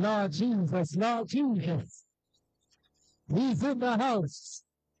 Lord Jesus, Lord Jesus. He's in the house.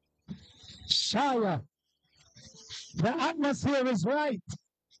 Shaya. The atmosphere is right.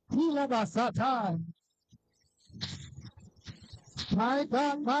 Satan. My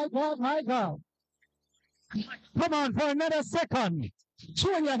God, my God, my God. Come on for another second.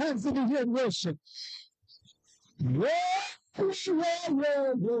 Show your hands in the air and worship. Yeah, yeah,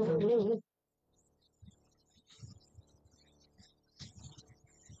 yeah, yeah.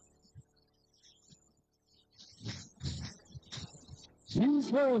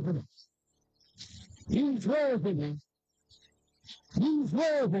 He's worthy. He's worthy. He's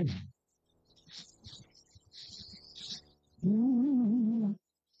worthy.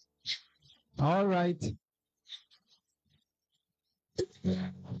 All right.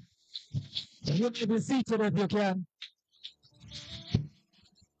 You can be seated if you can.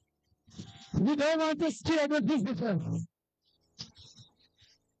 We don't want to scare the visitors.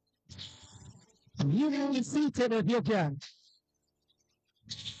 You can be seated if you can.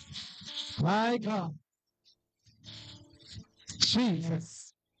 My God.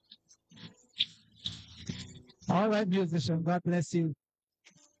 Jesus. All right, musician. God bless you.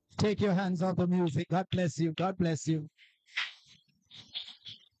 Take your hands off the music. God bless you. God bless you.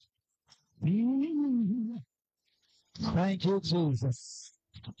 Thank you, Jesus.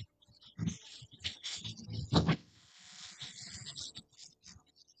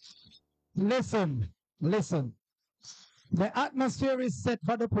 Listen, listen. The atmosphere is set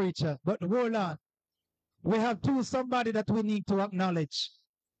for the preacher, but hold on. We have somebody that we need to acknowledge.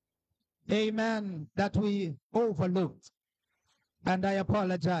 Amen. That we overlooked. And I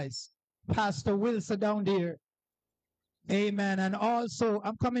apologize. Pastor Wilson down there. Amen. And also,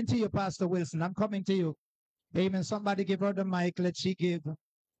 I'm coming to you, Pastor Wilson. I'm coming to you. Amen. Somebody give her the mic. Let she give,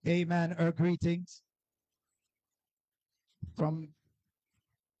 amen, her greetings from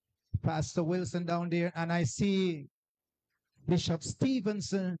Pastor Wilson down there. And I see Bishop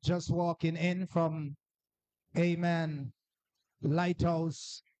Stevenson just walking in from, amen,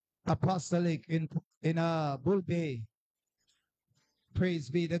 Lighthouse Apostolic in Bull Bay. Praise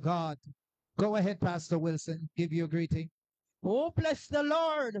be to God. Go ahead, Pastor Wilson. Give you a greeting. Oh, bless the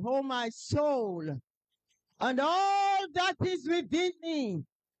Lord, oh my soul, and all that is within me.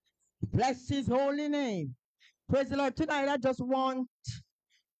 Bless his holy name. Praise the Lord. Tonight I just want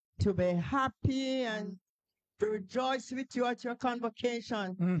to be happy and to rejoice with you at your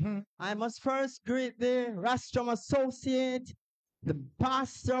convocation. I must first greet the Rostrum Associate, the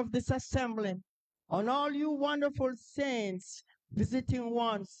pastor of this assembly, and all you wonderful saints, visiting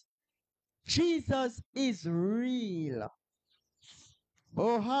ones. Jesus is real.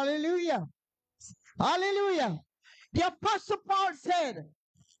 Oh, hallelujah. Hallelujah. The Apostle Paul said,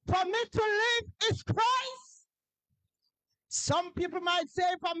 for me to live is Christ. Some people might say,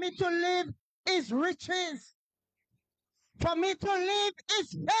 for me to live is riches. For me to live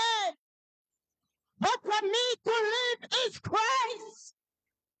is faith. But for me to live is Christ.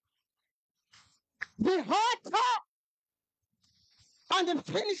 The author and the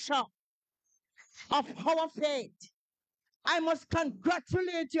finisher of our faith. I must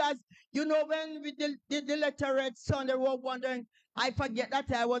congratulate you. As you know, when we did the letter read Sunday, we were wondering, I forget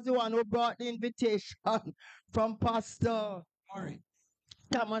that I was the one who brought the invitation from Pastor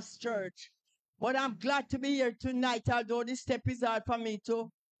Thomas Church. But I'm glad to be here tonight, although this step is hard for me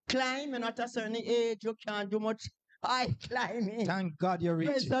to climb. And at a certain age, you can't do much high climbing. Thank God you're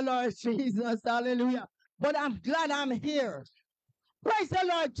Praise reaching. the Lord Jesus. Hallelujah. But I'm glad I'm here. Praise the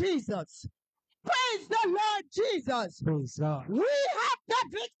Lord Jesus. Praise the Lord Jesus. Praise God. We have the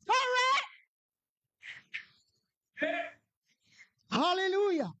victory.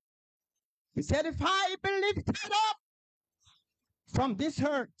 Hallelujah. He said, if I be lifted up from this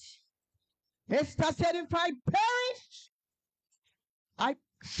hurt, Esther said, if I perish, I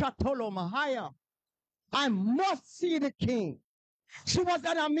Shatolomahaya. I must see the king. She was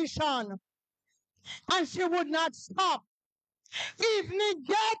on a mission and she would not stop. Evening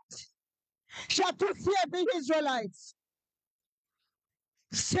yet, she had to save the Israelites.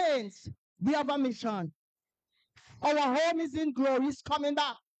 Saints, we have a mission. Our home is in glory. He's coming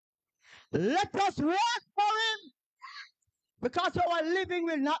back. Let us work for him, because our living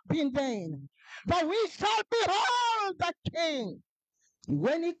will not be in vain. But we shall behold the King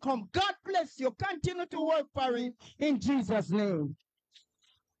when he comes. God bless you. Continue to work for him in Jesus' name.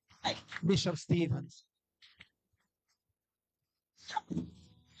 Bishop Stevens.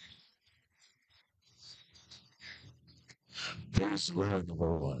 Praise the Lord,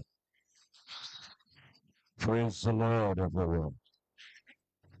 everyone. Praise the Lord, everyone.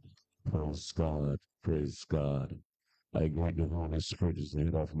 Praise God. Praise God. I greet the Holy Spirit as the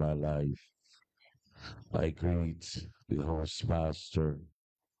head of my life. I greet the host pastor,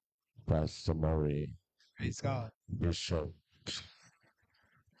 Pastor Murray. Praise God. Bishop.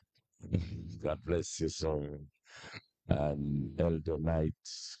 God bless you, sir. And Elder Knight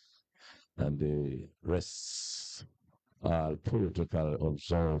and the rest. All protocol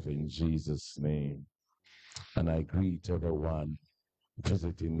observe in Jesus' name. And I greet everyone,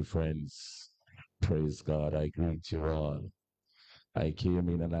 visiting friends. Praise God. I greet you all. I came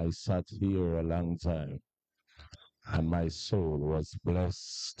in and I sat here a long time. And my soul was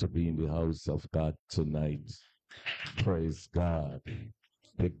blessed to be in the house of God tonight. Praise God.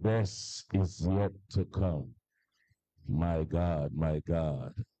 The best is yet to come. My God, my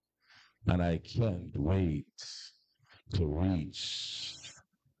God. And I can't wait to reach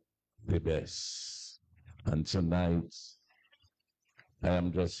the best. And tonight, I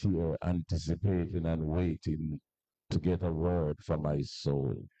am just here anticipating and waiting to get a word from my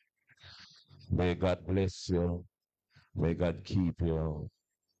soul. May God bless you. May God keep you.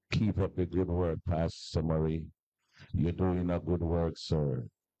 Keep up the good work, Pastor Murray. You're doing a good work, sir.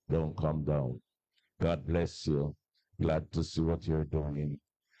 Don't come down. God bless you. Glad to see what you're doing.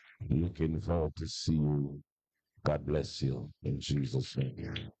 Looking forward to see you. God bless you. In Jesus'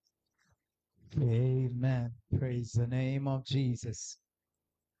 name. Amen. Praise the name of Jesus.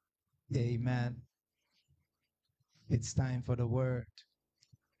 Amen. It's time for the word.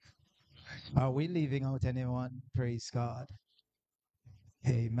 Are we leaving out anyone? Praise God.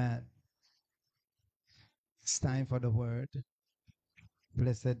 Amen. It's time for the word.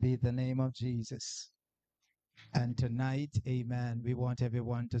 Blessed be the name of Jesus. And tonight, amen, we want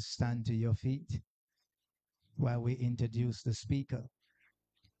everyone to stand to your feet while we introduce the speaker.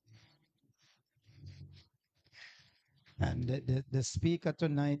 And the speaker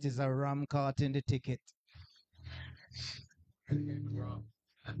tonight is a ram caught in the ticket.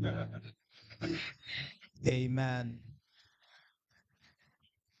 Amen.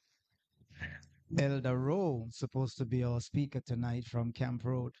 Elder Rowe supposed to be our speaker tonight from Camp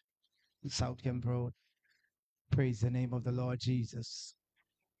Road, South Camp Road. Praise the name of the Lord Jesus.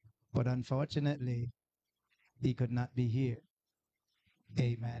 But unfortunately, he could not be here.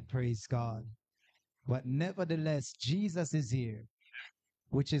 Amen. Praise God. But nevertheless, Jesus is here,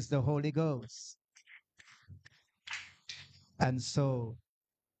 which is the Holy Ghost. And so,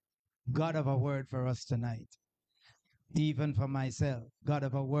 God have a word for us tonight. Even for myself, God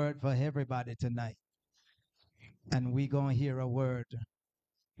have a word for everybody tonight. And we're going to hear a word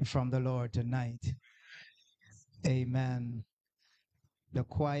from the Lord tonight. Amen. The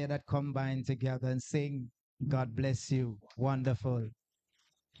choir that combine together and sing, God bless you. Wonderful.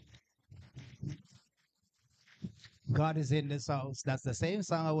 God is in this house. That's the same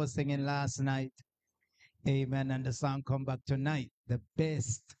song I was singing last night. Amen. And the song come back tonight. The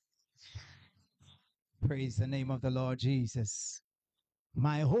best. Praise the name of the Lord Jesus.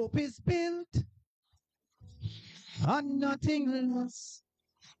 My hope is built on nothing less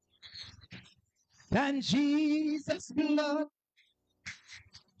than Jesus' blood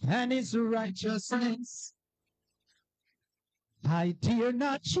and his righteousness. I dare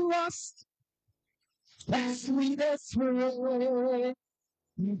not trust the sweetest word,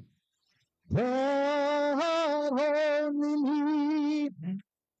 but only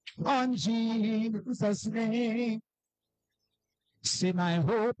on Jesus' name. See, my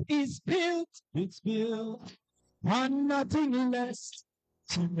hope is built, it's built on nothing less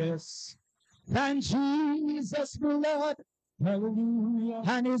than Jesus' blood, hallelujah,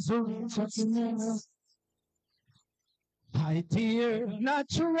 and his righteousness. I dare not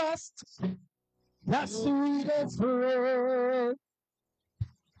trust the sweetest word,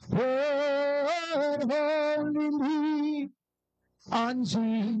 but only on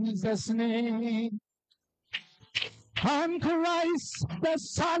Jesus' name. On Christ the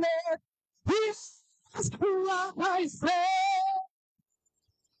solid, this is what I say.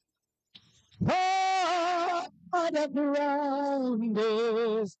 Oh, the ground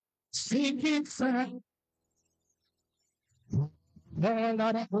is sinking sand. The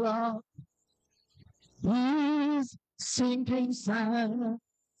Lord of ground is sinking sand.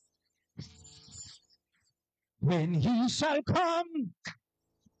 When he shall come,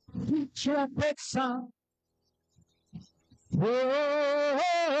 with trumpet sound.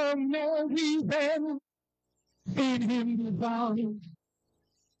 Oh, Mary then in him be found.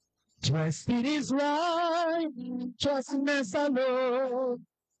 Trust in his righteousness alone.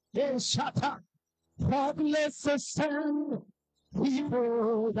 Yes, shut up. God bless us stand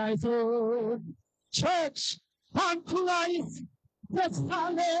before thy throne. Church, on Christ, the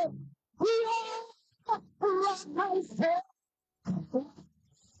solid, we are what I say.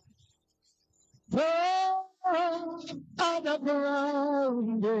 Oh, on the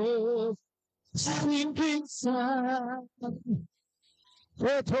ground is sinking sand.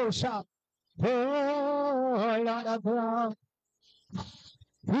 Oh, shout. Oh, on the ground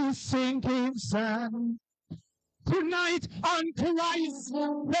is sinking sand. Tonight on Christ,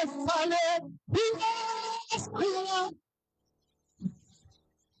 the solid, yes, oh,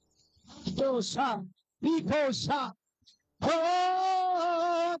 shout. Oh, shout.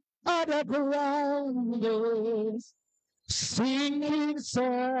 Oh, on the ground is sinking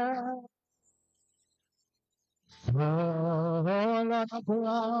sand. All on the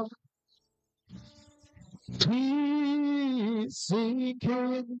ground, please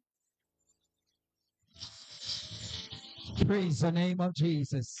sinking. Praise the name of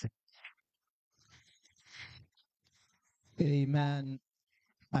Jesus. Amen.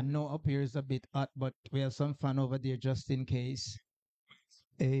 I know up here is a bit hot, but we have some fun over there just in case.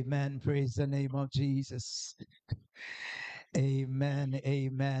 Amen. Praise the name of Jesus. Amen.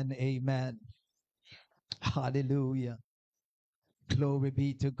 Amen. Amen. Hallelujah. Glory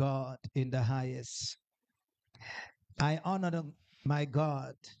be to God in the highest. I honor my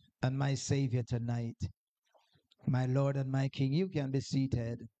God and my Savior tonight. My Lord and my King, you can be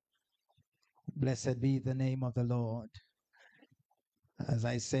seated. Blessed be the name of the Lord. As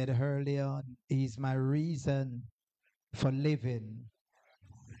I said earlier, He's my reason for living.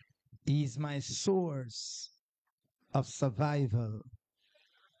 He's my source of survival.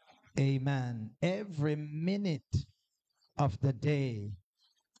 Amen. Every minute of the day,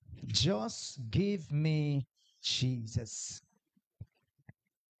 just give me Jesus.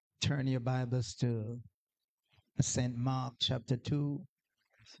 Turn your Bibles to St. Mark chapter 2.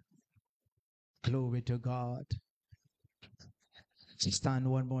 Glory to God. Stand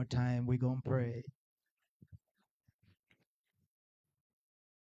one more time. We're going to pray.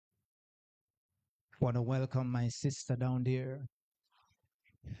 Want to welcome my sister down there,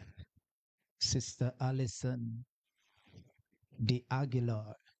 Sister Allison de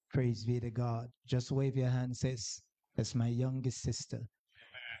Aguilar. Praise be to God. Just wave your hand, sis. That's my youngest sister.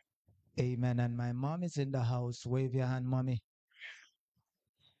 Amen. And my mom is in the house. Wave your hand, mommy.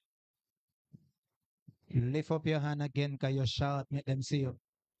 Lift up your hand again, because you're short. Make them see you.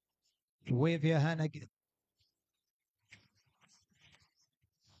 Wave your hand again.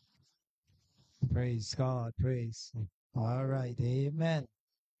 Praise God. Praise. All right. Amen.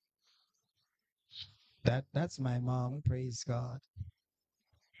 That's my mom. Praise God.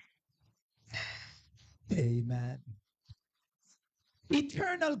 Amen.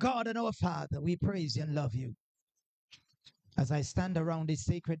 Eternal God and our Father, we praise you and love you. As I stand around this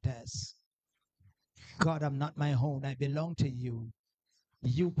sacred desk, God, I'm not my own. I belong to you.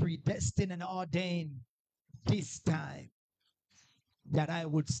 You predestined and ordained this time that I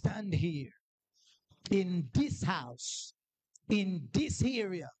would stand here in this house, in this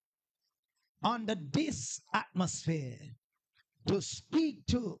area, under this atmosphere, to speak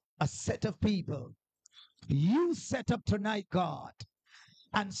to a set of people you set up tonight, God.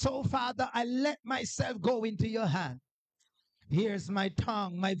 And so, Father, I let myself go into your hand. Here's my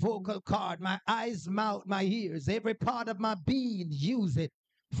tongue, my vocal cord, my eyes, mouth, my ears, every part of my being. Use it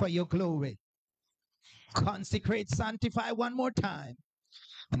for your glory. Consecrate, sanctify one more time.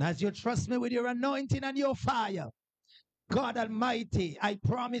 And as you trust me with your anointing and your fire, God Almighty, I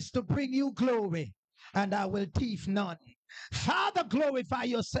promise to bring you glory, and I will thief none. Father, glorify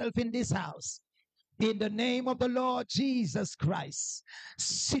yourself in this house. In the name of the Lord Jesus Christ,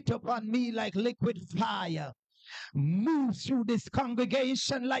 sit upon me like liquid fire. Move through this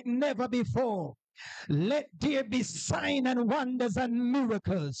congregation like never before. Let there be signs and wonders and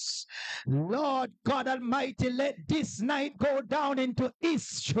miracles. Lord God Almighty, let this night go down into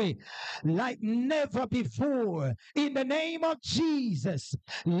history like never before. In the name of Jesus,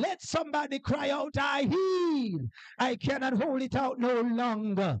 let somebody cry out, I heal. I cannot hold it out no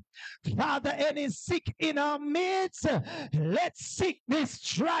longer. Father, any sick in our midst, let sickness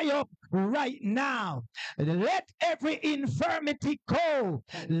dry up right now. Let every infirmity go.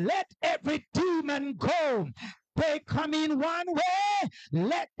 Let every demon go. They come in one way,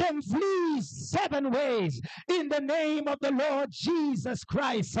 let them flee 7 ways. In the name of the Lord Jesus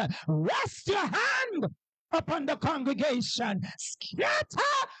Christ, rest your hand upon the congregation. Scatter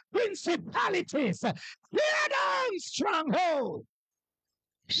principalities. Tear down strongholds.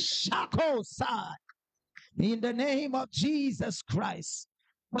 Shakosai. In the name of Jesus Christ,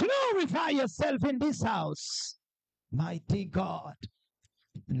 glorify yourself in this house. Mighty God,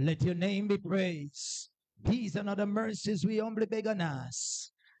 let your name be praised. These are not the mercies we humbly beg and ask.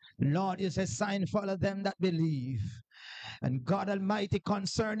 Lord, you say, sign follow them that believe. And God Almighty,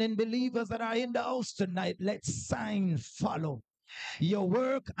 concerning believers that are in the house tonight, let sign follow your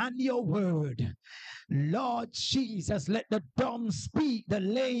work and your word. Lord Jesus, let the dumb speak, the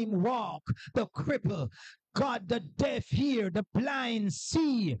lame walk, the cripple, God, the deaf hear, the blind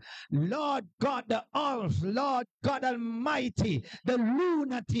see. Lord God, the elf, Lord God Almighty, the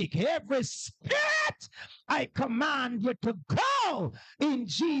lunatic, every spirit, I command you to go in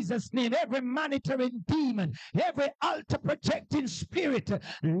Jesus' name. Every monitoring demon, every altar projecting spirit,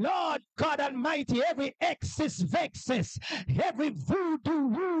 Lord God Almighty, every excess, vexes, every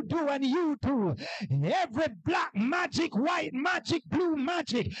voodoo, and you do, every black magic, white magic, blue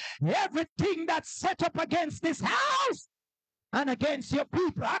magic, everything that's set up against this house and against your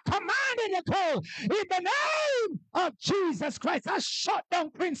people, I command it to go in the name of Jesus Christ. I shut down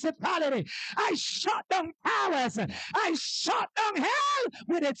principality. I shut down powers. I shut down hell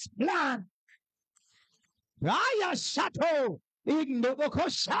with its plan. I shadow in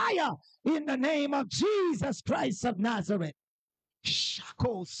the name of Jesus Christ of Nazareth.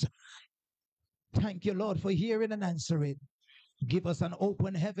 Shackles. Thank you, Lord, for hearing and answering. Give us an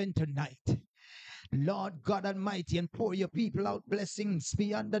open heaven tonight, Lord God Almighty, and pour your people out blessings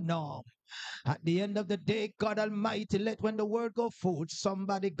beyond the norm. At the end of the day, God Almighty, let when the word go forth,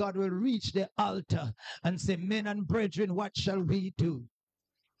 somebody, God, will reach the altar and say, men and brethren, what shall we do?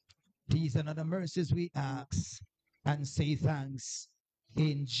 These are not the mercies we ask and say thanks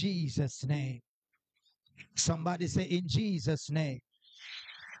in Jesus' name. Somebody say, in Jesus' name.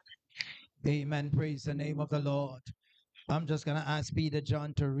 Amen. Praise the name of the Lord. I'm just going to ask Peter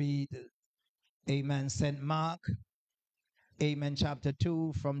John to read, amen, St. Mark, amen, chapter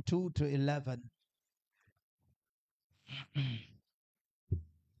 2, from 2 to 11.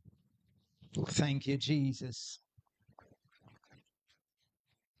 Thank you, Jesus.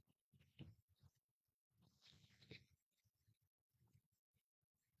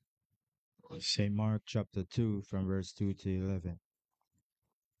 St. Mark chapter 2 from verse 2 to 11.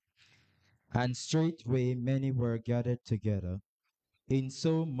 And straightway many were gathered together,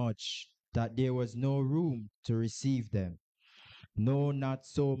 insomuch that there was no room to receive them, no, not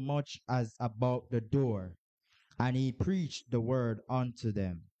so much as about the door. And he preached the word unto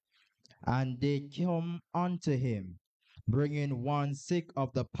them. And they come unto him, bringing one sick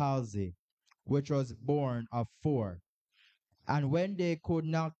of the palsy, which was born of 4. And when they could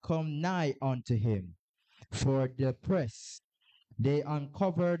not come nigh unto him for the press, they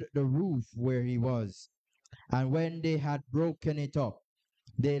uncovered the roof where he was. And when they had broken it up,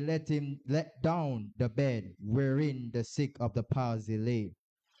 they let down the bed wherein the sick of the palsy lay.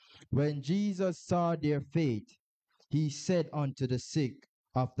 When Jesus saw their faith, he said unto the sick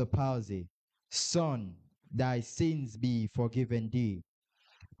of the palsy, Son, thy sins be forgiven thee.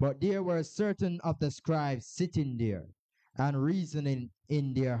 But there were certain of the scribes sitting there, and reasoning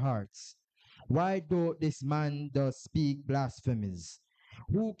in their hearts, Why doth this man thus speak blasphemies?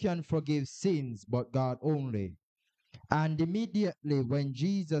 Who can forgive sins but God only? And immediately when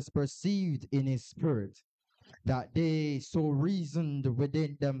Jesus perceived in his spirit that they so reasoned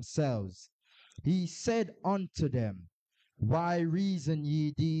within themselves, he said unto them, Why reason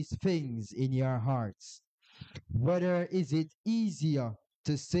ye these things in your hearts? Whether is it easier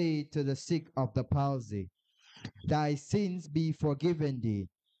to say to the sick of the palsy, thy sins be forgiven thee,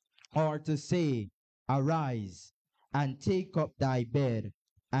 or to say, arise, and take up thy bed,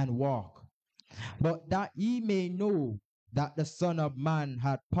 and walk? But that ye may know that the Son of Man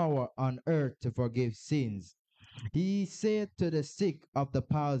had power on earth to forgive sins, he said to the sick of the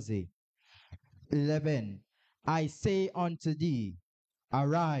palsy, 11, I say unto thee,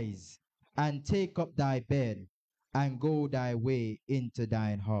 arise, and take up thy bed, and go thy way into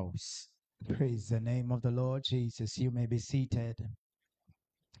thine house. Praise the name of the Lord Jesus. You may be seated.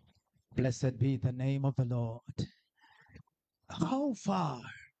 Blessed be the name of the Lord. How far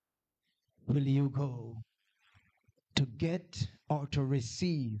will you go to get or to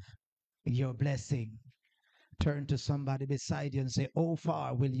receive your blessing? Turn to somebody beside you and say, how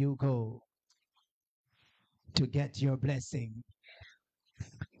far will you go to get your blessing?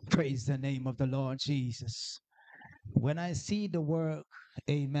 Praise the name of the Lord Jesus. When I see the work,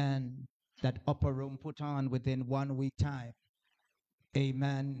 amen, that Upper Room put on within 1 week time,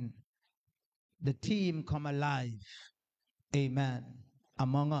 amen, the team come alive, amen,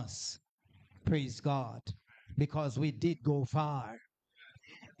 among us. Praise God. Because we did go far.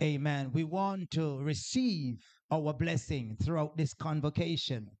 Amen. We want to receive our blessing throughout this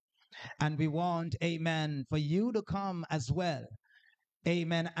convocation. And we want, amen, for you to come as well.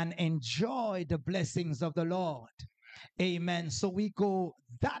 Amen. And enjoy the blessings of the Lord. Amen. So we go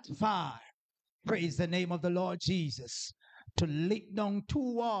that far. Praise the name of the Lord Jesus. To lick down 2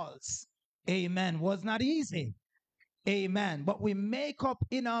 walls. Amen. Was not easy. Amen. But we make up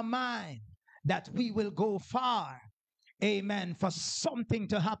in our mind that we will go far. Amen. For something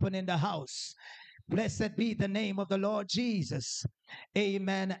to happen in the house. Blessed be the name of the Lord Jesus.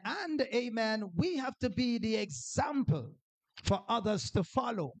 Amen. And amen. We have to be the example for others to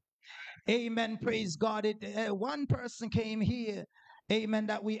follow. Amen. Praise God. One person came here. Amen.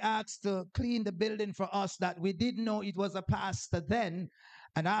 That we asked to clean the building for us, that we didn't know it was a pastor then.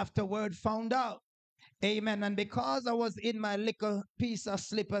 And afterward found out. Amen. And because I was in my little piece of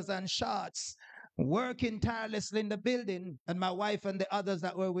slippers and shorts, working tirelessly in the building, and my wife and the others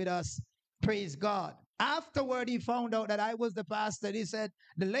that were with us, praise God. Afterward, he found out that I was the pastor. He said,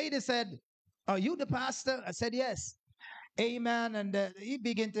 the lady said, are you the pastor? I said, yes. Amen. And he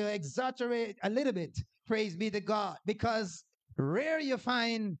began to exaggerate a little bit. Praise be to God. Because rare you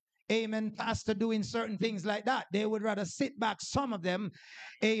find, amen, pastor doing certain things like that. They would rather sit back, some of them,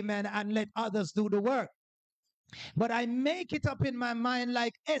 amen, and let others do the work. But I make it up in my mind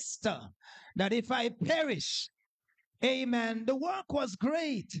like Esther, that if I perish, amen, the work was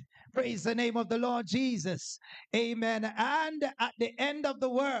great. Praise the name of the Lord Jesus. Amen. And at the end of the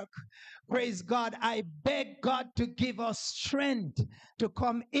work, praise God, I beg God to give us strength to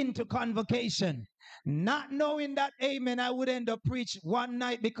come into convocation. Not knowing that, amen, I would end up preach one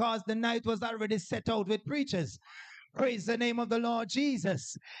night because the night was already set out with preachers. Praise the name of the Lord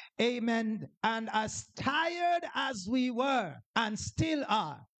Jesus. Amen. And as tired as we were and still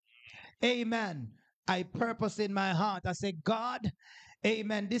are, amen, I purpose in my heart. I say, God,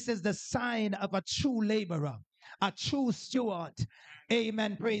 amen, this is the sign of a true laborer, a true steward.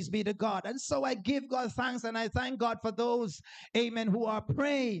 Amen. Praise be to God. And so I give God thanks, and I thank God for those, amen, who are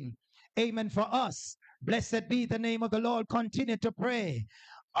praying, amen, for us. Blessed be the name of the Lord. Continue to pray.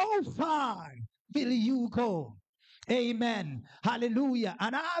 How far will you go? Amen. Hallelujah.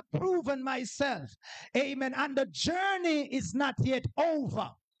 And I've proven myself. Amen. And the journey is not yet over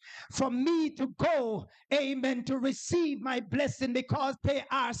for me to go, amen, to receive my blessing, because there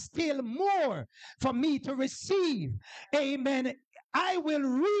are still more for me to receive. Amen. I will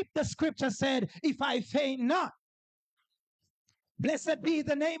reap, the scripture said, if I faint not. Blessed be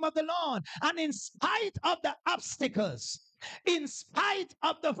the name of the Lord. And in spite of the obstacles, in spite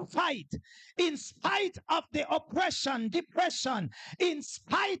of the fight, in spite of the oppression, depression, in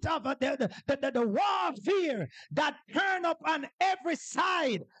spite of the warfare that turn up on every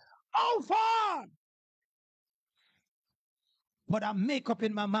side, how far? But I make up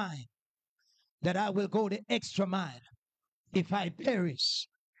in my mind that I will go the extra mile if I perish.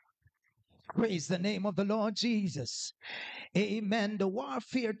 Praise the name of the Lord Jesus. Amen. The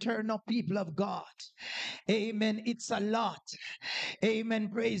warfare turn up, people of God. Amen. It's a lot. Amen.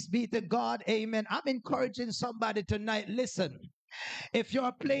 Praise be to God. Amen. I'm encouraging somebody tonight. Listen, if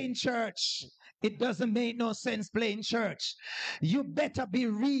you're playing church, It doesn't make no sense playing church. You better be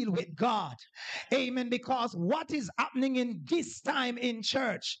real with God. Amen. Because what is happening in this time in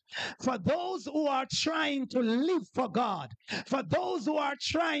church, for those who are trying to live for God, for those who are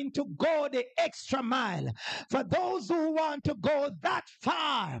trying to go the extra mile, for those who want to go that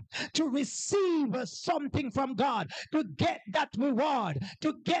far to receive something from God, to get that reward,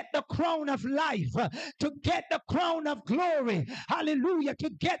 to get the crown of life, to get the crown of glory, hallelujah, to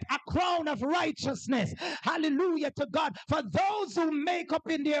get a crown of righteousness, hallelujah to God. For those who make up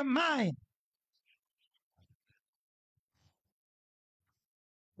in their mind,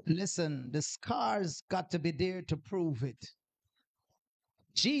 listen, the scars got to be there to prove it.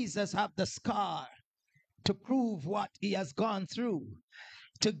 Jesus have the scar to prove what he has gone through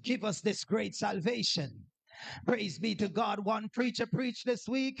to give us this great salvation. Praise be to God. One preacher preached this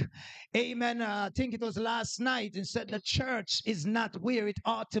week. Amen. I think it was last night and said the church is not where it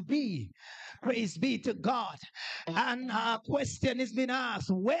ought to be. Praise be to God. And a question has been asked,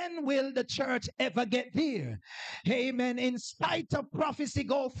 when will the church ever get there? Amen. In spite of prophecy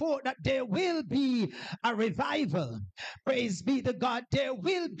go forth that there will be a revival. Praise be to God. There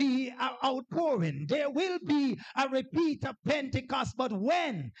will be an outpouring. There will be a repeat of Pentecost. But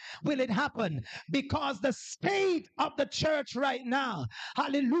when will it happen? Because the state of the church right now,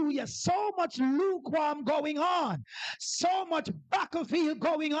 hallelujah, so much lukewarm going on, so much battlefield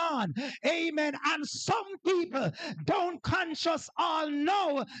going on, amen, and some people don't conscious all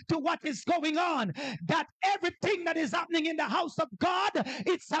know to what is going on, that everything that is happening in the house of God,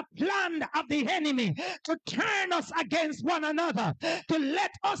 it's a plan of the enemy to turn us against one another, to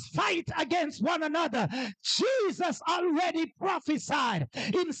let us fight against one another. Jesus already prophesied.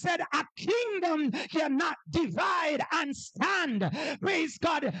 He said a kingdom cannot divide and stand. Praise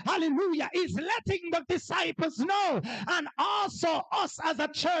God. Hallelujah. He's letting the disciples know, and also us as a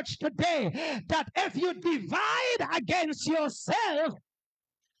church today, that if you divide against yourself,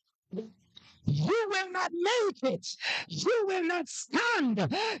 you will not make it. You will not stand. There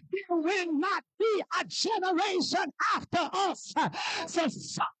will not be a generation after us. So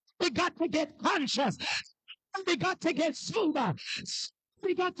we got to get conscious. We got to get sober.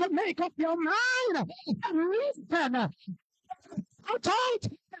 We got to make up your mind and listen. Out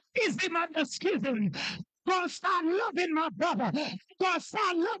is him and the schism. Go start loving my brother. Go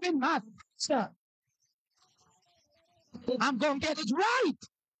start loving my sister. I'm going to get it right.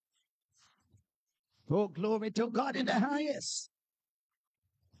 Oh, glory to God in the highest.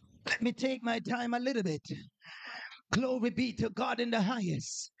 Let me take my time a little bit. Glory be to God in the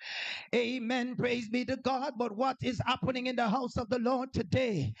highest. Amen. Praise be to God. But what is happening in the house of the Lord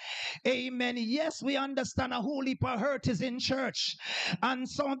today? Amen. Yes, we understand a whole heap of hurt is in church. And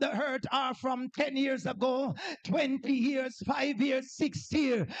some of the hurt are from 10 years ago, 20 years, 5 years, 6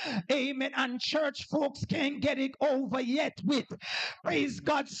 years. Amen. And church folks can't get it over yet with. Praise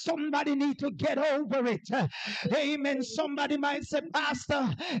God. Somebody need to get over it. Amen. Somebody might say, Pastor,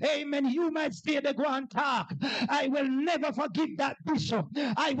 amen, you might stay there go and talk. I will never forgive that bishop.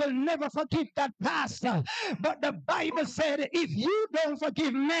 I will never forgive that pastor. But the Bible said, if you don't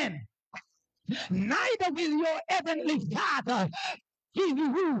forgive men, neither will your heavenly Father give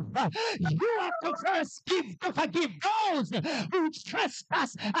you. You have to first forgive those who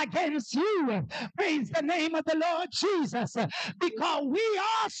trespass against you. Praise the name of the Lord Jesus. Because we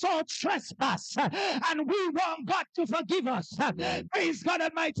also trespass and we want God to forgive us. Praise God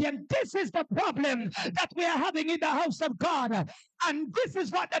Almighty. And this is the problem that we are having in the house of God. And this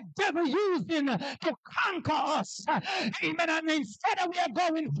is what the devil used in to conquer us. Amen. And instead of we are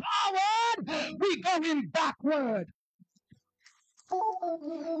going forward, we're going backward.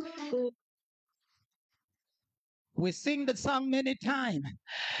 We sing the song many times.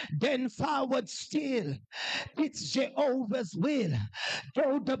 Then forward still, it's Jehovah's will.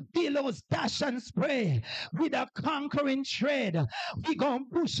 Though the billows dash and spray, with a conquering tread, we gonna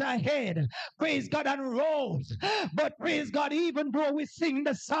push ahead. Praise God and roll. But praise God, even though we sing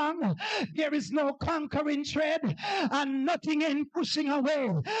the song, there is no conquering tread and nothing in pushing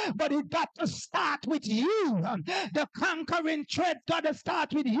away. But it got to start with you. The conquering tread got to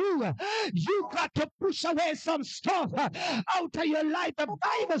start with you. You got to push away some stuff out of your life. The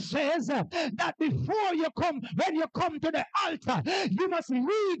Bible says that before you come, when you come to the altar, you must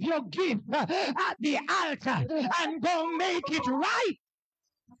leave your gift at the altar and go make it right.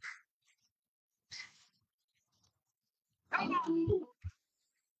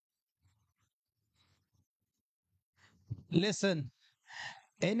 Listen,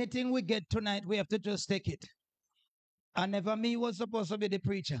 anything we get tonight, we have to just take it. And never me was supposed to be the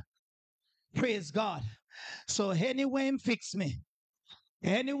preacher. Praise God. So anyway, fix me.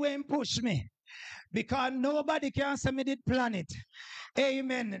 Anyway, push me. because nobody can say me did plan it.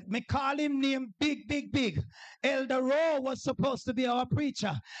 Amen. Me call him name big, big, big. Elder Rowe was supposed to be our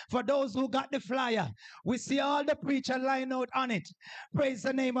preacher. For those who got the flyer, we see all the preacher line out on it. Praise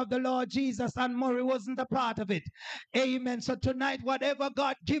the name of the Lord Jesus. And Murray wasn't a part of it. Amen. So tonight, whatever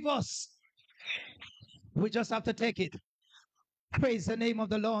God give us, we just have to take it. Praise the name of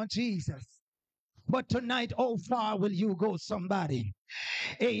the Lord Jesus. But tonight, how far will you go, somebody?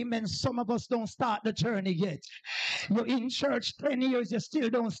 Amen. Some of us don't start the journey yet. You're in church 10 years, you still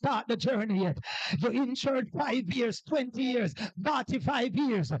don't start the journey yet. You're in church 5 years, 20 years, 45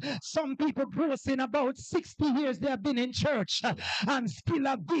 years. Some people boasting about 60 years they have been in church and still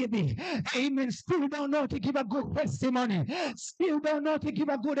a baby. Amen. Still don't know to give a good testimony. Still don't know to give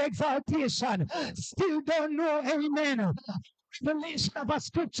a good exaltation. Still don't know, amen, revelation of a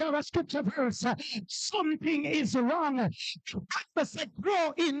scripture verse. Something is wrong. But said,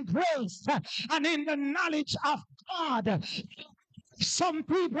 grow in grace and in the knowledge of God. Some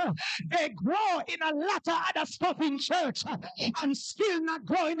people, they grow in a lot of other stuff in church and still not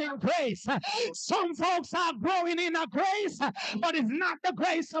growing in grace. Some folks are growing in a grace, but it's not the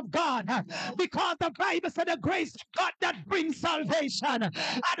grace of God, because the Bible said the grace of God that brings salvation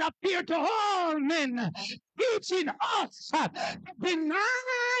had appeared to all men, teaching us to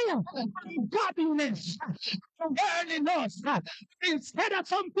deny godliness, worldliness. Instead of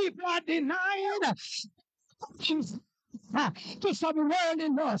some people are denying things to some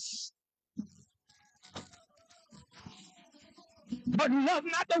worldliness. But love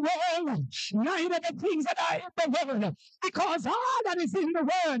not the world, neither the things that are in the world. Because all that is in the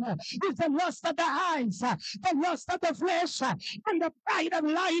world is the lust of the eyes, the lust of the flesh, and the pride of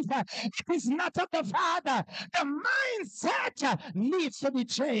life. It is not of the Father. The mindset needs to be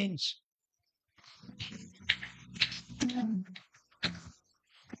changed.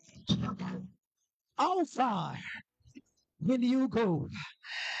 How far will you go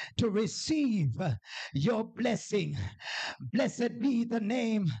to receive your blessing? Blessed be the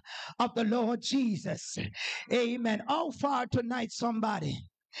name of the Lord Jesus. Amen. How far tonight, somebody?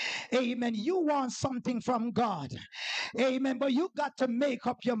 Amen. You want something from God. Amen. But you got to make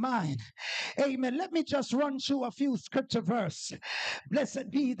up your mind. Amen. Let me just run through a few scripture verses. Blessed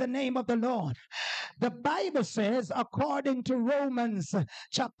be the name of the Lord. The Bible says, according to Romans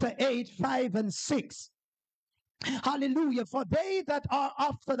chapter 8, 5 and 6. Hallelujah. For they that are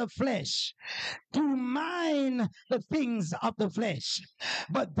after the flesh do mind the things of the flesh,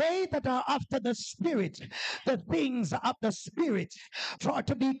 but they that are after the Spirit, the things of the Spirit. For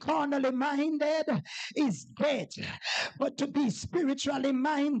to be carnally minded is death, but to be spiritually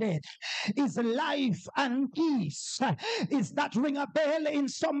minded is life and peace. Is that ring a bell in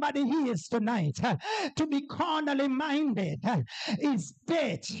somebody ears tonight? To be carnally minded is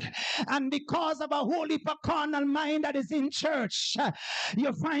death, and because of a whole heap of carnal mind that is in church,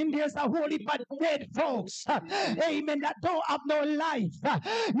 you find there's a whole heap of dead folks, amen, that don't have no life.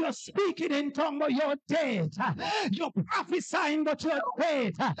 You're speaking in tongue, but you're dead. You're prophesying, but you're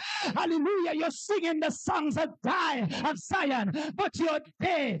dead. Hallelujah. You're singing the songs of Zion, but you're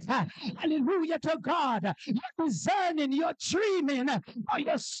dead. Hallelujah to God. You're discerning, you're dreaming, but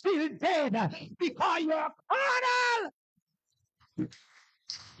you're still dead because you're carnal.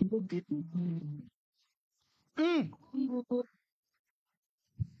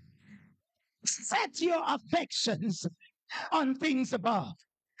 Set your affections on things above,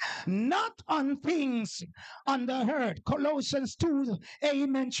 not on things on the earth. Colossians 2,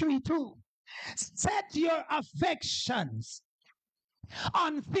 amen, 3:2. Set your affections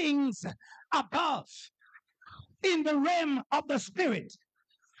on things above, in the realm of the Spirit,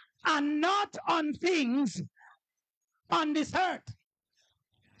 and not on things on this earth.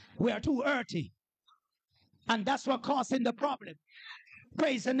 We are too earthy, and that's what causing the problem.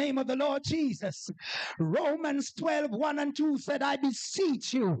 Praise the name of the Lord Jesus. Romans 12, 1 and 2 said, I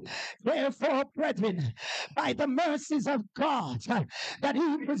beseech you, therefore, brethren, by the mercies of God, that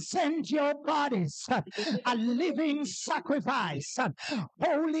you present your bodies a living sacrifice,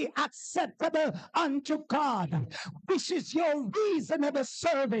 wholly acceptable unto God, which is your reasonable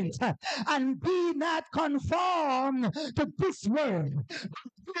servant, and be not conformed to this world,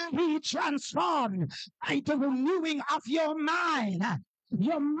 be transformed by the renewing of your mind.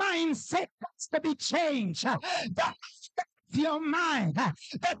 Your mindset has to be changed. Your mind,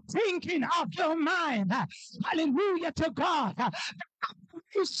 the thinking of your mind. Hallelujah to God. The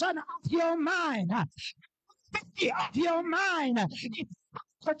condition of your mind. Of your mind. It's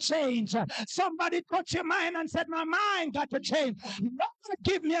to change. Somebody touch your mind and said, my mind got to change. Lord,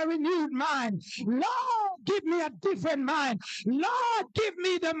 give me a renewed mind. Lord, give me a different mind. Lord, give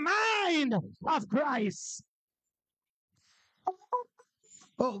me the mind of Christ.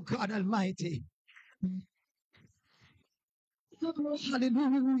 Oh God Almighty.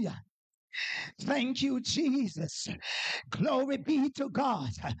 Hallelujah. Thank you, Jesus. Glory be to God.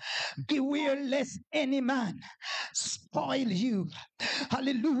 Beware lest any man spoil you.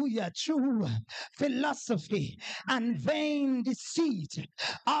 Hallelujah. True philosophy and vain deceit,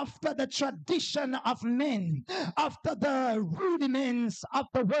 after the tradition of men, after the rudiments of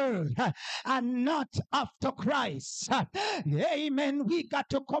the world, and not after Christ. Amen. We got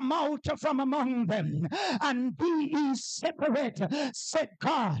to come out from among them and be ye separate, said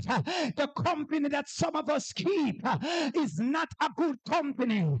God. The company that some of us keep is not a good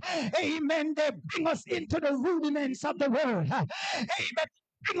company. Amen. They bring us into the rudiments of the world. Amen.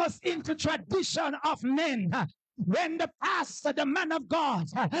 Bring us into tradition of men. When the pastor, the man of God,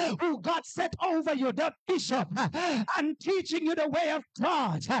 who God set over you, the bishop, and teaching you the way of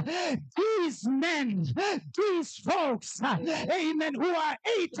God, these men, these folks, amen, who are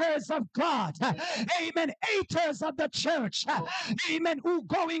haters of God, amen, haters of the church, amen, who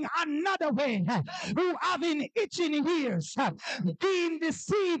going another way, who having itching ears, being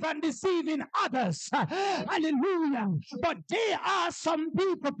deceived and deceiving others, hallelujah. But there are some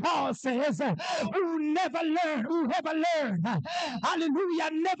people, Paul says, who never learn, hallelujah,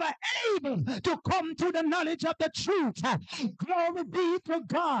 never able to come to the knowledge of the truth. Glory be to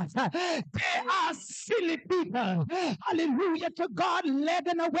God. They are silly people, hallelujah, to God, led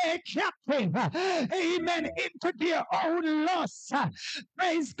away captive, amen, into their own lust.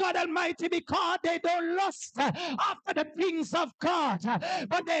 Praise God Almighty, because they don't lust after the things of God,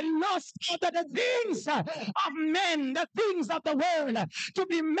 but they lust after the things of men, the things of the world, to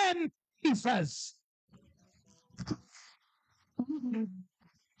be men pleasers.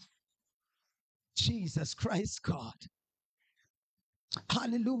 Jesus Christ, God.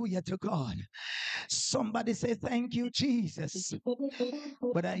 Hallelujah to God. Somebody say, thank you, Jesus.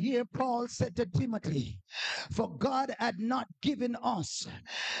 But I hear Paul said to Timothy, for God had not given us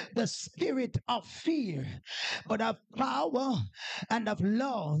the spirit of fear, but of power and of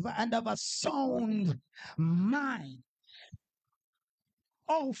love and of a sound mind.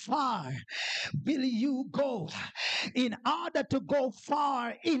 How far will you go in order to go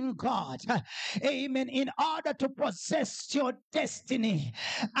far in God? Amen. In order to possess your destiny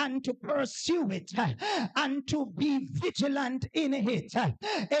and to pursue it and to be vigilant in it.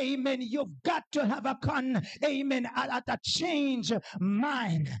 Amen. You've got to have a change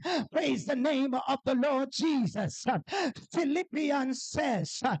mind. Praise the name of the Lord Jesus. Philippians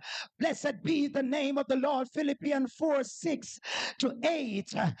says, blessed be the name of the Lord. Philippians 4:6-8.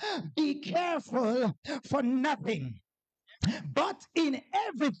 Be careful for nothing, but in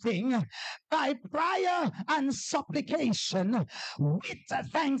everything by prayer and supplication with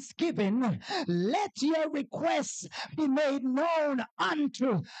thanksgiving let your requests be made known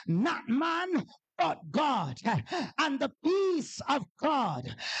unto not man but God, and the peace of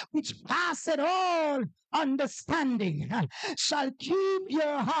God which passeth all understanding shall keep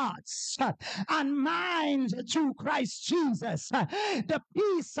your hearts and minds through Christ Jesus. The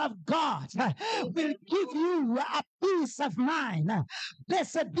peace of God will give you a peace of mind.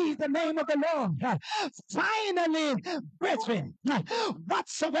 Blessed be the name of the Lord. Finally, brethren,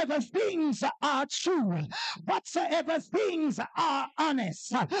 whatsoever things are true, whatsoever things are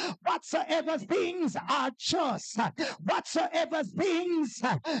honest, whatsoever things are just, whatsoever things,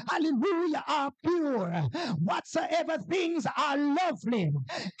 hallelujah, are pure, whatsoever things are lovely,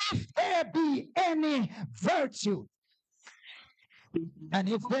 if there be any virtue, and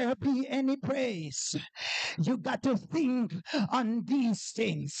if there be any praise, you got to think on these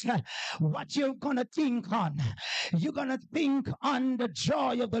things. What you're going to think on? You're going to think on the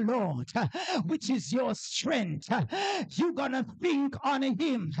joy of the Lord, which is your strength. You're going to think on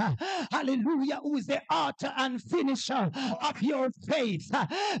Him, hallelujah, who is the author and finisher of your faith,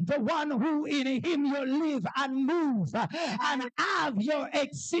 the one who in Him you live and move and have your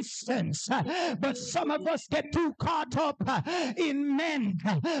existence. But some of us get too caught up in men.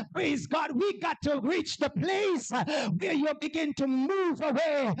 Praise God, we got to reach the place where you begin to move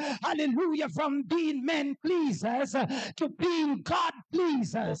away, hallelujah, from being men pleasers to being God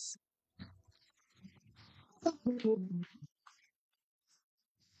pleasers.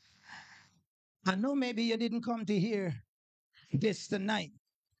 I know maybe you didn't come to hear this tonight.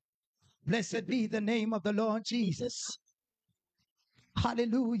 Blessed be the name of the Lord Jesus.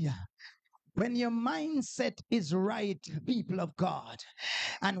 Hallelujah. When your mindset is right, people of God,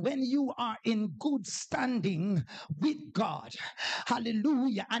 and when you are in good standing with God,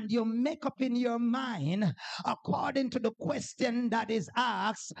 hallelujah, and you make up in your mind according to the question that is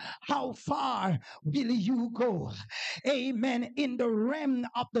asked, how far will you go? Amen. In the realm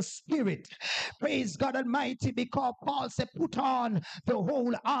of the spirit, praise God Almighty, because Paul said, put on the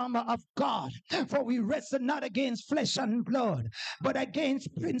whole armor of God, for we wrestle not against flesh and blood, but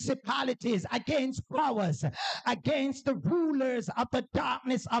against principalities, against powers, against the rulers of the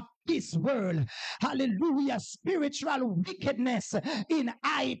darkness of this world. Hallelujah. Spiritual wickedness in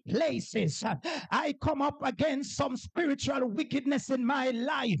high places. I come up against some spiritual wickedness in my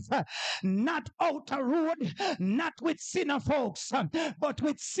life, not outer road, not with sinner folks, but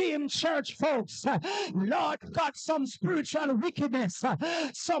with same church folks. Lord God, some spiritual wickedness,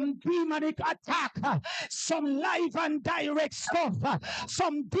 some demonic attack, some live and direct stuff,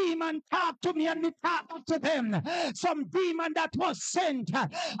 some demon talk to me and me talk to them, some demon that was sent,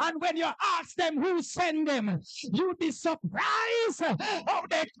 and when you ask them who sent them, you'd be surprised how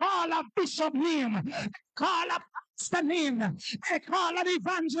they call a bishop name, call a pastor name, they call an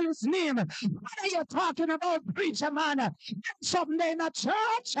evangelist name. What are you talking about, preacher man? Someday in a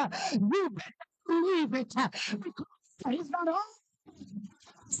church, you better believe it, because it's not all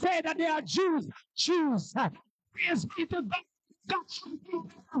say that they are Jews. Jews. Praise be to God. God in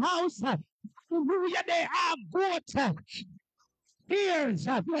the house. Hallelujah. They are goat. Ears.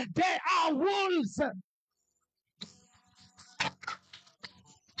 They are wolves.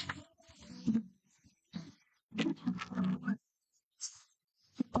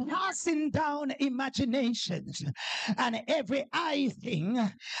 Casting down imaginations and every high thing,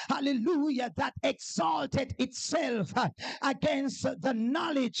 hallelujah, that exalted itself against the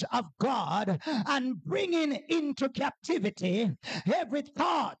knowledge of God, and bringing into captivity every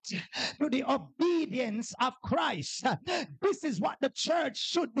thought to the obedience of Christ. This is what the church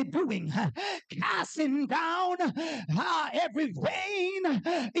should be doing, casting down every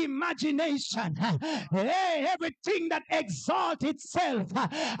vain imagination, everything that exalts itself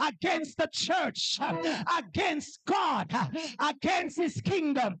against the church, against God, against his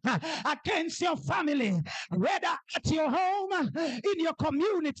kingdom, against your family, whether at your home, in your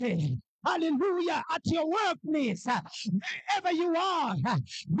community, hallelujah, at your workplace, wherever you are,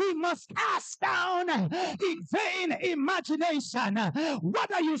 we must cast down in vain imagination.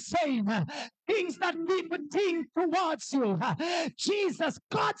 What are you saying? Things that people think towards you. Jesus,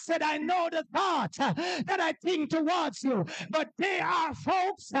 God said, I know the thought that I think towards you, but they are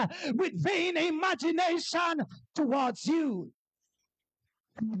folks with vain imagination towards you.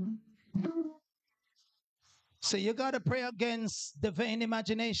 So you got to pray against the vain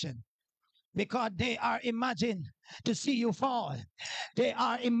imagination, because they are imagined to see you fall. They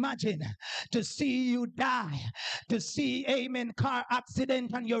are imagined to see you die, to see, amen, car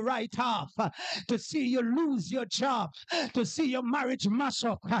accident and you write off, to see you lose your job, to see your marriage mash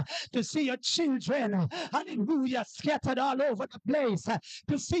up, to see your children, hallelujah, scattered all over the place,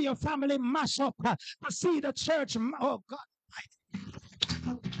 to see your family mash up, to see the church, oh God.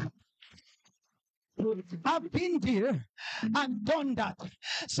 I've been there and done that,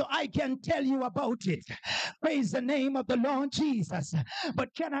 so I can tell you about it. Praise the name of the Lord Jesus. But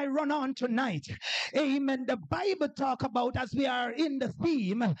can I run on tonight? Amen. The Bible talk about, as we are in the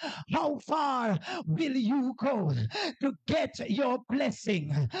theme, how far will you go to get your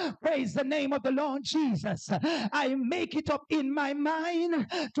blessing? Praise the name of the Lord Jesus. I make it up in my mind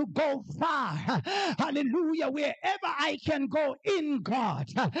to go far. Hallelujah. Wherever I can go in God,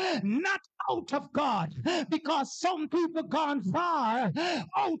 not out of God, because some people gone far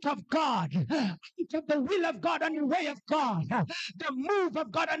out of God, out of the will of God and the way of God, the move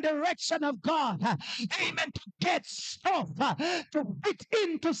of God and direction of God. Amen. To get stuff, to fit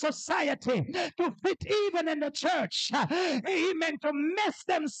into society, to fit even in the church. Amen. To mess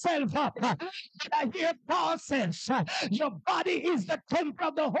themselves up. But I hear Paul says, your body is the temple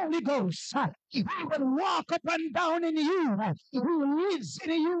of the Holy Ghost. He will walk up and down in you, who lives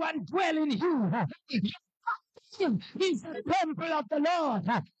in you and dwell in you. He's the temple of the Lord,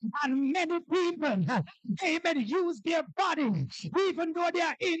 and many people, amen, use their body, even though they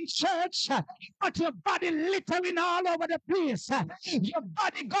are in church, but your body littering all over the place. Your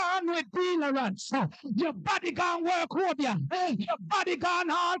body gone with deliverance. Your body gone work with you. Your body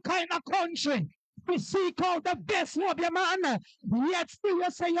gone all kind of country. To seek out the best of your man, yet still you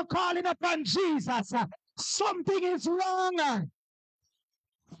say you're calling upon Jesus. Something is wrong.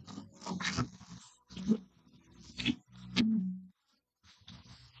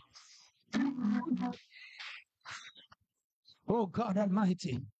 Oh God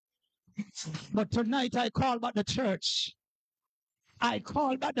Almighty. But tonight I call back the church. I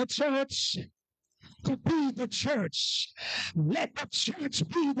call back the church to be the church. Let the church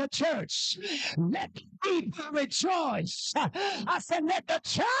be the church. Let people rejoice. I said, let the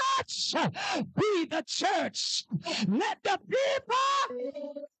church be the church. Let the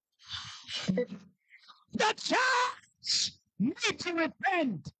people, the church, need to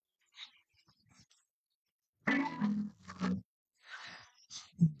repent.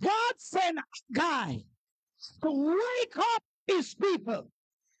 God sent a guy to wake up his people.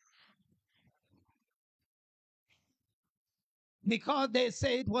 Because they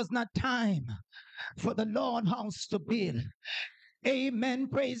say it was not time for the Lord house to build. Amen.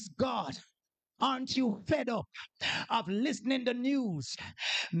 Praise God. Aren't you fed up of listening to news?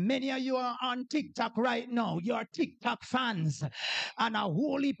 Many of you are on TikTok right now. You are TikTok fans. And a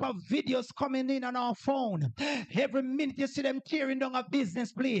whole heap of videos coming in on our phone. Every minute you see them tearing down a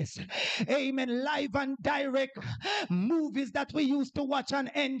business place. Amen. Live and direct movies that we used to watch and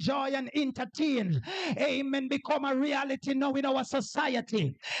enjoy and entertain. Amen. Become a reality now in our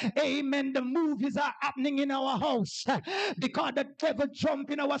society. Amen. The movies are happening in our house because the devil jump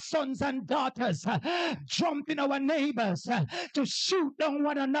in our sons and daughters. Jump in our neighbors to shoot down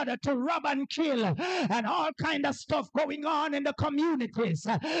one another, to rob and kill, and all kind of stuff going on in the communities.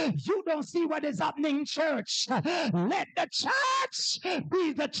 You don't see what is happening, church. Let the church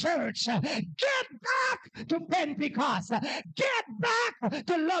be the church. Get back to Pentecost. Get back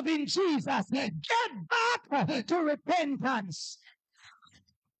to loving Jesus. Get back to repentance.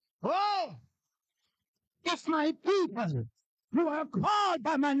 Oh, if my people who are called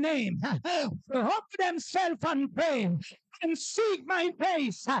by my name humble themselves and pray and seek my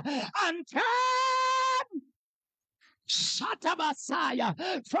face and turn Shatabasaya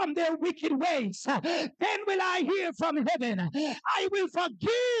from their wicked ways, then will I hear from heaven. I will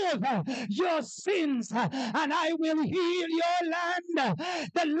forgive your sins and I will heal your land.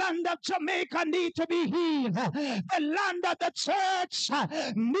 The land of Jamaica needs to be healed. The land of the church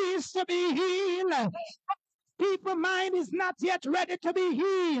needs to be healed. People's mind is not yet ready to be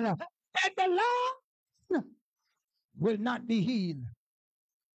healed, and the land will not be healed.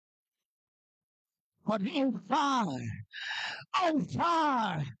 But how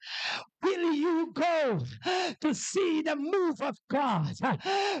far will you go to see the move of God?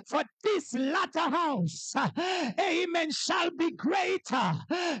 For this latter house, amen, shall be greater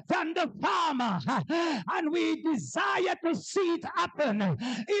than the former. And we desire to see it happen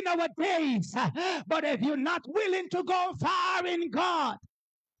in our days. But if you're not willing to go far in God,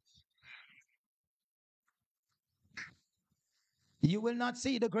 you will not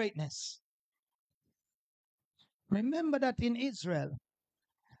see the greatness. Remember that in Israel,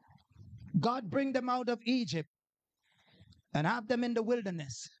 God bring them out of Egypt and have them in the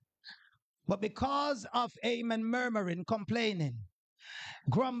wilderness. But because of, amen, murmuring, complaining,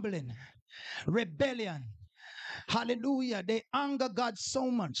 grumbling, rebellion, hallelujah, they anger God so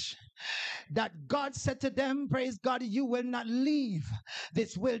much that God said to them, praise God, you will not leave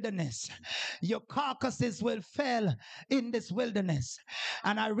this wilderness. Your carcasses will fail in this wilderness.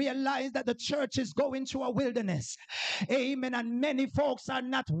 And I realize that the church is going through a wilderness. Amen. And many folks are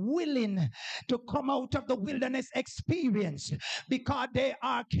not willing to come out of the wilderness experience because they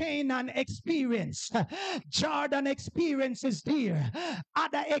are Canaan experience. Jordan experience is there.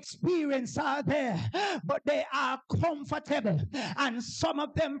 Other experiences are there. But they are comfortable. And some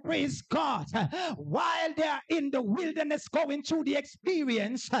of them, praise God, while they are in the wilderness going through the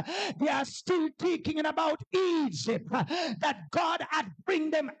experience, they are still thinking about Egypt that God had bring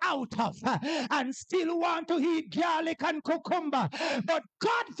them out of, and still want to eat garlic and cucumber. But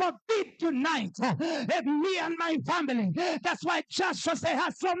God forbid tonight, if me and my family, that's why Joshua said,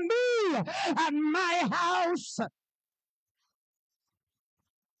 as for me and my house,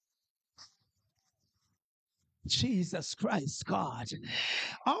 Jesus Christ, God.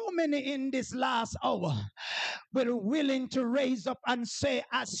 How many in this last hour were willing to raise up and say,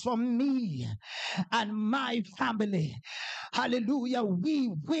 as for me and my family, hallelujah, we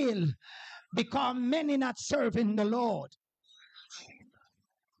will, because many not serving the Lord.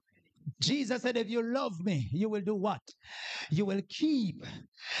 Jesus said, if you love me, you will do what? You will keep.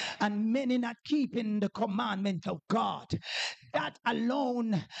 And many not keeping the commandment of God. That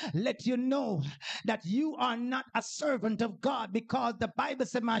alone let you know that you are not a servant of God, because the Bible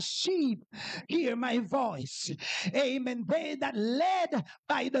says, my sheep hear my voice. Amen. They that led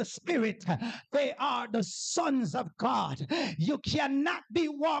by the Spirit, they are the sons of God. You cannot be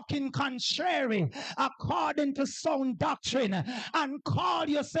walking contrary according to sound doctrine and call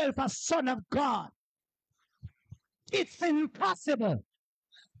yourself a son of God. It's impossible.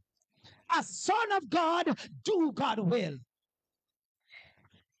 a son of God, do God will.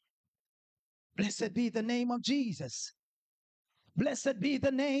 Blessed be the name of Jesus. Blessed be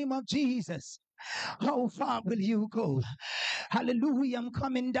the name of Jesus. How far will you go? Hallelujah, I'm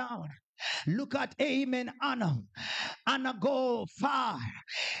coming down. Look at, amen, Anna. Anna go far,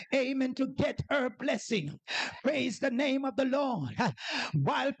 amen, to get her blessing. Praise the name of the Lord.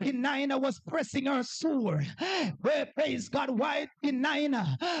 While Penina was pressing her sword, praise God, while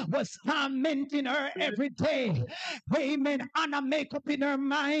Penina was tormenting her every day, amen, Anna make up in her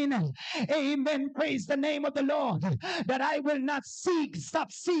mind, amen, praise the name of the Lord, that I will not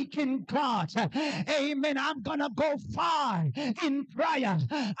stop seeking God. Amen. I'm gonna go far in prayer.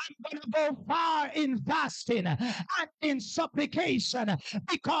 I'm gonna go far in fasting and in supplication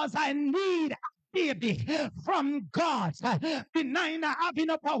because I need a baby from God. Penina having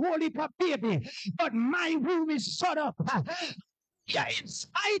up a holy baby, but my womb is shut up. Yeah, in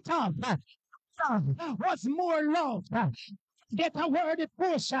spite of was more love. Get a word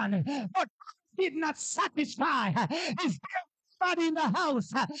portion, but did not satisfy. Is there somebody in the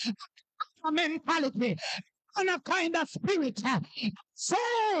house? A mentality and a kind of spirit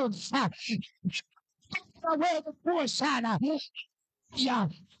saves away the portion. Yeah,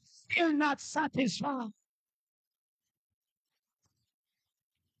 still not satisfied.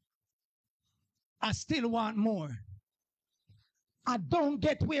 I still want more. I don't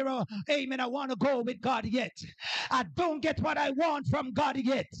get where, amen, I want to go with God yet. I don't get what I want from God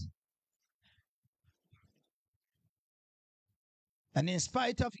yet. And in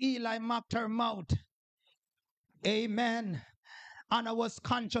spite of Eli mocked her mouth, amen, Anna was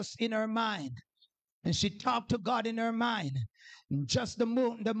conscious in her mind. And she talked to God in her mind. Just the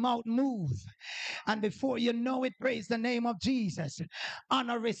mouth moved. And before you know it, praise the name of Jesus,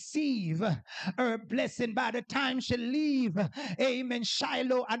 Anna receive her blessing. By the time she leave, amen,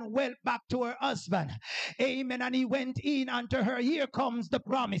 Shiloh, and went back to her husband, amen, and he went in unto her. Here comes the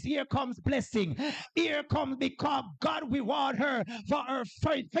promise. Here comes blessing. Here comes, because God reward her for her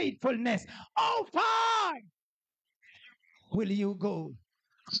faithfulness. How far will you go?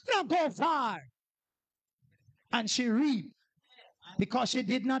 Not go far. And she reaped because she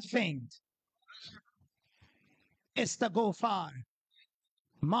did not faint. Esther go far.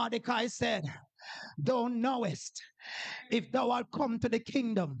 Mordecai said, thou knowest, if thou art come to the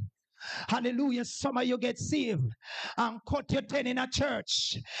kingdom, hallelujah, some of you get saved and cut your tent in a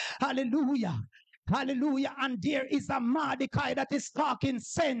church. Hallelujah. Hallelujah. And there is a Mordecai that is talking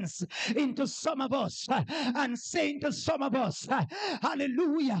sense into some of us and saying to some of us,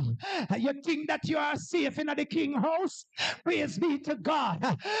 hallelujah, you think that you are safe in the king house? Praise be to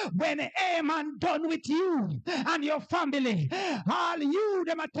God. When Haman done with you and your family, all you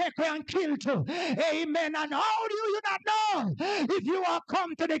them take and kill too. Amen. And how do you not know if you are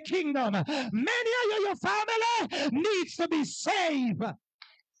come to the kingdom? Many of you, your family needs to be saved.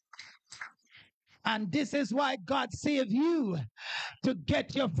 And this is why God saved you, to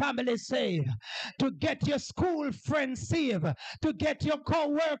get your family saved, to get your school friends saved, to get your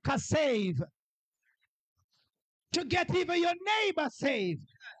co-worker saved, to get even your neighbor saved.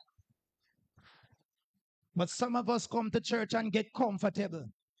 But some of us come to church and get comfortable.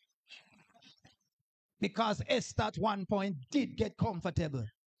 Because Esther at one point did get comfortable.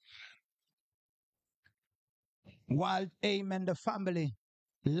 While, amen, the family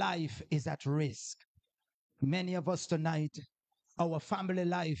life is at risk. Many of us tonight, our family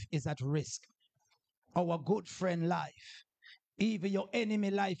life is at risk. Our good friend life, even your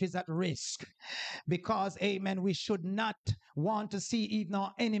enemy life is at risk. Because, amen, we should not want to see even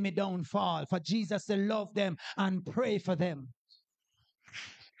our enemy downfall. For Jesus to love them and pray for them.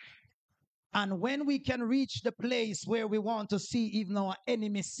 And when we can reach the place where we want to see even our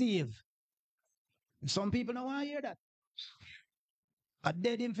enemy saved, some people don't want to hear that. I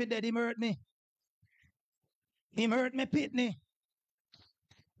dead him for dead, him hurt me. Him hurt me, pit me.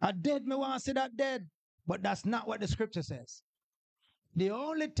 I dead me want to see that dead. But that's not what the scripture says. The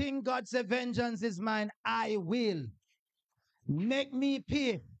only thing God said, vengeance is mine, I will. Make me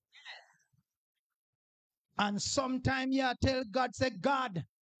pay. And sometime you tell God, say, God,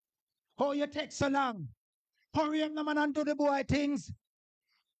 how you take so long? Hurry up, man, and do the boy things.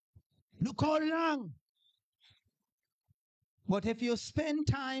 Look how long. But if you spend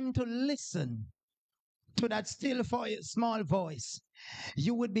time to listen to that still small voice,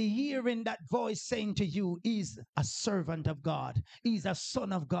 you would be hearing that voice saying to you, he's a servant of God. He's a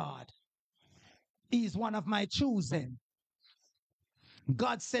son of God. He's one of my chosen.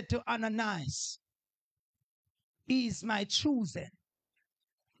 God said to Ananias, he's my chosen.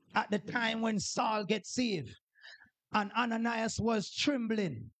 At the time when Saul gets saved, and Ananias was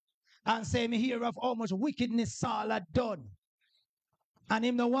trembling, and say, me hear of how much wickedness Saul had done. And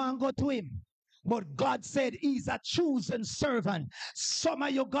him no one go to him. But God said he's a chosen servant. Some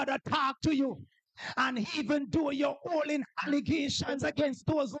of you gotta talk to you. And even though you're all in allegations against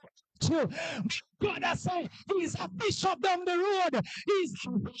those who you, God has said he's a bishop down the road. He's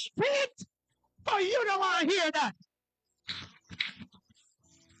fit. But you don't want to hear that.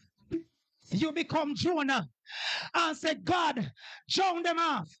 You become Jonah and say, God, drown them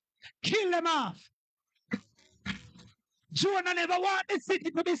off. Kill them off. Jonah never wanted the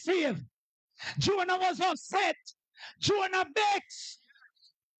city to be saved. Jonah was upset. Jonah begged.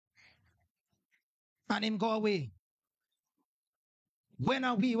 And him go away. When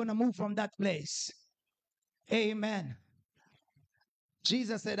are we going to move from that place? Amen.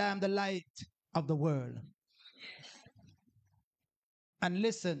 Jesus said, I am the light of the world. And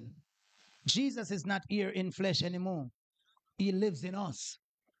listen, Jesus is not here in flesh anymore. He lives in us.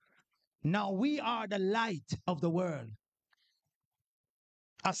 Now we are the light of the world.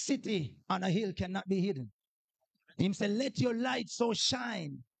 A city on a hill cannot be hidden. He said, let your light so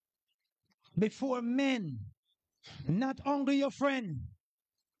shine before men, not only your friend,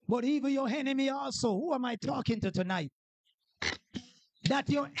 but even your enemy also. Who am I talking to tonight? That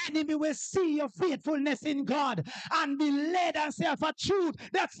your enemy will see your faithfulness in God and be led and say, for truth,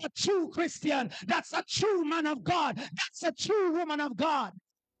 that's a true Christian. That's a true man of God. That's a true woman of God.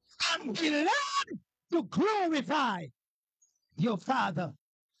 And be led to glorify your Father.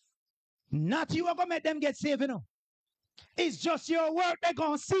 Not you are going to make them get saved, you know. It's just your work they're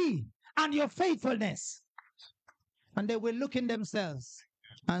going to see and your faithfulness. And they will look in themselves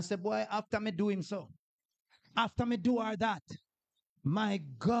and say, boy, after me do him so, after me do her that, my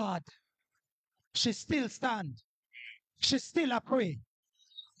God, she still stand. She still a pray.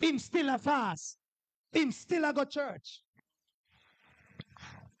 Him still a fast. Him still a go church.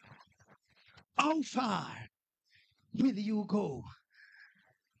 How far will you go?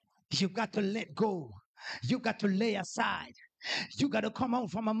 You got to let go. You got to lay aside. You got to come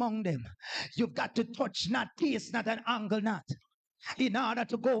out from among them. You've got to touch not, taste not, and angle not. In order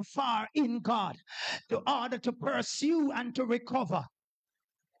to go far in God. In order to pursue and to recover.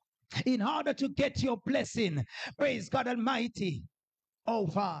 In order to get your blessing. Praise God Almighty. How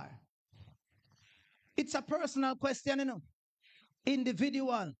far? It's a personal question, you know.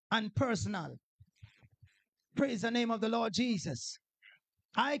 Individual and personal. Praise the name of the Lord Jesus.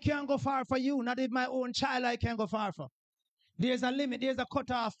 I can't go far for you. Not even my own child I can't go far for. There's a limit. There's a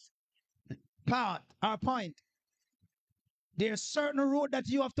cutoff part or point. There's certain road that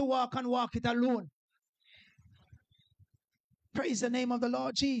you have to walk and walk it alone. Praise the name of the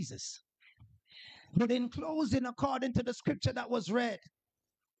Lord Jesus. But in closing, according to the scripture that was read,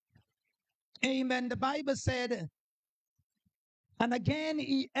 amen, the Bible said, and again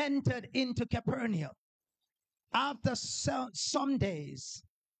he entered into Capernaum after some days,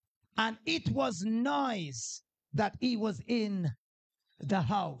 and it was noise that he was in the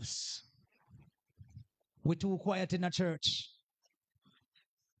house. We're too quiet in the church.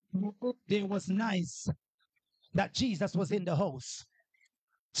 There was noise that Jesus was in the house.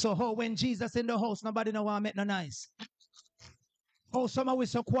 So how when Jesus in the house, nobody know why I make no noise? Oh, some of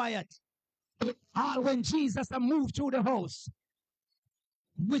us so quiet. All when Jesus moved through the house,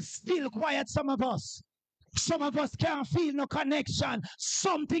 we still quiet, some of us. Some of us can't feel no connection.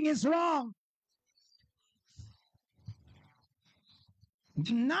 Something is wrong.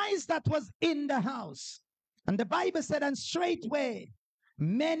 The noise that was in the house. And the Bible said, and straightway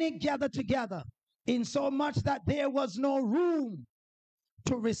many gathered together, in so much that there was no room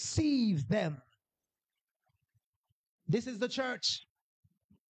to receive them. This is the church.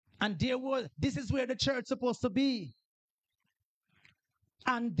 And this is where the church is supposed to be.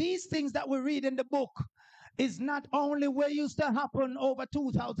 And these things that we read in the book is not only where used to happen over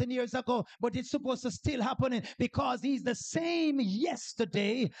 2,000 years ago, but it's supposed to still happen because he's the same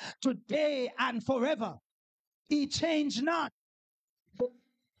yesterday, today, and forever. He changed not.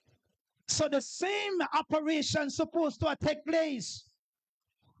 So the same operation supposed to take place.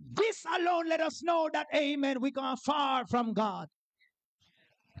 This alone let us know that, amen, we're going far from God.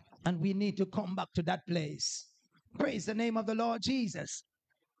 And we need to come back to that place. Praise the name of the Lord Jesus.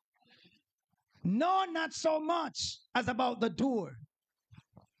 No, not so much as about the door.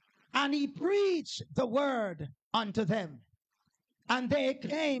 And he preached the word unto them. And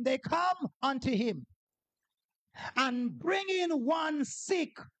they come unto him. And bringing one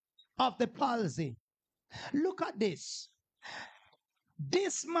sick of the palsy. Look at this.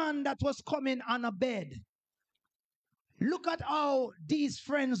 This man that was coming on a bed. Look at how these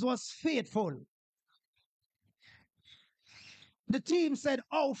friends was faithful. The team said,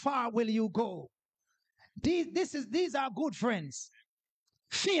 how far will you go? These are good friends,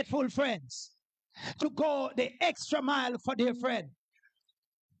 faithful friends, to go the extra mile for their friend.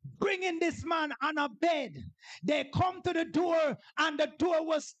 Bringing this man on a bed. They come to the door and the door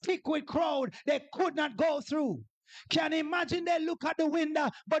was thick with crowd. They could not go through. Can you imagine? They look at the window,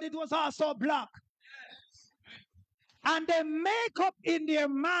 but it was also blocked. And they make up in their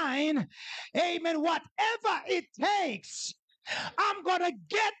mind, amen, whatever it takes, I'm going to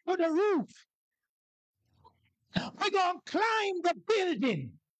get to the roof. We're going to climb the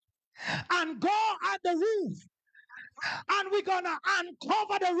building and go at the roof. And we're going to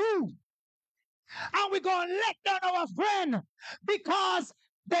uncover the roof. And we're going to let down our friend, because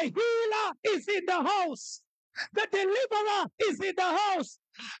the healer is in the house. The deliverer is in the house.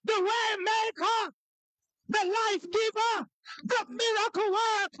 The way maker, the life giver, the miracle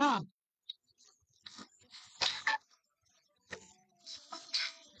worker.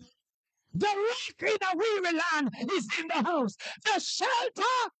 The rock in a weary land is in the house. The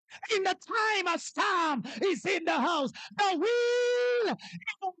shelter in the time of storm is in the house. The wheel in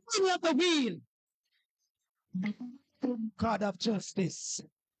the middle of the wheel. God of justice.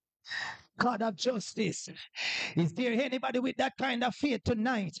 God of justice. Is there anybody with that kind of faith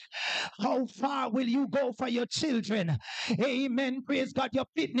tonight? How far will you go for your children? Amen. Praise God. Your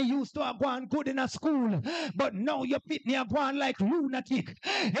pitney used to have gone good in a school, but now your pitney have gone like lunatic.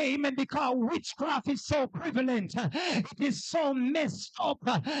 Amen. Because witchcraft is so prevalent. It is so messed up.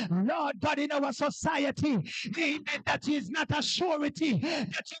 Lord God, in our society, amen, that is not a surety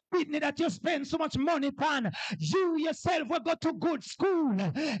that your pitney that you spend so much money on. You yourself will go to good school.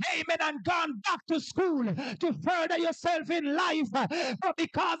 Amen. And gone back to school to further yourself in life, but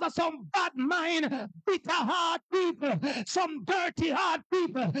because of some bad mind, bitter heart people, some dirty heart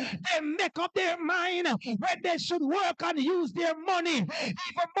people, they make up their mind when they should work and use their money,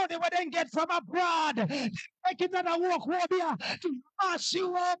 even money where they get from abroad. They make it on a walk warrior to mash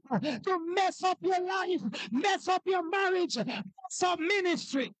you up, to mess up your life, mess up your marriage, mess up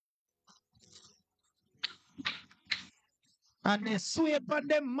ministry. And they sweep on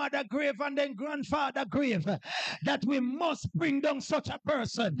them mother grave and then grandfather grave that we must bring down such a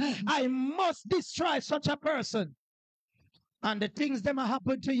person. I must destroy such a person. And the things that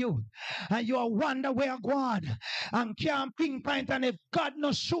happen to you, and you wonder where God and can't pinpoint, and if God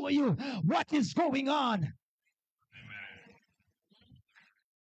not show you what is going on.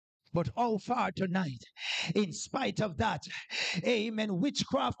 But how far tonight, in spite of that, amen,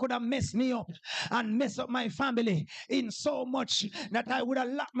 witchcraft could have messed me up and messed up my family in so much that I would have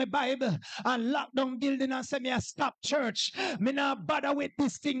locked my Bible and locked down building and said, me I stop church. Me not bother with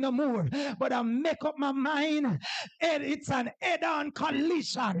this thing no more. But I make up my mind, and it's an head-on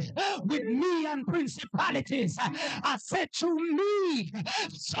collision with me and principalities. I said to me,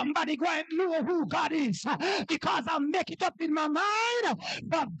 somebody go and know who God is, because I make it up in my mind,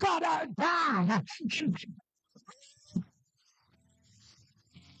 but God I die.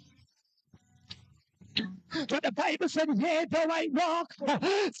 So the Bible said, yea, though I walk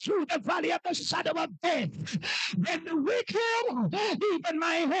through the valley of the shadow of death, then the wicked, even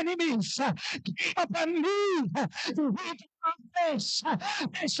my enemies, came upon me. The wicked of this,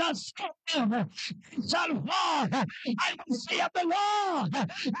 they shall stumble, they shall fall. I will say of the Lord,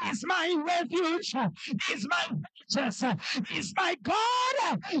 is my refuge, is my fortress, is my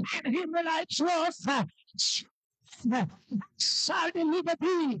God, in him will I trust. Shall deliver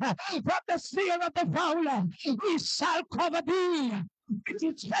thee from the snare of the fowler. He shall cover thee with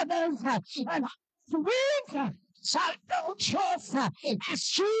his feathers, and his wings shall thou trust. His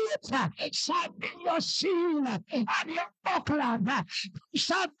shield shall be your shield, and your buckler.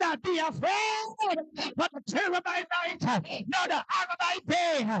 Shall not be afraid, but the terror by night, nor the arrow by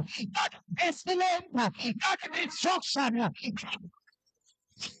day, nor the pestilence, nor the destruction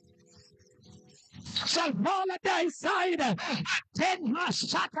shall fall at thy side, and 10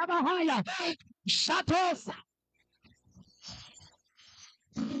 shadows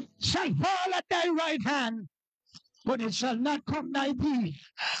shall fall at thy right hand, but it shall not come nigh thee.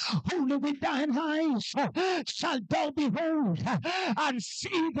 Only with thine eyes shall thou behold and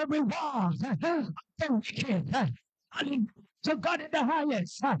see the reward of the wicked. And to God in the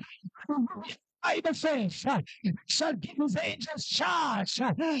highest. Bible says, shall give his angels charge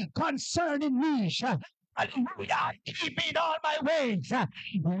concerning me. Hallelujah. Keep me in all my ways.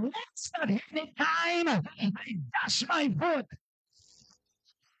 Lest at any time I dash my foot.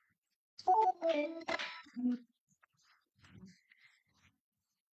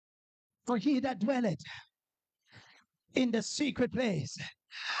 For he that dwelleth in the secret place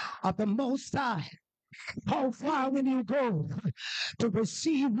of the Most High How far will you go to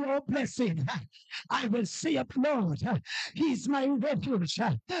receive your blessing? I will say of the Lord, He's my refuge,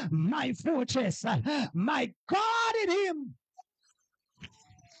 my fortress, my God in Him.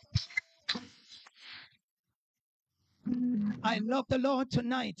 I love the Lord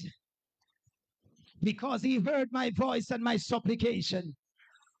tonight because He heard my voice and my supplication.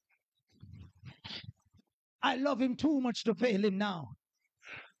 I love Him too much to fail Him now.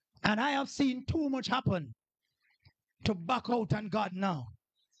 And I have seen too much happen to back out on God now.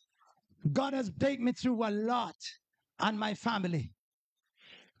 God has taken me through a lot and my family.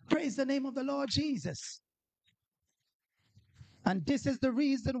 Praise the name of the Lord Jesus. And this is the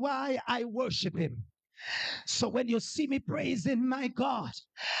reason why I worship Him. So when you see me praising my God,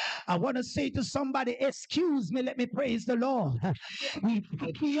 I want to say to somebody, excuse me, let me praise the Lord. He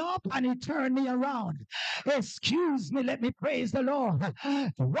picked me up and He turned me around. Excuse me, let me praise the Lord.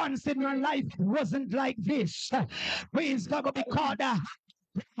 Once in my life, it wasn't like this. Praise God, but because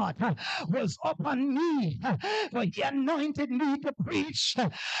God was upon me, for He anointed me to preach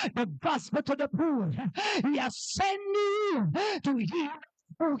the gospel to the poor. He has sent me to heal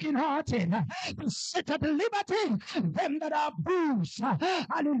brokenhearted, to set at liberty them that are bruised.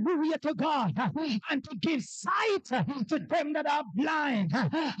 Hallelujah to God. And to give sight to them that are blind.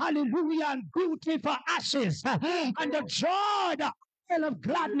 Hallelujah. And beauty for ashes. And the joy, the oil of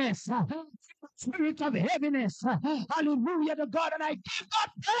gladness. Spirit of heaviness. Hallelujah to God. And I give God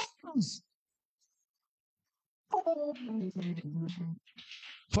praise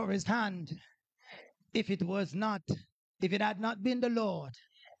for His hand. If it had not been the Lord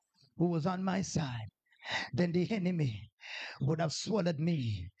who was on my side, then the enemy would have swallowed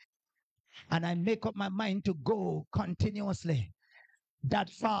me. And I make up my mind to go continuously that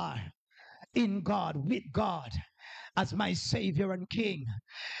far in God, with God, as my Savior and King.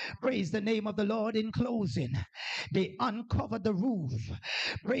 Praise the name of the Lord. In closing, they uncovered the roof.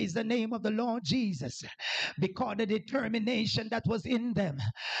 Praise the name of the Lord Jesus, because the determination that was in them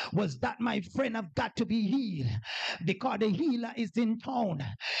was that my friend have got to be healed, because the healer is in town.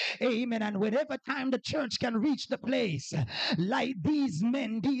 Amen. And whenever time the church can reach the place, like these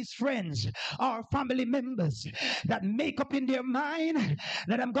men, these friends, our family members that make up in their mind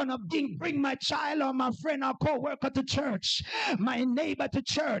that I'm gonna bring my child or my friend or co-worker to church, my neighbor to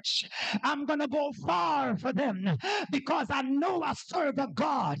church, I'm gonna go far for them, because I know I serve a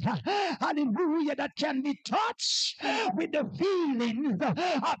God, hallelujah, that can be touched with the feeling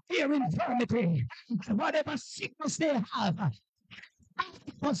of their infirmity. Whatever sickness they have,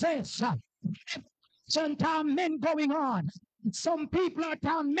 possess. Some torment going on. Some people are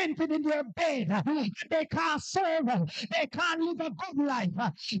tormented in their bed. They can't serve. They can't live a good life.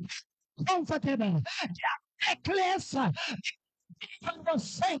 Comfortable. Necklace.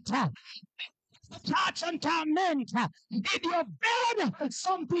 Touch and torment in your bed,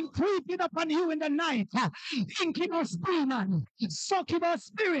 something creeping upon you in the night, incubus demon, succubus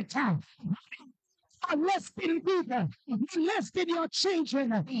spirit, molesting people, molesting your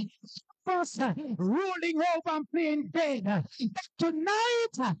children, ruling over and playing dead. But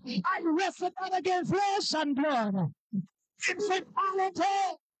tonight, I wrestle not against flesh and blood, principality,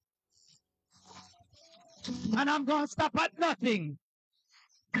 and I'm going to stop at nothing.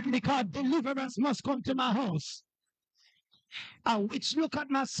 Because deliverance must come to my house. A witch look at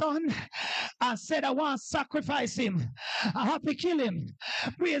my son and said, I want to sacrifice him. I have to kill him.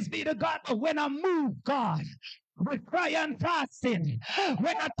 Praise be to God. But when I move, God, with prayer and fasting,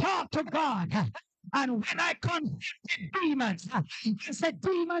 when I talk to God, and when I confront demons, I said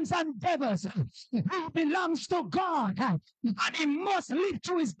demons and devils, he belongs to God, and he must live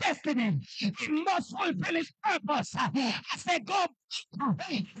to his destiny. He must fulfill his purpose. I said, go,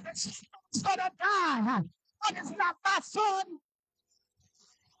 he's gonna die, but it's not my son.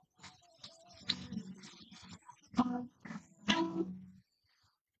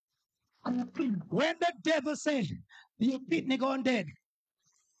 When the devil said, you kidney gone dead,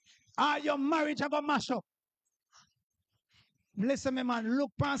 or your marriage have a mash up. Listen, me man,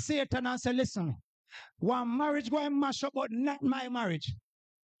 look past Satan and say, listen, one marriage going mash up, but not my marriage.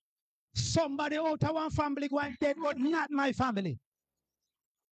 Somebody out of one family going dead, but not my family.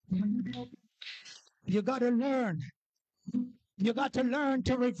 You got to learn. You got to learn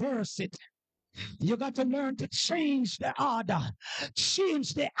to reverse it. You got to learn to change the order,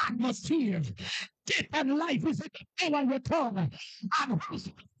 change the atmosphere. Death and life is in the power of your tongue. And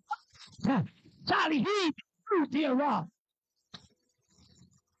shall he through thereof.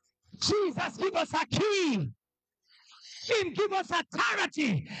 Jesus give us a key. Him give us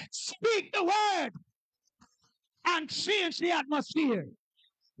authority. Speak the word and change the atmosphere.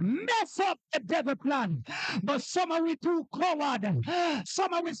 mess up the devil plan. But some of we too coward.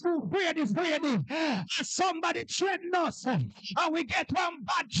 Some of we too ready. Somebody threaten us and we get one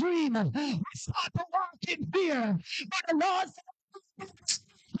bad dream. We start to walk in fear. But the Lord said,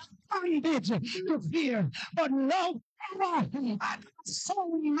 bondage to fear, but love power and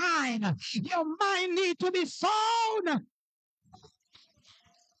sound mind. Your mind need to be sound.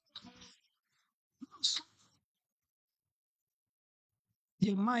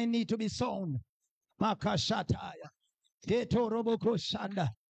 Your mind need to be sown. Makashataya. Getorobokoshanda.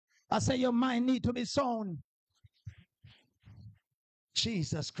 I say your mind need to be sown.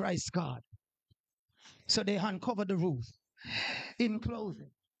 Jesus Christ, God. So they uncover the roof. In closing,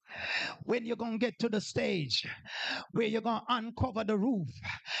 when you're going to get to the stage where you're going to uncover the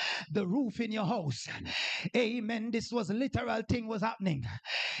roof in your house. Amen. This was a literal thing was happening.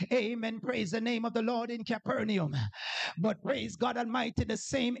 Amen. Praise the name of the Lord in Capernaum. But praise God Almighty, the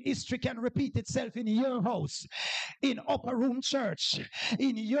same history can repeat itself in your house, in upper room church,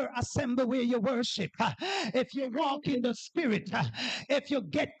 in your assembly where you worship. If you walk in the Spirit, if you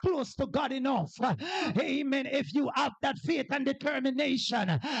get close to God enough, amen, if you have that faith and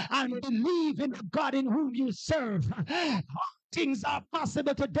determination and believe in the God in whom you serve, things are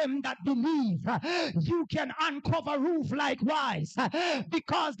possible to them that believe. You can uncover roof likewise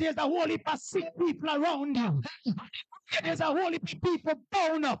because there's a whole heap of sick people around you. There's a whole heap of people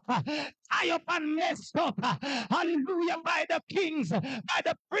bound up, tie up and messed up. Hallelujah. By the kings, by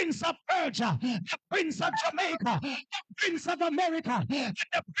the Prince of Persia, the Prince of Jamaica, the Prince of America, and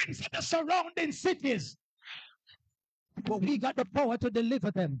the Prince of the surrounding cities. But we got the power to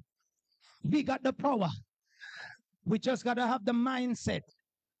deliver them. We got the power. We just got to have the mindset.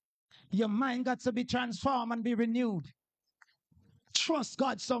 Your mind got to be transformed and be renewed. Trust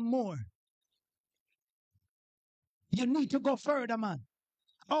God some more. You need to go further, man.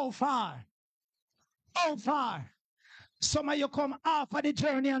 How far? How far? Some of you come off of the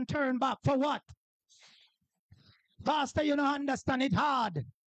journey and turn back for what? Pastor, you don't understand it hard.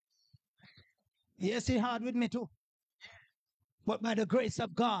 Yes, it's hard with me too. But by the grace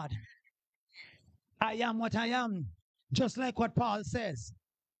of God, I am what I am. Just like what Paul says.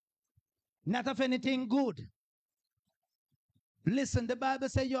 Not of anything good. Listen, the Bible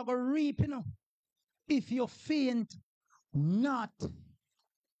says you're going to reap, if you faint not.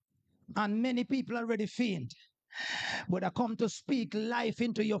 And many people already faint. But I come to speak life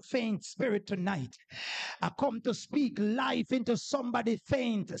into your faint spirit tonight. I come to speak life into somebody's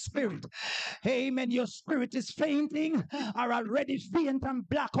faint spirit. Amen. Your spirit is fainting or already faint and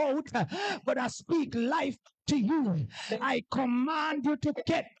black out. But I speak life to you. I command you to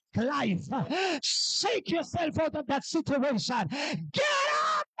get life. Shake yourself out of that situation. Get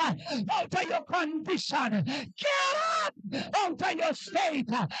up out of your condition. Get up out of your state.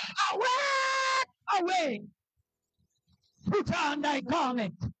 Away. Put on thy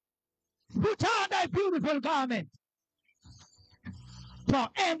garment. Put on thy beautiful garment. For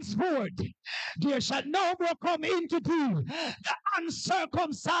henceforth there shall no more come into thee the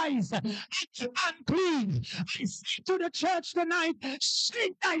uncircumcised and the unclean. I say to the church tonight,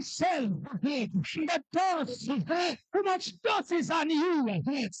 shake thyself from the dust. Too much dust is on you.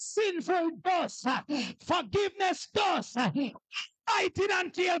 Sinful dust. Forgiveness dust. Fighting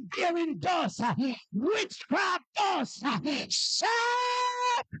until bearing dust. Witchcraft dust. Shake.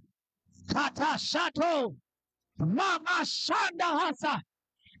 Kata shato. Mama Shanda Hasa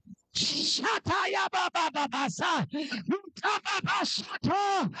Shataya Baba Babasa Mutababa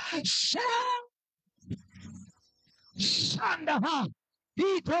Shato Shanda Ha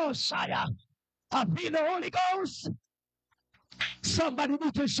Ito Saya. I feel the Holy Ghost. Somebody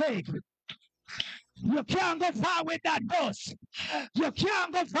need to shake. You can't go far with that dust. You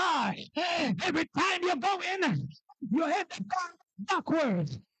can't go far. Every time you go in, you head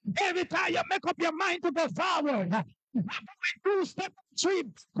backwards. Every time you make up your mind to go forward, two step, three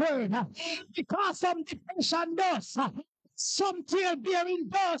backward, because some depression does, some tear bearing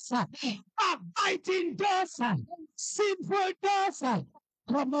does, biting does, sinful does,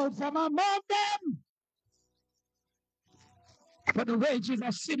 come out from among them. For the wages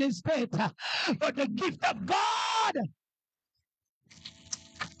of sin is death, but the gift of God.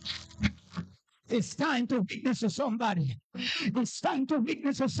 It's time to witness to somebody. It's time to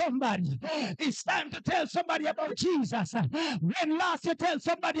witness to somebody. It's time to tell somebody about Jesus. When last you tell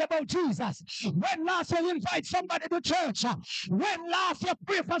somebody about Jesus? When last you invite somebody to church? When last you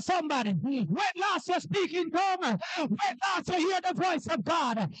pray for somebody? When last you speak in tongues? When last you hear the voice of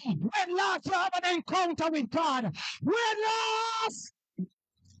God? When last you have an encounter with God? When last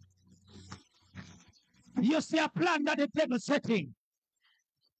you see a plan that the devil setting?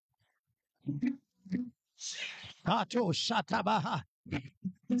 Kato Shatabaha.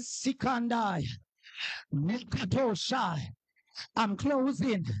 Sikandai. Nikato Shai. I'm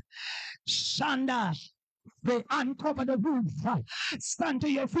closing. Shanda. They uncover the roof. Stand to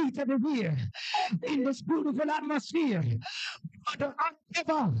your feet every year in this beautiful atmosphere. But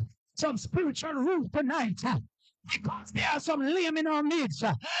uncover some spiritual roof tonight. Because there are some lame in our midst.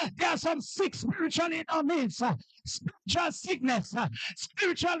 There are some sick spiritually in our midst. Spiritual sickness,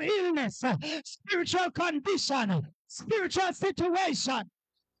 spiritual illness, spiritual condition, spiritual situation.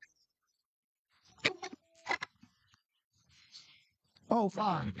 How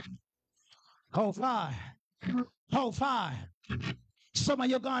far? How far? How far? Some of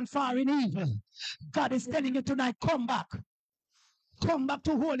you gone far in evil. God is telling you tonight, come back. Come back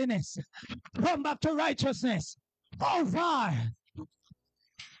to holiness. Come back to righteousness. How far?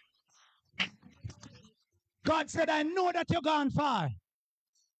 God said, I know that you're gone far.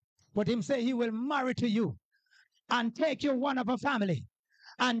 But him say he will marry to you and take you one of a family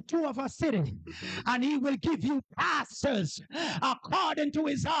and two of a city, and he will give you pastors according to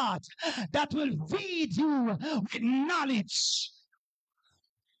his heart that will feed you with knowledge.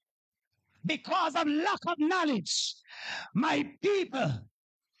 Because of lack of knowledge, my people.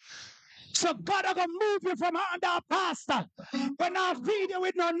 So God is going to move you from under a pastor, but now feed you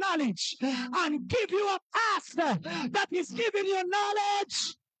with no knowledge and give you a pastor that is giving you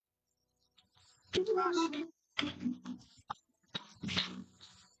knowledge.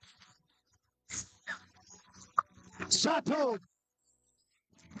 Shut.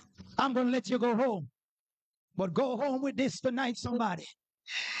 I'm going to let you go home. But go home with this tonight, somebody.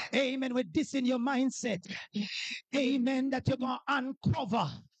 Amen. With this in your mindset. Amen. That you're going to uncover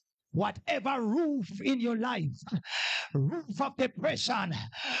whatever roof in your life, roof of depression,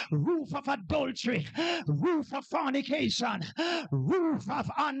 roof of adultery, roof of fornication, roof of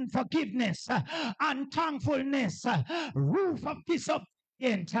unforgiveness, unthankfulness, roof of disobedience.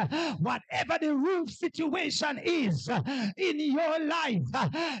 Whatever the roof situation is in your life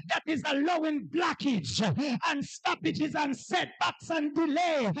that is allowing blockage and stoppages and setbacks and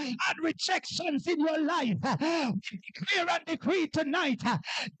delay and rejections in your life, we declare and decree tonight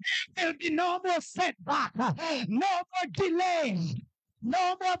there will be no more setback, no more delay,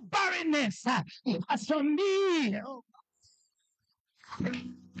 no more barrenness. As for me,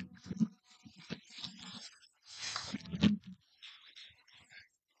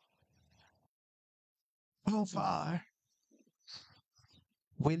 how far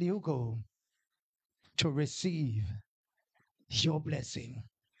will you go to receive your blessing?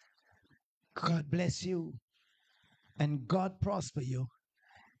 God bless you and God prosper you.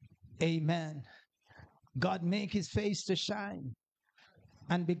 Amen. God make his face to shine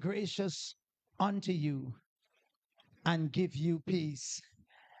and be gracious unto you and give you peace.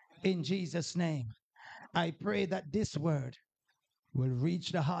 In Jesus' name, I pray that this word will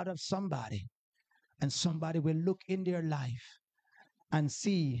reach the heart of somebody and somebody will look in their life and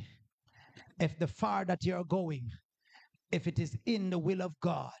see if the far that you're going, if it is in the will of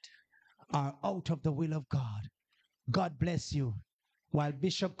God or out of the will of God. God bless you. While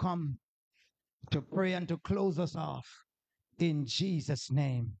Bishop come to pray and to close us off, in Jesus'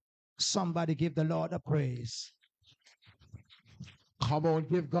 name, somebody give the Lord a praise. Come on,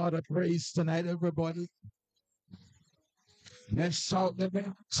 give God a praise tonight, everybody. Let's shout the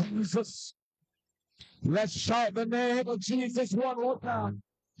name of Jesus. Let's shout the name of Jesus one more time.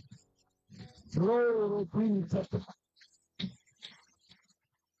 Glory be to God.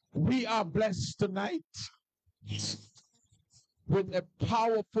 We are blessed tonight with a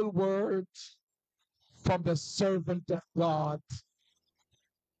powerful word from the servant of God.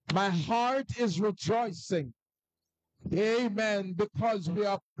 My heart is rejoicing. Amen. Because we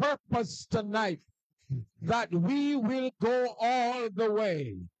are purposed tonight that we will go all the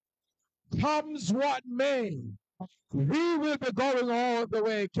way. Comes what may, we will be going all the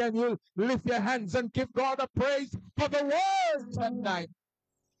way. Can you lift your hands and give God a praise for the word tonight?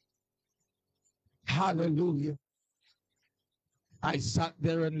 Hallelujah. I sat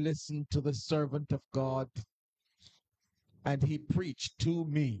there and listened to the servant of God, and he preached to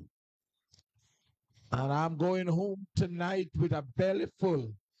me. And I'm going home tonight with a belly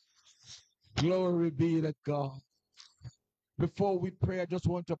full. Glory be to God. Before we pray, I just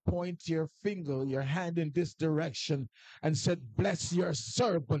want to point your finger, your hand in this direction and said, bless your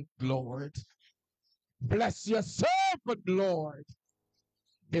servant, Lord. Bless your servant, Lord.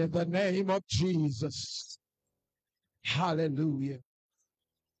 In the name of Jesus. Hallelujah.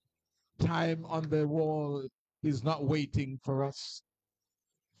 Time on the wall is not waiting for us.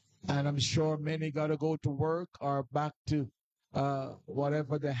 And I'm sure many got to go to work or back to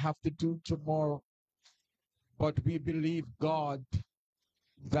whatever they have to do tomorrow. But we believe God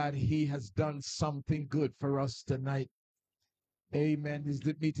that He has done something good for us tonight. Amen. Is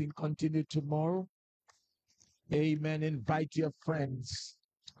the meeting continue tomorrow? Amen. Invite your friends.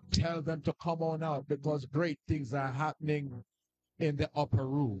 Tell them to come on out because great things are happening in the upper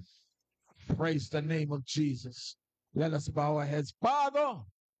room. Praise the name of Jesus. Let us bow our heads. Father,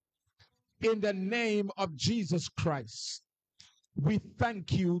 in the name of Jesus Christ, we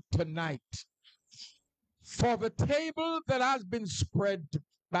thank you tonight for the table that has been spread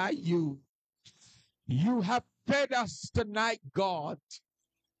by you. You have fed us tonight, God,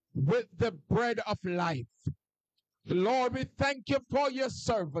 with the bread of life. Lord, we thank you for your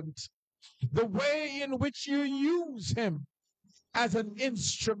servant, the way in which you use him as an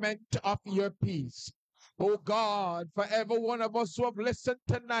instrument of your peace. Oh God, for every one of us who have listened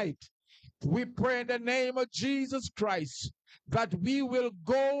tonight, we pray in the name of Jesus Christ that we will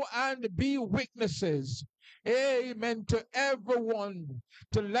go and be witnesses. Amen. To everyone,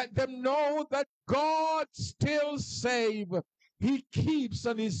 to let them know that God still saves. He keeps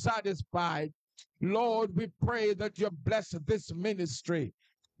and is satisfied. Lord, we pray that you bless this ministry.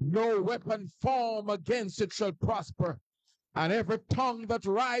 No weapon formed against it shall prosper. And every tongue that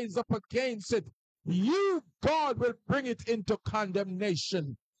rise up against it, you, God, will bring it into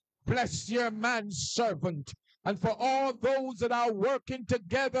condemnation. Bless your manservant and for all those that are working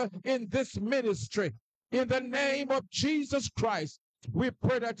together in this ministry. In the name of Jesus Christ, we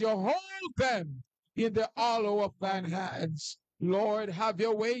pray that you hold them in the hollow of thine hands. Lord, have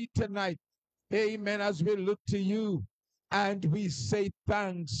your way tonight. Amen. As we look to you and we say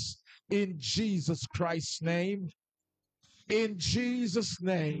thanks in Jesus Christ's name. In Jesus'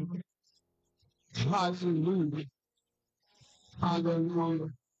 name. Hallelujah. Hallelujah.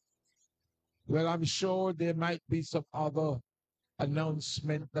 Well, I'm sure there might be some other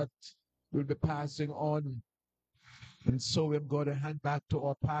announcement that we'll be passing on. And so we're going to hand back to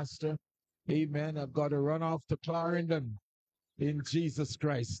our pastor. Amen. I've got to run off to Clarendon in Jesus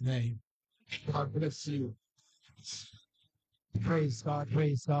Christ's name. God bless you. Praise God,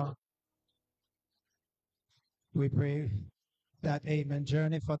 praise God. We pray that amen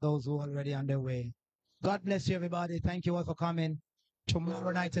journey for those who are already on their way. God bless you, everybody. Thank you all for coming.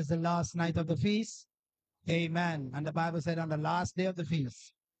 Tomorrow night is the last night of the feast. Amen. And the Bible said on the last day of the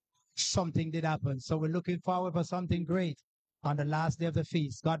feast, something did happen. So we're looking forward for something great on the last day of the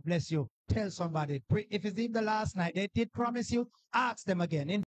feast. God bless you. Tell somebody. If it's even the last night, they did promise you, ask them again.